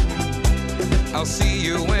 I'll see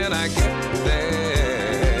you when I get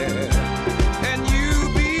there. And you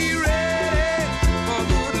be ready for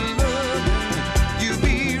good loving. You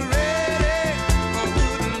be ready for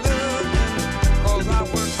good loving. 'Cause I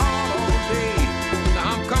worked hard all day. Now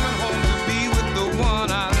I'm coming home to be with the one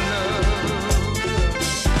I love.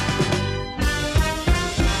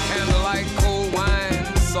 Candlelight, cold wine,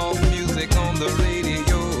 soft music on the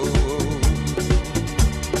radio.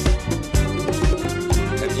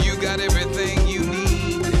 Have you got everything you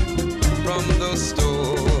need from the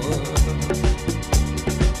store?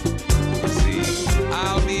 See,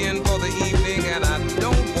 I'll be in for the evening and I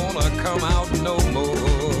don't wanna come out no more.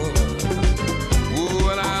 Ooh,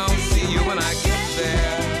 and I'll see you when I get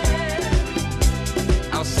there.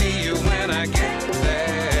 I'll see you when I get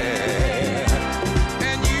there.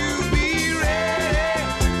 And you be ready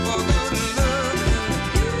for good loving.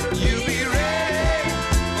 You be ready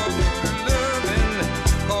for good loving.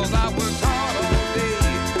 'Cause I worked hard all day.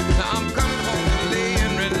 Now I'm coming home to lay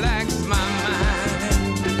and relax my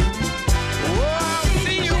mind. Oh, I'll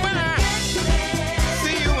see you when I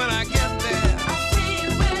see you when I get there. See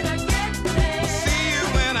you when I get there. See you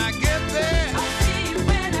when I get there. See you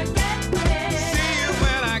when I get there. See you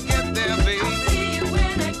when I get there, baby. See you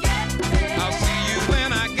when I get there. I'll see you when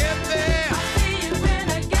I get there. See you when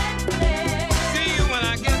I get there. See you when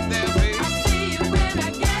I get there, baby. See you when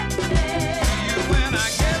I get there. See you when I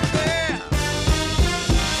get there.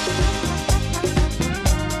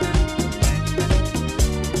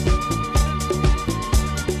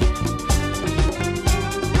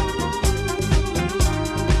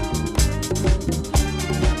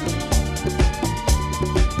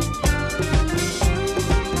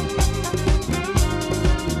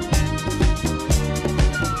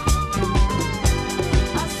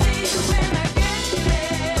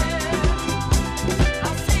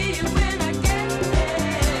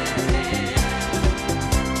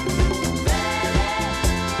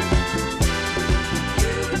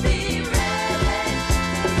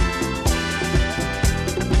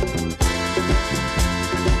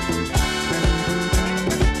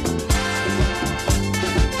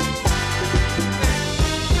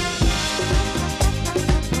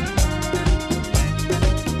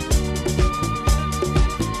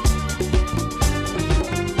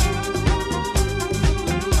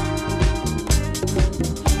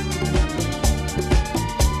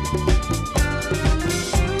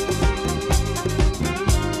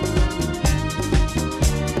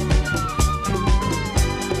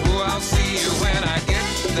 Oh, I'll see you when I get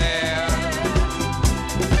there.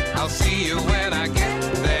 I'll see you when I get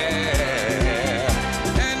there.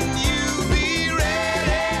 And you be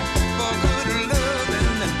ready for good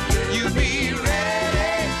loving. You be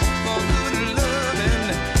ready for good loving.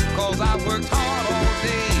 'Cause I worked hard all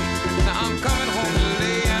day. Now I'm coming home to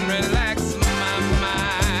lay and relax my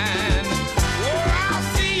mind. Oh, I'll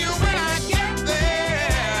see you when I get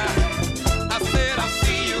there. I said I'll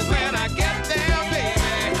see you when I get there, baby.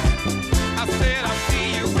 I said I'll see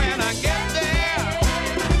you when I get there.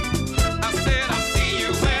 I said I'll see you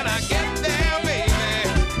when I get there, baby.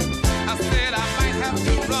 I said I might have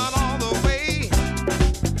to run all the way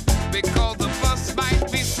because the bus might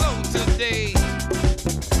be slow today.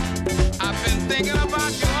 I've been thinking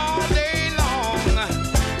about you all day long, and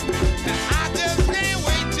I just can't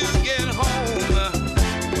wait to get home.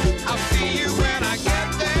 I'll see you when I get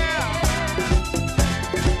there.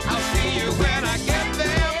 I'll see you when I get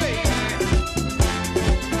there, baby.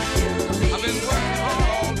 I've been working hard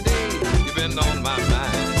all day. You've been on my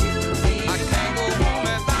mind. I can't go home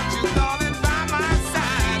without you, darling, by my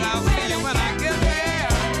side. I'll see you when I get there.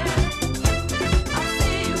 I'll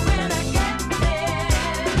see you when I get there.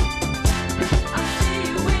 I'll see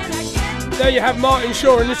you when I get there. There you have Martin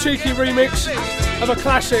Shaw in the cheeky remix of a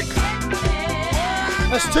classic.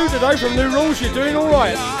 That's two today from New Rawls. You're doing all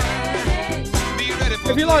right.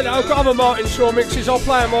 If you like that, I've got other Martin Shaw mixes. I'll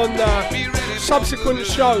play them on subsequent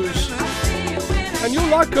shows, and you'll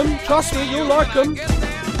like them. Trust me, you'll like them.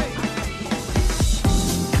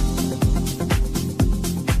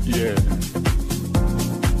 Yeah,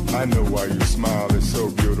 I know why you smile is so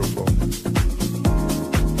beautiful.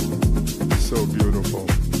 so beautiful.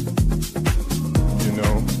 You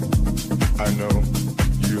know, I know,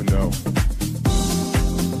 you know.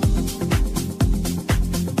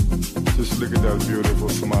 Just look at that beautiful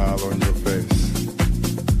smile on your face.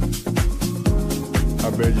 I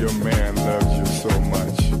bet your man loves you so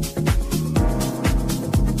much.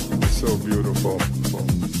 It's so beautiful.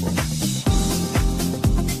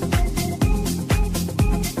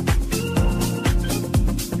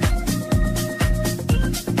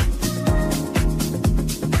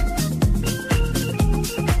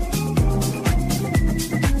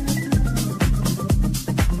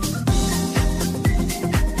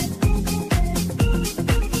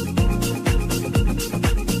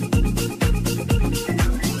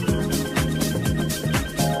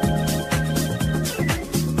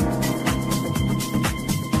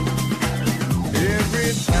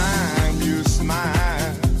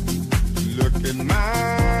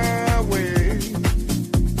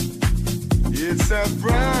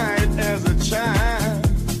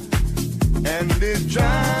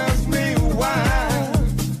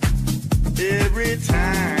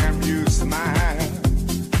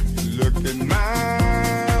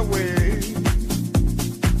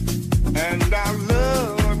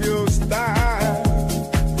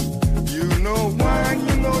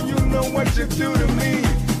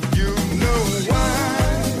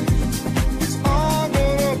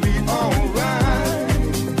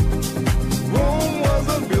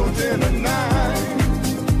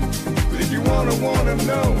 Wanna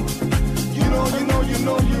know, you know,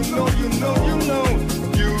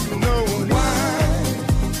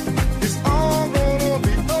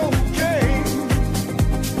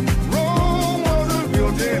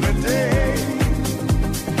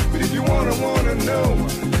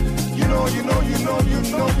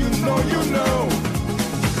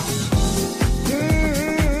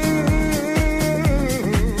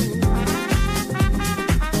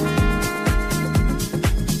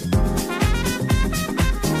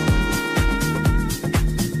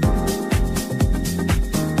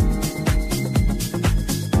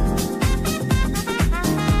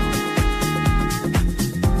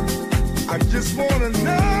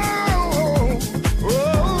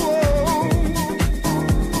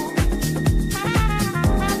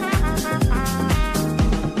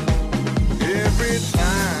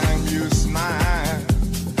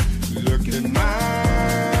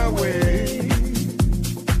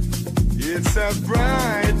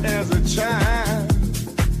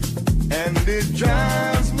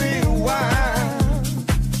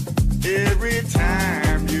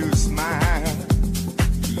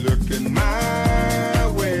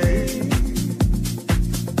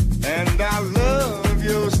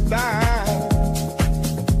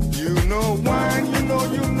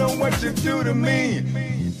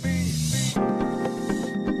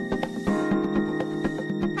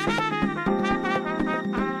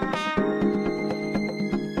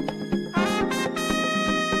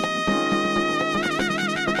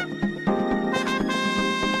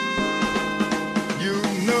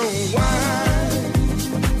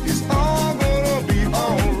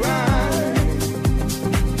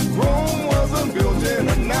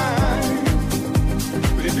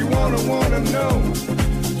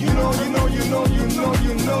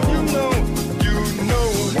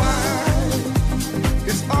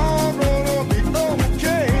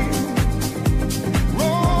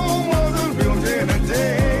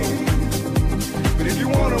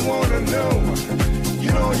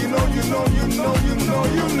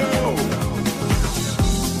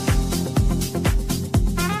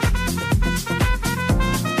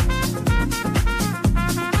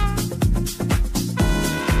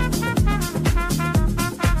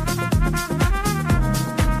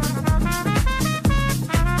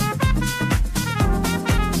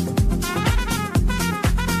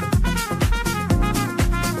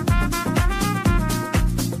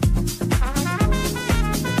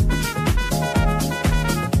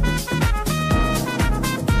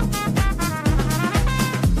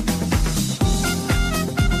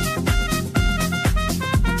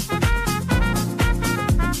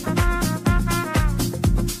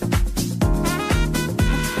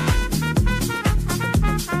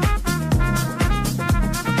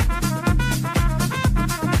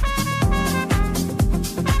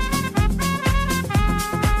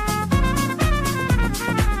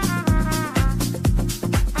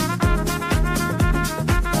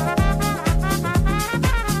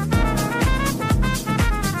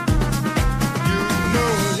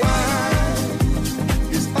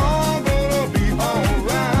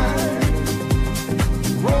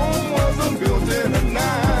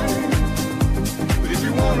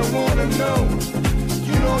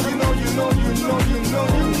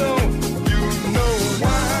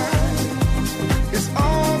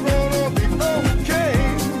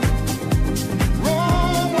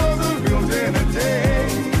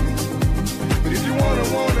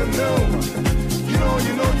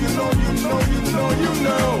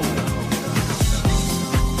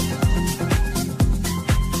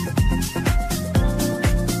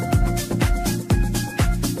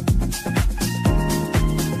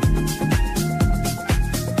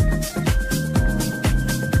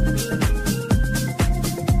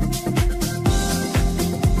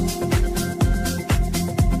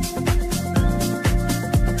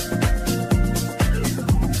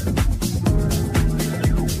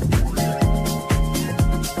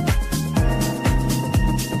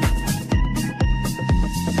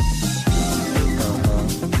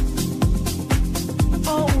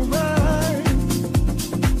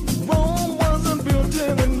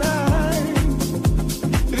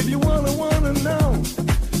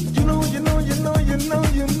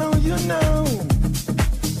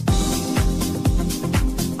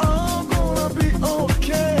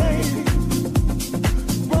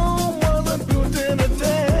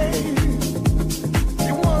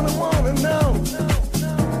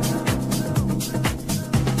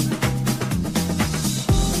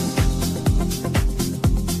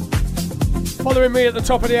 Following me at the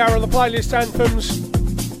top of the hour on the playlist anthems.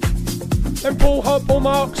 Then Paul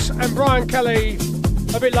Marks and Brian Kelly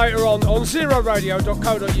a bit later on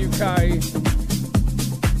zeroradio.co.uk.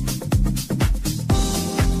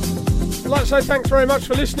 I'd like to say thanks very much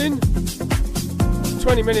for listening.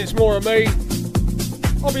 20 minutes more of me.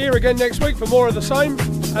 I'll be here again next week for more of the same,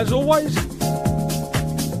 as always.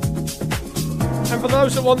 And for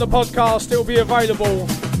those that want the podcast, it'll be available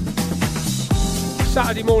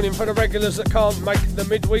Saturday morning for the regulars that can't make the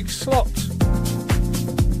midweek slot.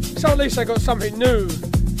 So at least they got something new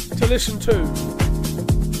to listen to.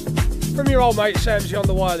 From your old mate Samsie on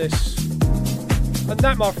the wireless. And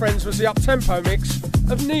that, my friends, was the up-tempo mix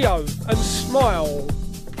of Neo and Smile.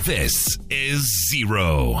 This is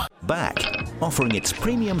Zero. Back, offering its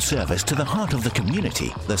premium service to the heart of the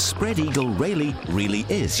community, the Spread Eagle really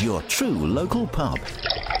is your true local pub.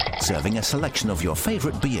 Serving a selection of your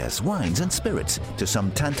favourite beers, wines and spirits to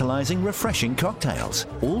some tantalising, refreshing cocktails,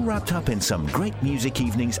 all wrapped up in some great music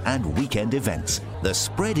evenings and weekend events. The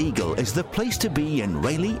Spread Eagle is the place to be in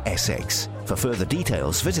Rayleigh, Essex. For further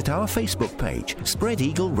details, visit our Facebook page, Spread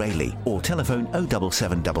Eagle Rayleigh, or telephone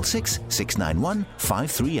 07766 691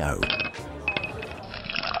 530.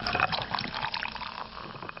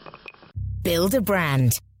 Build a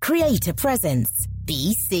brand. Create a presence.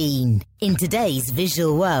 Be seen. In today's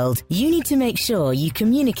visual world, you need to make sure you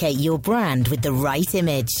communicate your brand with the right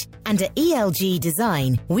image. And at ELG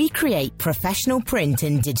Design, we create professional print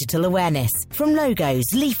and digital awareness. From logos,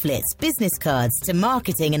 leaflets, business cards to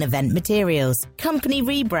marketing and event materials, company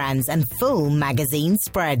rebrands and full magazine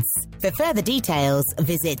spreads. For further details,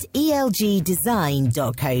 visit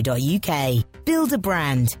elgdesign.co.uk. Build a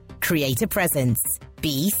brand. Create a presence.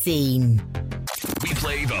 Be seen. We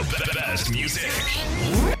play the best music.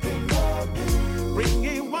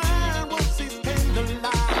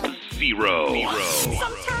 Zero.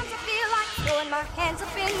 Sometimes I feel like throwing my hands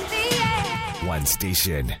up in the air. One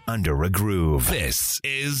station under a groove. This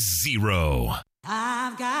is Zero.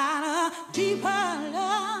 I've got a deeper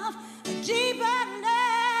love, a deeper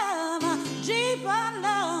love, a deeper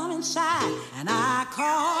love inside, and I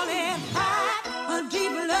call it pride, a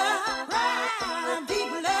deep love, pride, a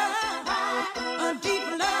deep love, pride, a deep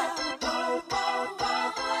love, oh, oh,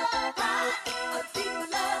 oh, pride, a deep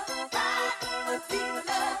love, pride, a deep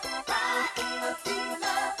love, pride, a deep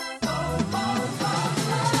love, oh, oh, oh,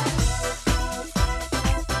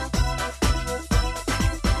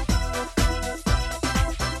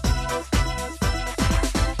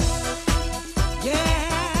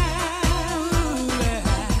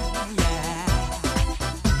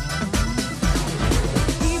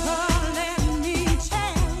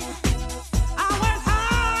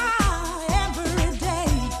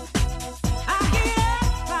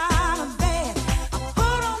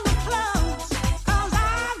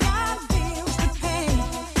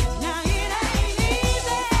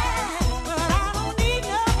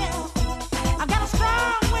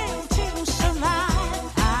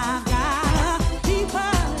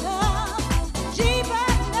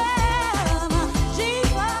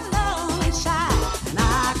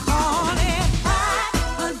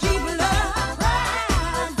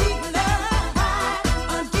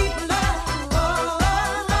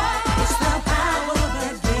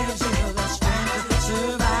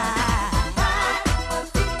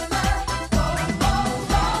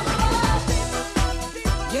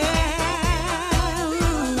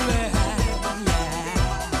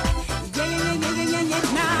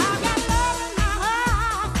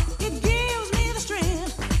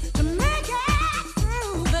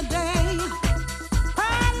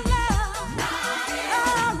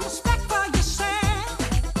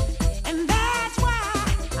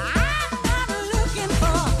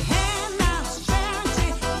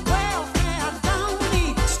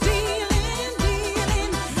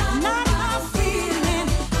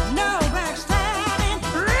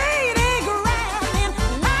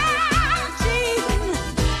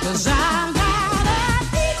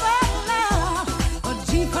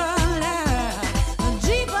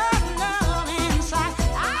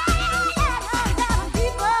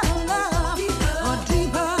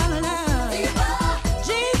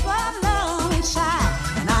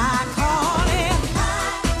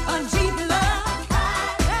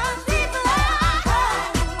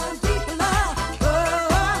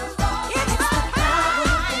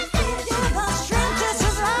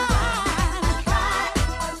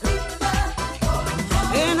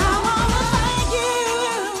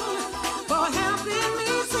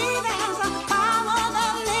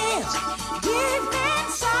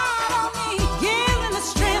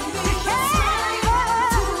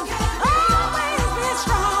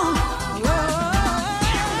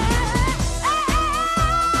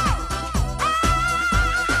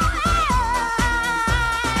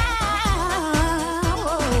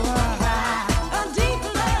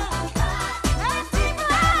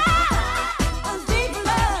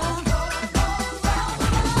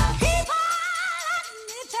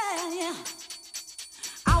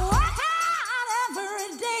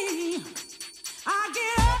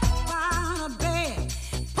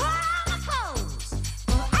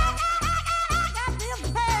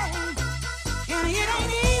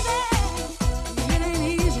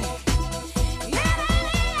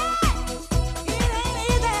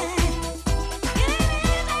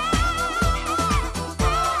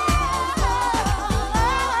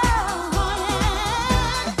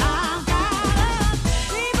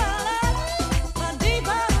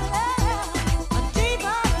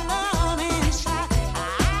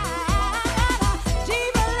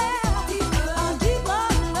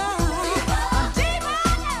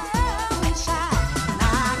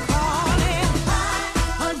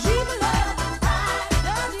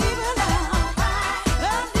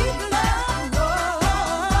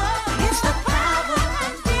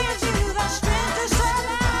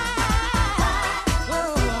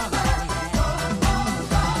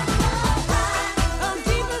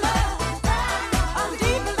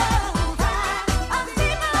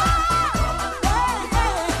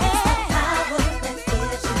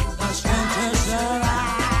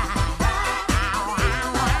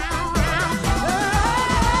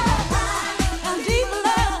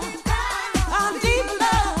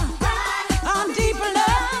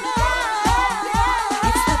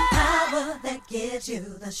 gives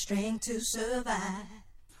you the strength to survive.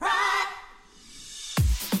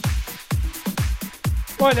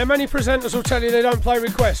 Right, now many presenters will tell you they don't play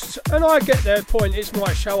requests, and I get their point. It's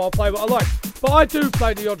my show, I'll play what I like. But I do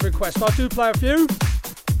play the odd request. I do play a few,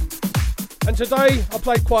 and today I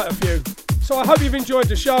played quite a few. So I hope you've enjoyed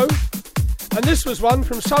the show. And this was one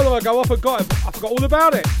from so long ago I forgot all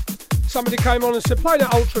about it. Somebody came on and said, play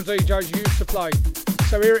that Ultra DJs you used to play.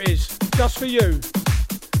 So here it is, just for you.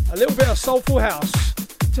 A little bit of soulful house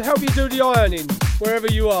to help you do the ironing wherever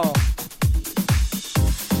you are.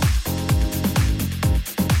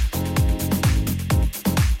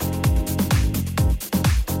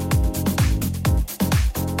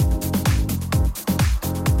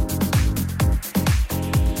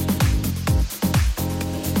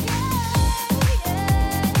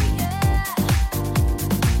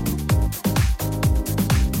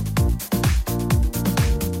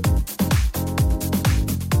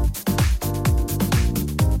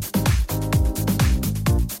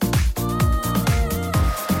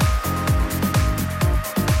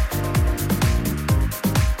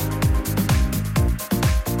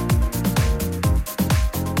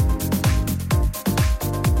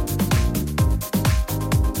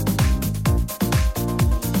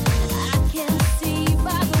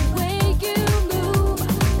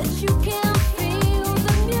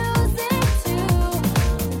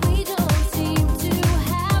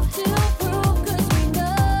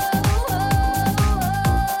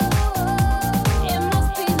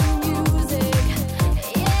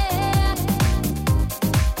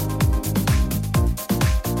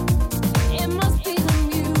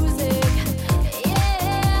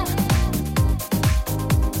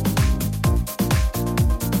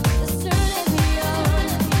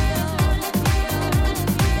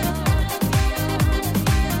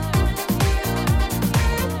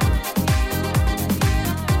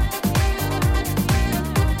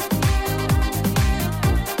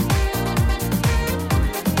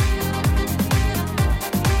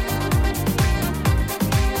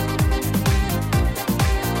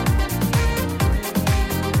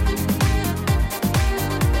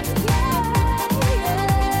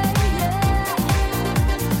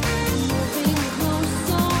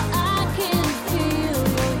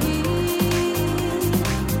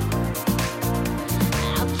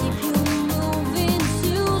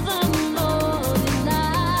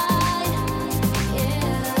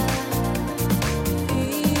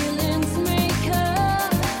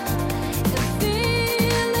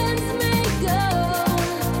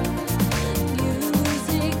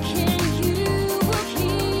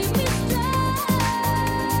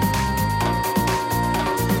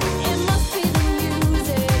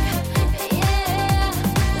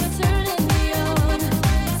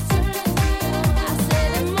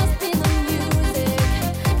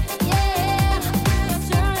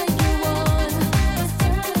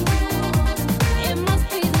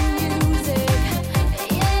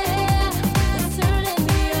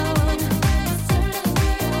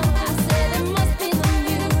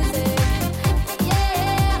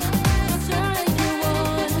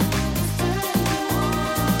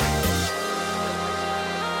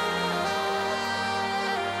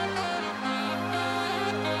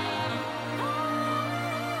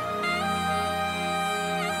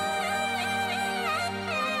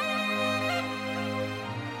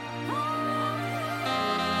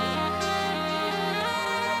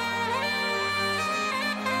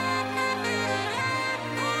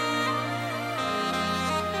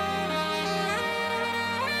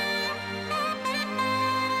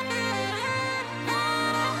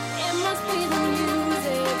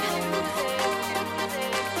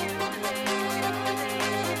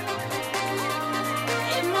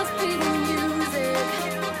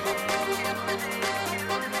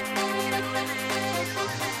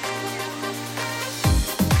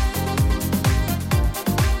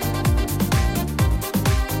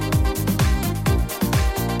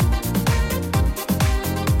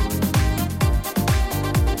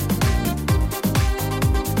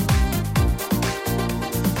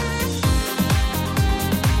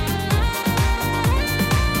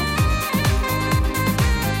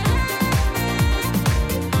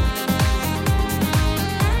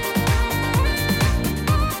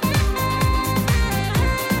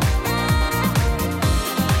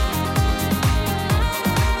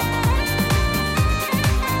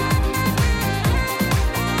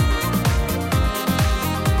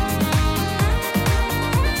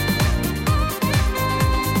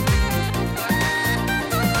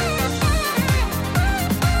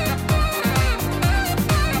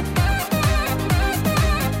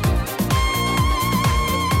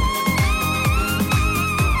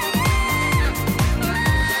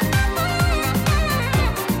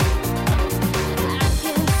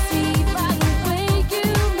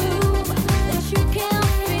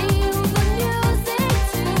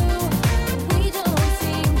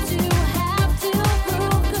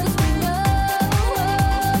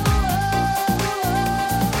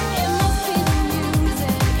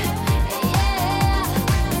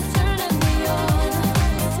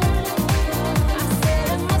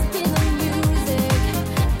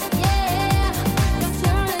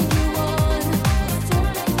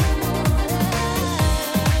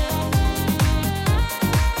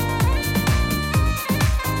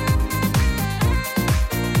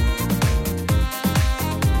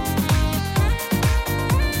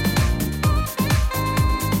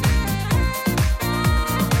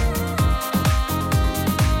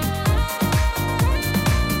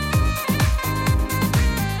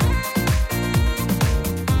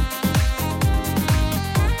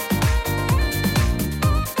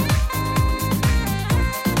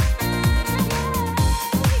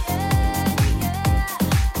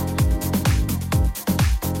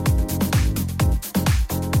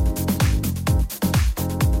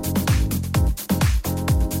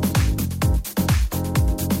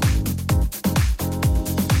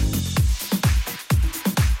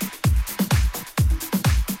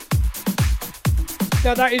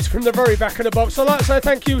 Now that is from the very back of the box. I'd like to say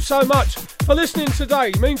thank you so much for listening today.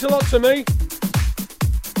 It means a lot to me.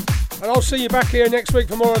 And I'll see you back here next week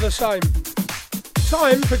for more of the same.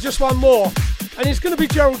 Time for just one more. And it's going to be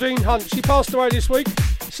Geraldine Hunt. She passed away this week.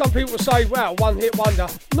 Some people say, wow, one-hit wonder.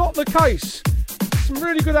 Not the case. Some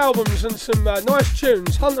really good albums and some nice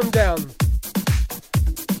tunes. Hunt them down.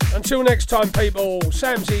 Until next time, people,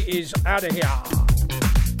 Samsie is out of here.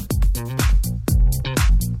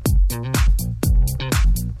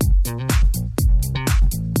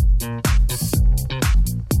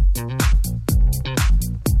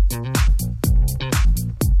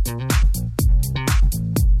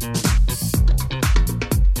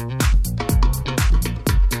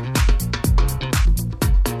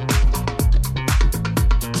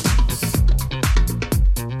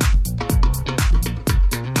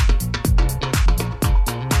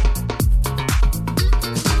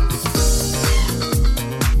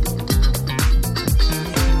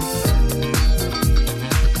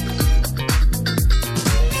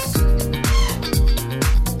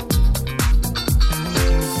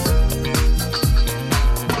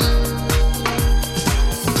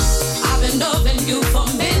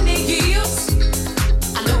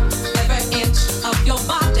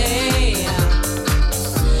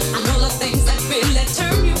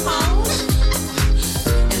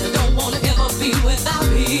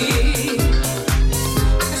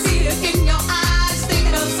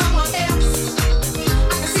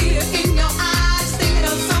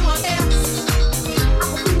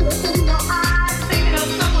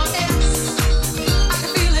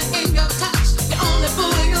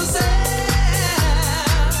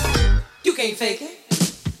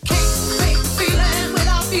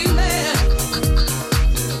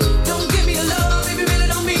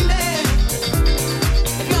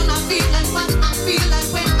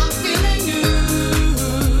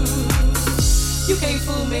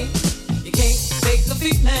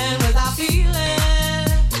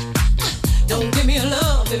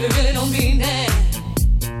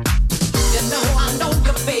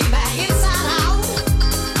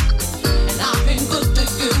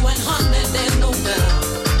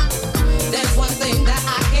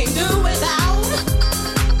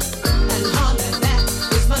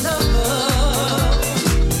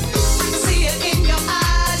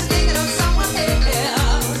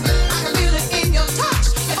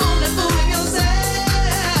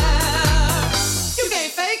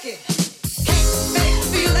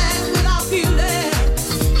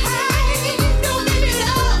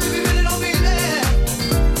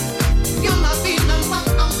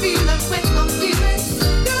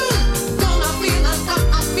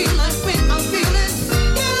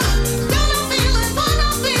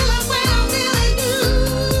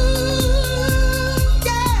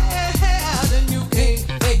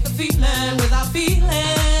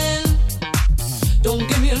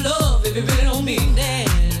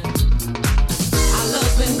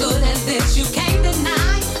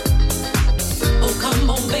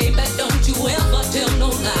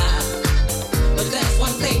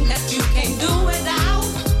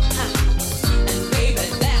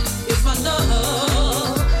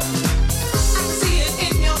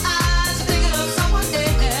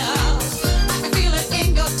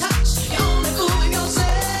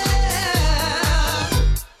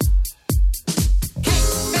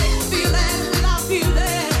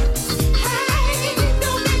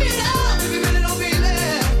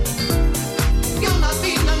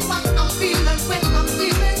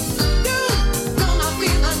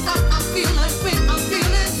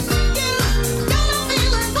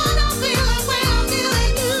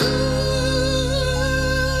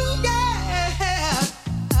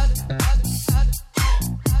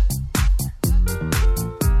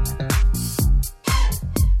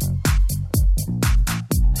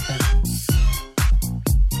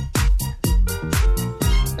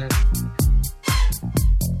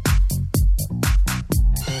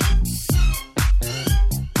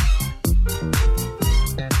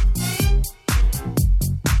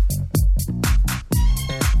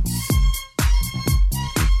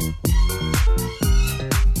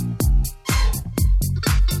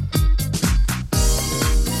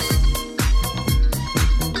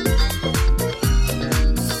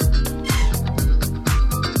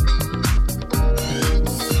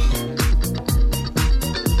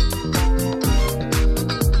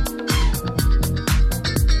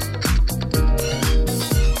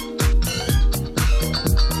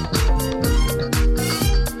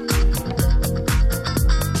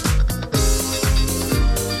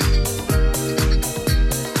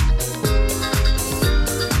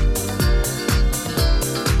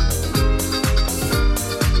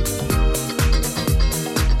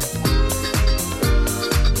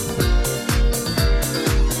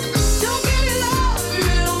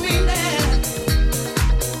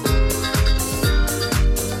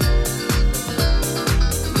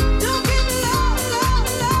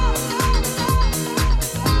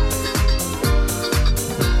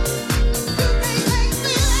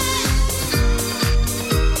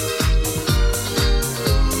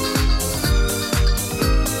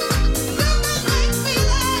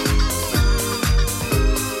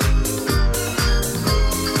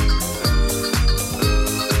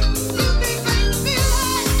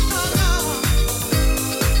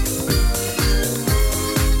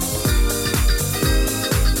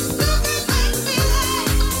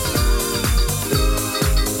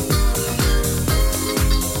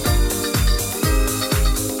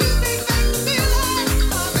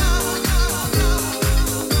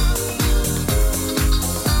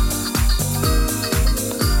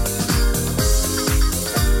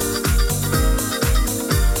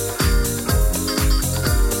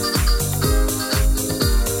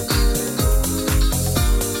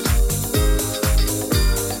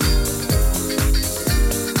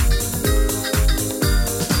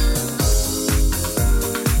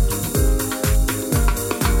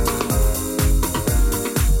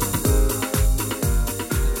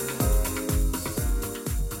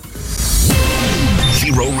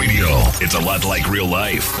 It's a lot like real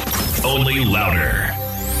life, only louder.